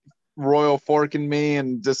royal forking me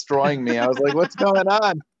and destroying me. I was like, what's going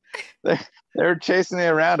on? They were chasing me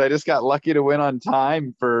around. I just got lucky to win on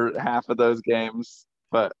time for half of those games.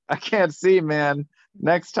 But I can't see, man.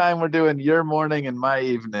 Next time we're doing your morning and my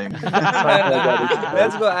evening.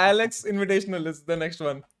 Let's go. Alex Invitational is the next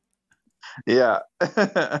one. Yeah,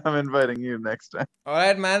 I'm inviting you next time. All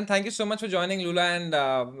right, man. Thank you so much for joining, Lula and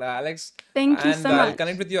Alex. Thank you so much. I'll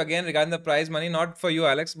connect with you again regarding the prize money. Not for you,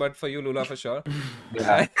 Alex, but for you, Lula, for sure.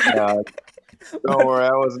 Yeah. Don't worry,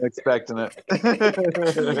 I wasn't expecting it.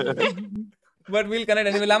 But we'll connect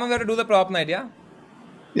anyway. Lama, we have to do the prop night, yeah?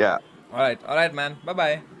 Yeah. All right, man.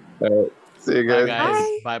 Bye-bye. All right. See you guys.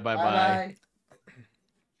 Bye.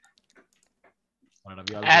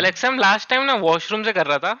 Alexsem last time ना washroom से कर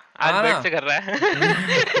रहा था, आज bed से कर रहा है.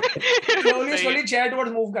 Slowly chair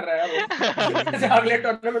towards move कर रहा है वो. जैसे अगले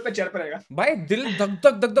tournament पे chair पर रहेगा. भाई दिल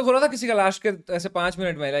धक हो रहा था किसी का लास्ट के ऐसे 5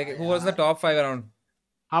 मिनट में, who was the top 5 around.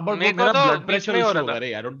 हाँ, but मेरा blood pressure issue हो रहा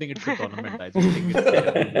है. I don't think it's a tournament. I just think it's a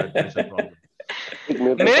blood pressure problem.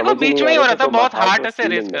 मेरे को बीच में ही हो रहा था, बहुत hard ऐसे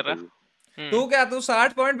race कर रहा. तू क्या तू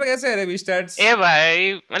 60 पॉइंट पे कैसे है रे बीस्टैट्स? ए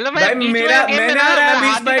भाई मतलब मैं भाई मेरा मैंने हराया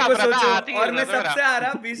 20 भाई को, सोचो, हाथ ही और मैं खेल रहा था सबसे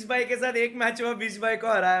हारा 20 भाई के साथ एक मैच हुआ, 20 भाई को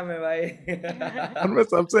हराया मैं भाई। और मैं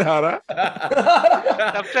सबसे हारा।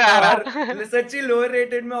 सबसे हारा और सच्ची लोअर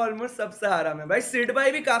रेटेड में ऑलमोस्ट सबसे हारा मैं भाई। सिड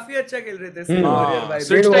भाई भी काफी अच्छा खेल रहे थे, सिड वॉरियर भाई।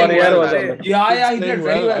 Sid Warrior was yeah, he played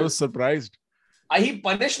very I well. was surprised. He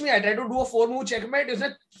punished me. I tried to do a 4-move checkmate. उसने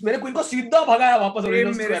मेरे क्वीन को सीधा भगाया वापस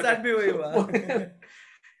original मेरे square साथ भी वही हुआ।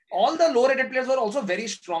 All the lower rated players were also very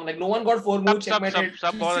strong. Like no one got 4-move checkmate.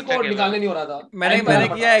 सब बहुत किसी अच्छा को खेला। निकालने नहीं हो रहा था। मैंने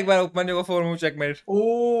किया एक बार उपमन्यु को 4 मूव चेकमेट।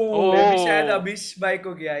 मैं भी शायद अभिष भाई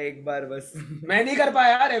को किया एक बार बस। मैं नहीं कर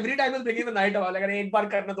पाया यार। Every time is bringing the night वाला। अगर एक बार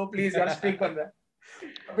करना तो प्लीज यार, स्ट्रीक बन रहा है।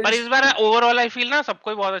 पर इस बार ओवरऑल आई फील ना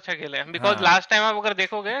सबको बहुत अच्छा खेले हैं, बिकॉज लास्ट टाइम आप अगर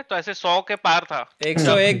देखोगे तो ऐसे 100 के पार था।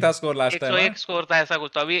 101 था स्कोर लास्ट टाइम। 101 स्कोर था ऐसा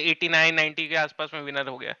कुछ, तो अभी 89 90 के आसपास में विनर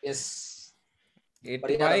हो गया। यस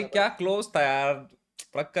 85 क्या क्लोज था यार।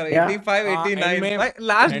 प्रखर 85 89 भाई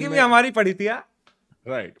लास्ट गेम में हमारी पड़ी थी यार।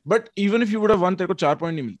 Right, but even if you would have won, तेरे को 4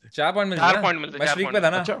 पॉइंट नहीं मिलते। 4 पॉइंट मिलते। मैं स्ट्रीक पे था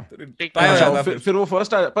ना। अच्छा फिर वो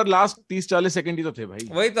फर्स्ट पर लास्ट 30-40 सेकंड ही तो थे भाई।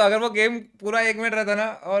 वही तो, अगर वो गेम पूरा 1 मिनट रहता ना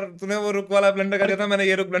और तूने वो रुक वाला ब्लंडर कर दिया था, मैंने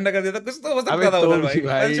ये रुक ब्लंडर कर दिया था, कुछ तो हो सकता था उधर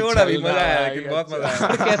भाई। छोड़ अभी, मजा आया लेकिन बहुत मजा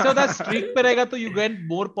आया। कैसे होता है स्ट्रीक पे रहेगा तो you get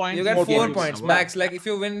more points. You get 4 points max. Like if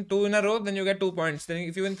you win 2 in a row, then you get 2 points. Then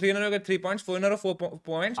if you win 3 in a row, you get 3 points. 4 in a row, 4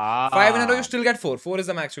 points. 5 in a row, you still get 4. 4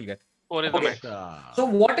 is the max you'll get. Okay. So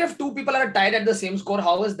what if two people are tied at the same score?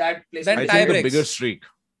 How is that placed? Then tie breaks. Bigger streak.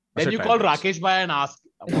 Then you call Rakesh bhai and ask.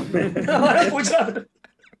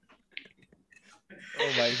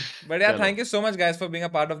 Oh भाई, but yeah, thank you so much guys for being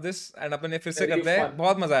a part of this. And अपन ये फिर से करते हैं,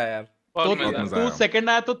 बहुत मजा आया यार। तो तू सेकंड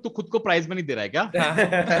आया तो तू खुद को प्राइज में नहीं दे रहा है क्या?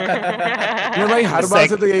 ये भाई हर बार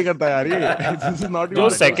से तो यही करता है यार ये। This is not जो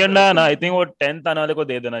सेकंड आया ना, आई थिंक वो 10th आने वाले को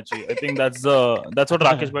दे देना चाहिए। I think that's what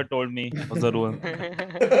Rakesh भाई told me was the rule.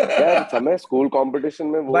 यार समय स्कूल कंपटीशन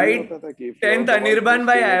में वो भाई होता था कि 10th अनिर्बान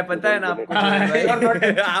भाई आया, पता है ना आपको?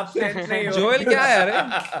 आप 10th नहीं हो। जोएल क्या है यार?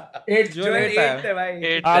 जोएल 8th है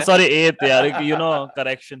भाई। Sorry 8th यार, you know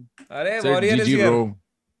correction. अरे warrior is here.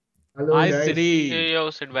 Hello Hi guys. Siri. Yo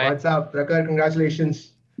Sid bhai. What's up, Prakhar? Congratulations.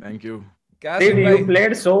 Thank you. Dude, you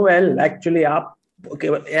played so well. Actually,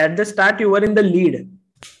 at the start you were in the lead,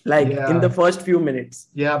 like in the first few minutes.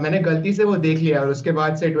 Yeah, मैंने गलती से वो देख लिया और उसके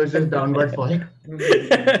बाद से it was just downward fall.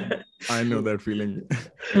 I know that feeling.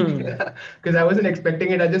 Because I wasn't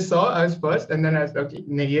expecting it. I just saw I was first, and then I was okay.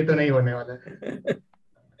 नहीं ये तो नहीं होने वाला.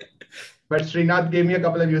 But Srinath gave me a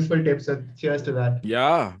couple of useful tips. So cheers to that.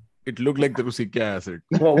 Yeah. It looked like the सीख के आया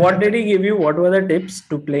सिर्फ। What did he give you? What were the tips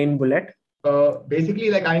to play in Bullet? Basically,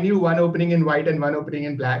 like I knew one opening in white and one opening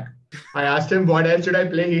in black. I asked him what else should I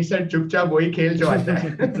play. He said, "चुपचाप वही खेल जो आता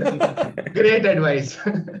है." Great advice.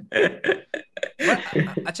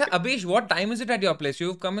 अच्छा Abish, what time is it at your place?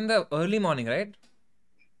 You've come in the early morning, right?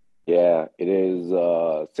 Yeah, it is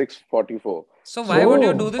 6:44. So why would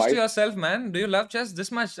you do this to yourself, man? Do you love chess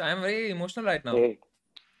this much? I am very emotional right now.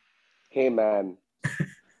 Hey man.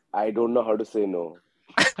 I don't know how to say no.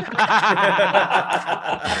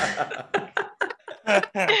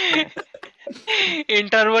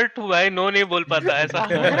 Introvert भाई no नहीं बोल पाता ऐसा।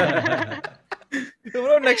 So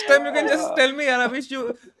bro, next time you can just tell me, यार Abish,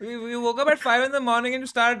 you woke up at 5 in the morning and you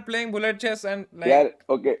started playing bullet chess and like. Yeah,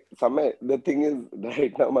 okay. Samay, the thing is,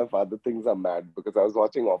 right now my father thinks I'm mad because I was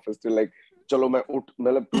watching Office till like, चलो मैं उठ,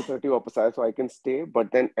 मतलब 2:30 वापस आया so I can stay,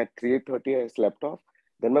 but then at 3:30 I slept off.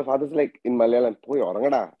 Then my father's like in Malayalam, "Poi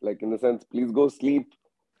orangada," like in the sense, please go sleep.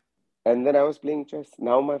 And then I was playing chess.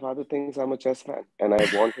 Now my father thinks I'm a chess fan, and I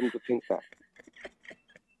want him to think that.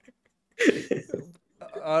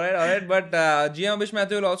 All right. But GM Abish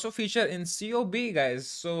Mathew will also feature in COB,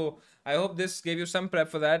 guys. So I hope this gave you some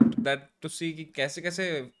prep for that to see कि कैसे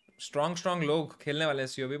strong लोग खेलने वाले हैं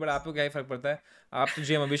COB. But आपको क्या ही फर्क पड़ता है? आप तो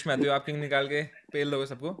GM Abish Mathew, आप किंग निकाल के पेल दोगे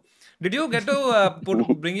सबको. Did you get to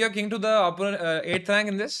bring your king to the 8th rank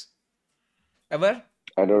in this? Ever?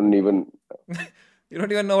 I don't even. You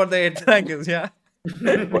don't even know what the 8th rank is, yeah?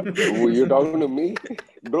 You talking to me?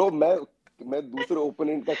 Bro, मैं दूसरे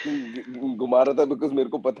opponent का king घुमा रहा था because मेरे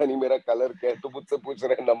को पता नहीं मेरा कलर क्या है, तो मुझसे पूछ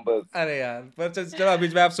रहे हैं नंबर्स। अरे यार, पर चलो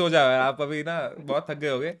अभिष भाई आप सो जाओ यार, आप अभी ना बहुत थक गए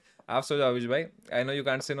होगे, आप सो जाओ अभिष भाई। I know you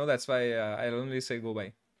can't say no, that's why I'll only say go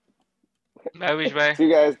bye. Bye Abish bye. See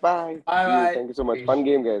you guys, bye. Bye. Thank you so much. Fun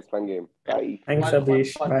game guys, fun game. Bye. Thanks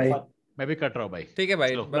Abish. Bye. मैं भी cut रहा हूँ भाई। ठीक है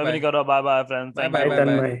भाई, मैं भी नहीं कर रहा। Bye bye friends. Bye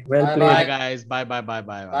Tanmay. Well Bye played. guys. Bye bye.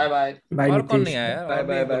 Bye. और कौन नहीं आया?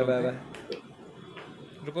 Bye.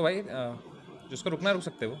 रुको भाई, जिसको रुकना रुक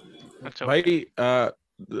सकते हो। अच्छा भाई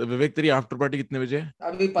विवेक तेरी आफ्टर पार्टी कितने बजे?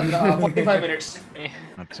 अभी 45 मिनट्स।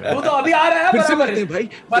 अच्छा वो तो अभी आ रहा है फिर से मिलते हैं भाई,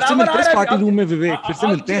 फिर से मिलते हैं पार्टी रूम में विवेक, फिर से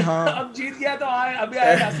मिलते हैं। हाँ अब जीत गया तो अभी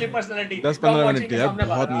आएगा असली पर्सनालिटी। 10-15 मिनट यार,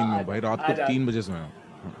 बहुत नींद में भाई, रात को 3 बजे सोया हूं।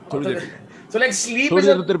 थोड़ी देर so like sleep थोड़ी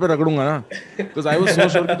देर तो तेरे पे रगड़ूंगा ना, because I was so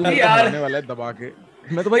sure कि तू मुझे मारने वाला है दबा के।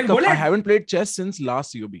 मैं तो भाई I haven't played chess since last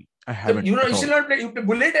COB. I haven't. You know, you should not play. You play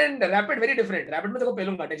bullet and rapid very different. Rapid में तेरे को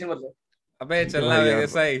पेलूंगा, टेंशन मत ले। अबे चलना है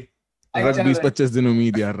ऐसा ही। रख 20-25 दिन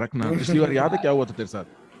उम्मीद यार, रखना। पिछली बार याद है क्या हुआ था तेरे साथ?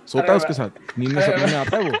 सोता है उसके साथ, नींद में सपने में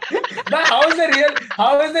आता है वो। But how is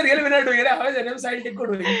the real winner doing? How is NM Sahil Tikku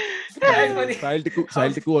doing?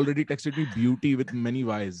 Sahil Tikku already texted me beauty with many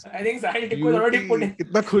Y's. I think Sahil Tikku is already put in.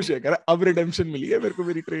 कितना खुश है, कह रहा अब रिडेम्पशन मिली है मेरे को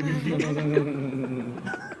मेरी ट्रेनिंग की।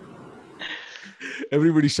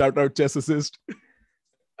 Everybody shout out chess assist.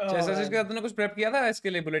 Chess assist का तूने कुछ प्रेप किया था इसके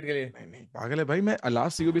लिए, बुलेट के लिए? नहीं पागल है भाई, मैं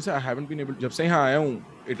लास्ट COB से I haven't been able, जब से यहाँ आया हूँ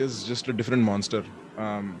it is just a different monster.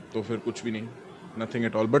 तो फिर कुछ भी नहीं, nothing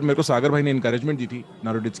at all. But मेरे को सागर भाई ने encouragement दी थी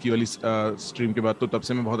नारुडिट्स की वाली स्ट्रीम के बाद, तो तब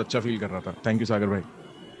से मैं बहुत अच्छा फील कर रहा था। थैंक यू सागर भाई।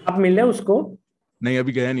 आप मिले उसको? नहीं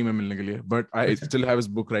अभी गया नहीं मैं मिलने के लिए, but I still have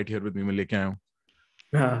his book right here with me, मैं लेके आया हूँ।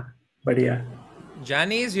 हाँ बढ़िया।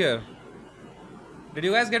 Jahny is here. Did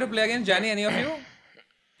you guys get to play against Jahny, any of you?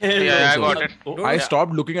 Yeah, I got it. I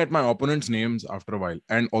stopped looking at my opponents' names after a while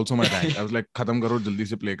and also my rank. I was like खत्म करो जल्दी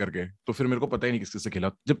से play करके। तो फिर मेरे को पता ही नहीं किसके से खेला।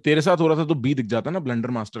 जब तेरे साथ हो रहा था तो B दिख जाता ना ब्लंडर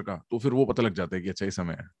मास्टर का, तो फिर वो पता लग जाता है कि अच्छा ही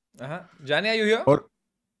समय है। Jahny, are you here? और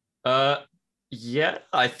yeah,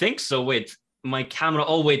 I think so. Wait, my camera.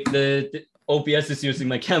 Oh wait, the OBS is using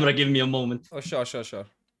my camera. Give me a moment. Oh sure.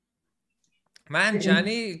 Man,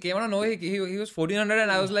 Jahny came out of nowhere. He was 1400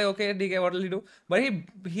 and I was like, okay, DK, what will he do? But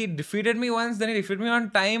he defeated me once, then he defeated me on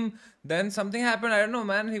time, then something happened. I don't know,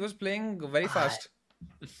 man. He was playing very fast.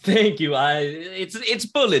 Thank you. It's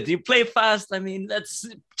bullet. You play fast. I mean, that's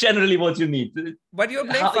generally what you need. But you're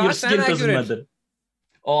playing fast and accurate.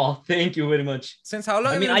 Oh, thank you very much. Since how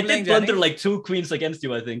long have you been playing, I did blunder like 2 queens against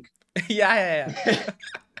you, I think. Yeah.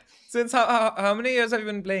 Since how many years have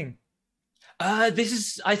you been playing? This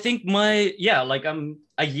is, I think I'm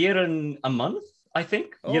a year and a month, I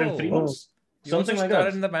think. Year and 3 months. Something like that. You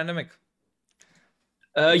started in the pandemic.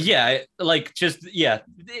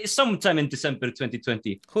 Sometime in December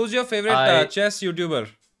 2020. Who's your favorite chess YouTuber?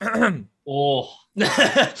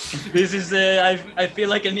 This is, I feel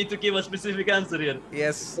like I need to give a specific answer here.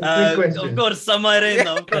 Yes. Of course, Samay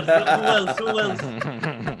Raina, of course. Who else?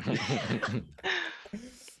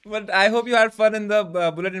 But I hope you had fun in the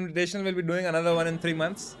Bullet Invitational. We'll be doing another one in 3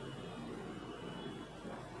 months.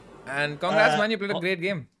 And congrats, man. You played a great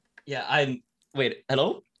game. Yeah, Wait,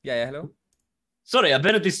 hello? Yeah, hello. Sorry,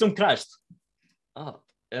 apparently Zoom crashed.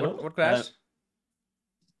 Hello? What crashed?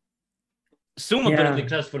 Zoom apparently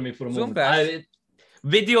crashed for me for a moment. Zoom crashed?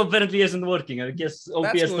 Video apparently isn't working. I guess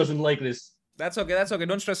OBS doesn't like this. That's okay.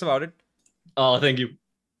 Don't stress about it. Oh, thank you.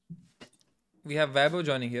 We have Vaibhav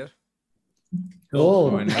joining here.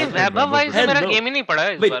 वैभव भाई से मेरा game ही नहीं पड़ा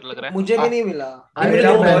है इस बार लग रहा है। मुझे भी नहीं मिला। I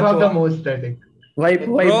love Vaibhav the most, I think.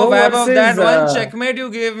 Vaibhav, that one checkmate you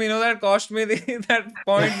gave me, that cost me that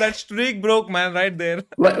point, that streak broke, man, right there.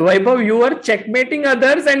 Vaibhav, you were checkmating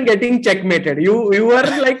others and getting checkmated. You were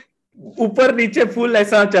like ऊपर नीचे full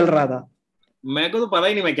ऐसा चल रहा था। मेरे को तो पता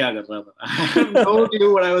ही नहीं मैं क्या कर रहा था. I have no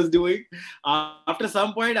clue what I was doing. After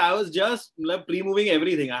some point, I was just pre-moving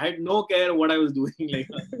everything. I had no care what I was doing.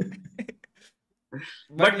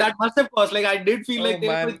 But that must have cost. I did feel like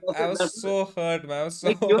man, I was so hurt, man. I was so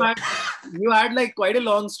you had quite a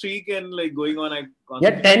long streak and going on.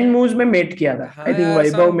 Yeah, 10 moves में mate किया था. I think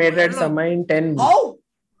Vaibhav made at Samay in 10 moves. How?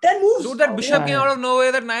 10 moves? Dude, that bishop came out of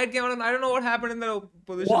nowhere. That knight came out of. I don't know what happened in the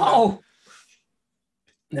position. Wow.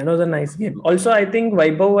 That was a nice game. Also, I think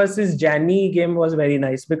Vaibhav versus Jahny game was very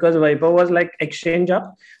nice because Vaibhav was exchange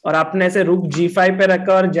up और आपने ऐसे rook g5 पे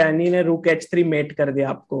रखा और Jahny ने rook h3 mate कर दिया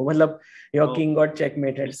आपको. मतलब your king got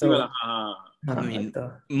checkmated. So I mean,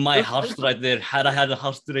 my heart rate there, had I had a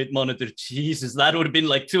heart rate monitor, Jesus, that would have been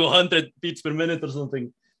 200 beats per minute or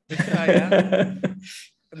something. Yeah.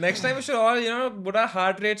 Next time we should all, put our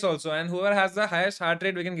heart rates also, and whoever has the highest heart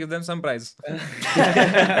rate, we can give them some prize.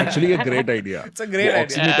 Actually, a great idea. It's a great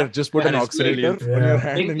idea. Yeah. Just put an oximeter on your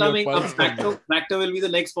hand and your pulse. Practor will be the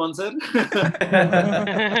next sponsor. We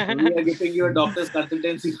are giving you a doctor's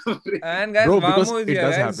consultancy. And guys, bro, because Vamu is it here,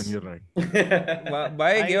 does guys. happen. You're right.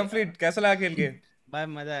 भाई Gamerfleet कैसा लगा खेल के? भाई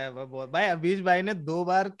मजा आया बहुत. भाई अभीश भाई ने 2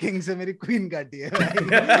 बार किंग से मेरी क्वीन काटी है.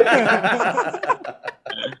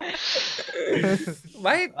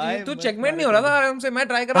 भाई तू चेकमेट नहीं हो रहा था आराम से. मैं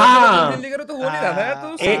ट्राई कर रहा था जल्दी करो तो हो नहीं रहा था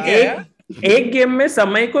यार. एक गेम में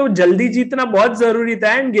समय को जल्दी जीतना बहुत जरूरी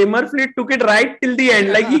था and Gamerfleet took it right till the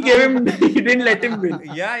end. Like he didn't let him win.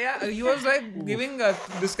 Yeah. He was like giving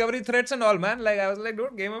discovery threats and all, man. Like I was like,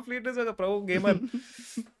 dude, Gamerfleet is a pro gamer.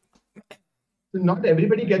 Not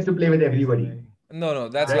everybody gets to play with everybody. No,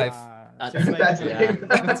 that's life.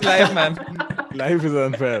 That's life, man. Life is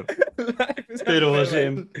unfair.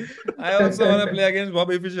 I also want to play against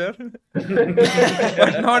Bobby Fischer.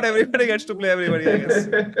 But not everybody gets to play everybody, I guess.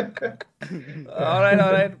 All right.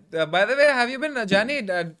 By the way, have you been, Jahny,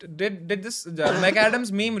 did this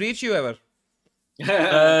McAdams meme reach you ever?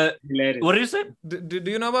 What did you say?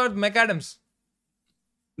 Do you know about McAdams?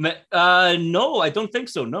 No, I don't think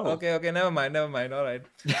so. No. Okay, never mind. All right.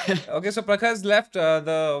 Okay, so Prakhar's left.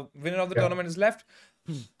 The winner of the tournament is left.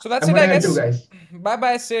 So that's it, I guess.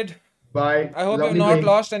 Bye, Sid. Bye. I hope you've not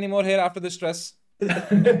lost any more hair after this stress.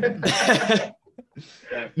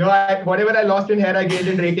 No, whatever I lost in hair, I gained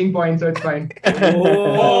in rating points, so it's fine.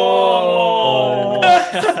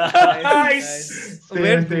 Nice.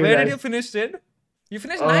 Where did you finish, Sid? You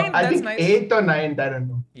finished 9th. I That's think nice. 8th or 9th, I don't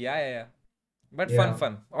know. Yeah. But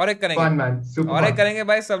fun. और एक करेंगे. Fun, man. Super और एक fun. करेंगे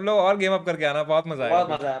भाई सब लोग और गेम अप करके आना बहुत मजा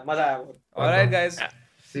आएगा. Alright guys.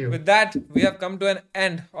 See you. With that, we have come to an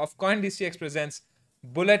end of CoinDCX presents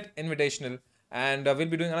Bullet Invitational, and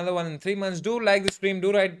we'll be doing another one in 3 months. Do like the stream,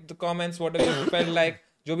 do write the comments, whatever you felt like.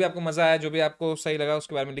 जो भी आपको मजा आया, जो भी आपको सही लगा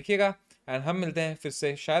उसके बारे में लिखिएगा. And हम मिलते हैं फिर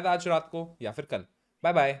से शायद आज रात को या फिर कल.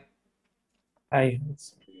 Bye bye. Bye.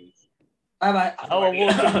 Bye. And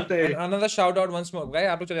another shout out once more. Guys,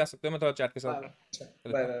 आप लोग चले जा सकते हो. मैं थोड़ा chat के साथ.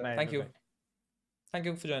 Thank you. Thank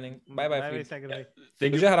you for joining. Bye.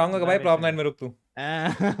 तुझे हराऊंगा भाई प्रॉप नाइट में रुक तू.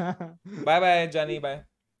 Bye, Jahny. Bye.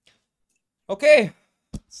 Okay.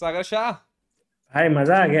 Sagar Shah. Hi,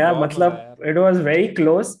 मजा आ गया. मतलब it was very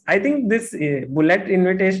close. I think this Bullet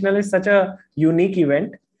Invitational is such a unique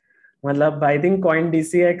event. मतलब I think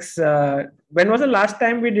CoinDCX. When was the last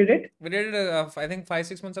time we did it? We did it, I think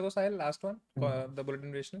 5-6 months ago, Sahil, last one, the Bullet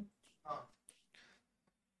Invitational.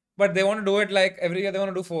 But they want to do it like every year, they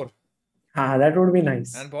want to do 4. हाँ, that would be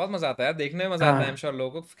nice. And बहुत मजा आता है, देखने में मजा आता है, I'm sure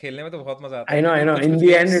लोगों को खेलने में तो बहुत मजा आता है. I know. In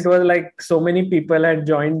the end, it was like so many people had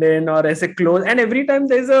joined in और ऐसे close, and every time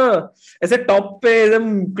there's ऐसे top पे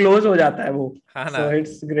एकदम close हो जाता है वो. हाँ ना. So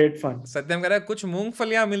it's great fun. सत्यम कह रहा है कुछ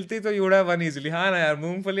मूंगफलियां मिलती तो you would have won easily. हाँ ना यार,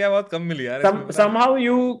 मूंगफलियां बहुत कम मिली यार. Somehow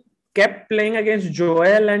you kept playing against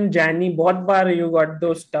Joel and Jahny. बहुत बार you got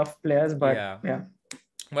those tough players, but yeah.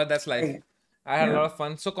 But that's life. I had a lot of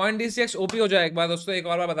fun. So CoinDCX OP हो जाए एक बार दोस्तों. एक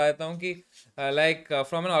और बार बता देता हूँ कि like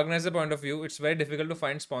from an organizer point of view, it's very difficult to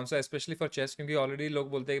find sponsor, especially for chess, क्योंकि already लोग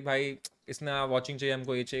बोलते हैं कि भाई इसने watching चाहिए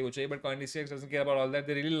हमको, ये चाहिए वो चाहिए. But CoinDCX doesn't care about all that.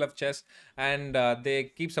 They really love chess and they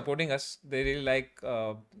keep supporting us. They really like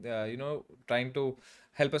trying to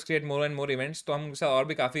help us create more and more events. तो हम उनके साथ और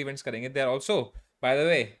भी काफी events करेंगे. They are also, by the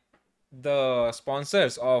way, the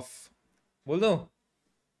sponsors of बोल दो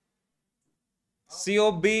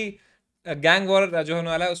COB Gang War जो होने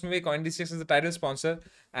वाला है उसमें भी CoinDCX is the title sponsor,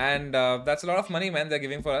 and that's a lot of money, man, they're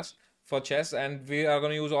giving for us for chess, and we are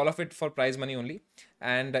going to use all of it for prize money only.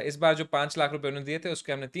 And इस बार जो 5 लाख रुपए उन्होंने दिए थे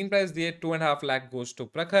उसके हमने 3 prize दिए. 2.5 lakh goes to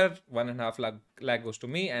Prakhar, 1.5 lakh goes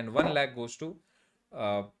to me, and 1 lakh goes to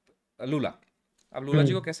Lula. अब लूला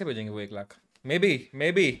जी को कैसे भेजेंगे वो 1 लाख?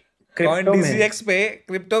 Maybe CoinDCX पे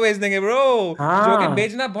क्रिप्टो भेज देंगे ब्रो, जो कि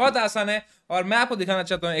भेजना बहुत आसान है. और मैं आपको दिखाना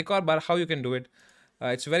चाहता हूँ एक और बार how you can do it.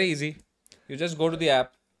 It's very easy. You just go to the app.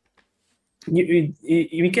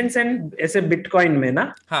 We can send ऐसे Bitcoin में ना?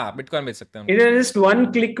 हाँ, Bitcoin भेज सकते हैं. It is just one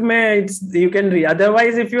click में you can read.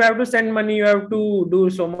 Otherwise, if you have to send money, you have to do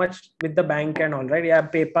so much with the bank and all, right? Yeah,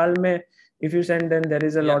 PayPal में if you send, then there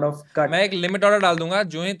is a lot of cut. मैं एक limit order डाल दूंगा,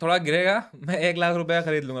 जो ही थोड़ा गिरेगा मैं 1 लाख रुपए का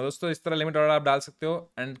खरीद लूंगा. दोस्तों इस तरह लिमिट ऑर्डर आप डाल सकते हो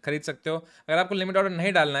एंड खरीद सकते हो. अगर आपको लिमिट ऑर्डर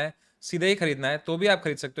नहीं डालना है, सीधे ही खरीदना है, तो भी आप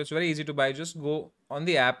खरीद सकते हो. It's very easy to buy. Just go on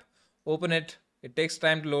the app, open it. It takes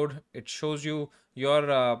time to load. It shows you your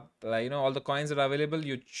all the coins that are available.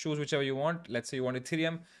 You choose whichever you want. Let's say you want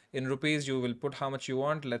Ethereum in rupees. You will put how much you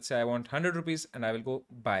want. Let's say I want 100 rupees, and I will go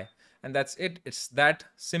buy. And that's it. It's that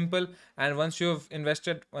simple. And once you've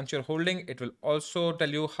invested, once you're holding, it will also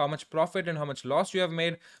tell you how much profit and how much loss you have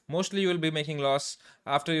made. Mostly you will be making loss.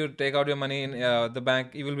 After you take out your money in the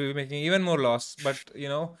bank, you will be making even more loss. But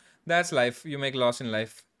that's life. You make loss in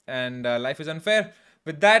life, and life is unfair.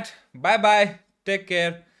 With that, bye bye. Take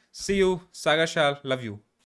care. See you. Sagar Shah. Love you.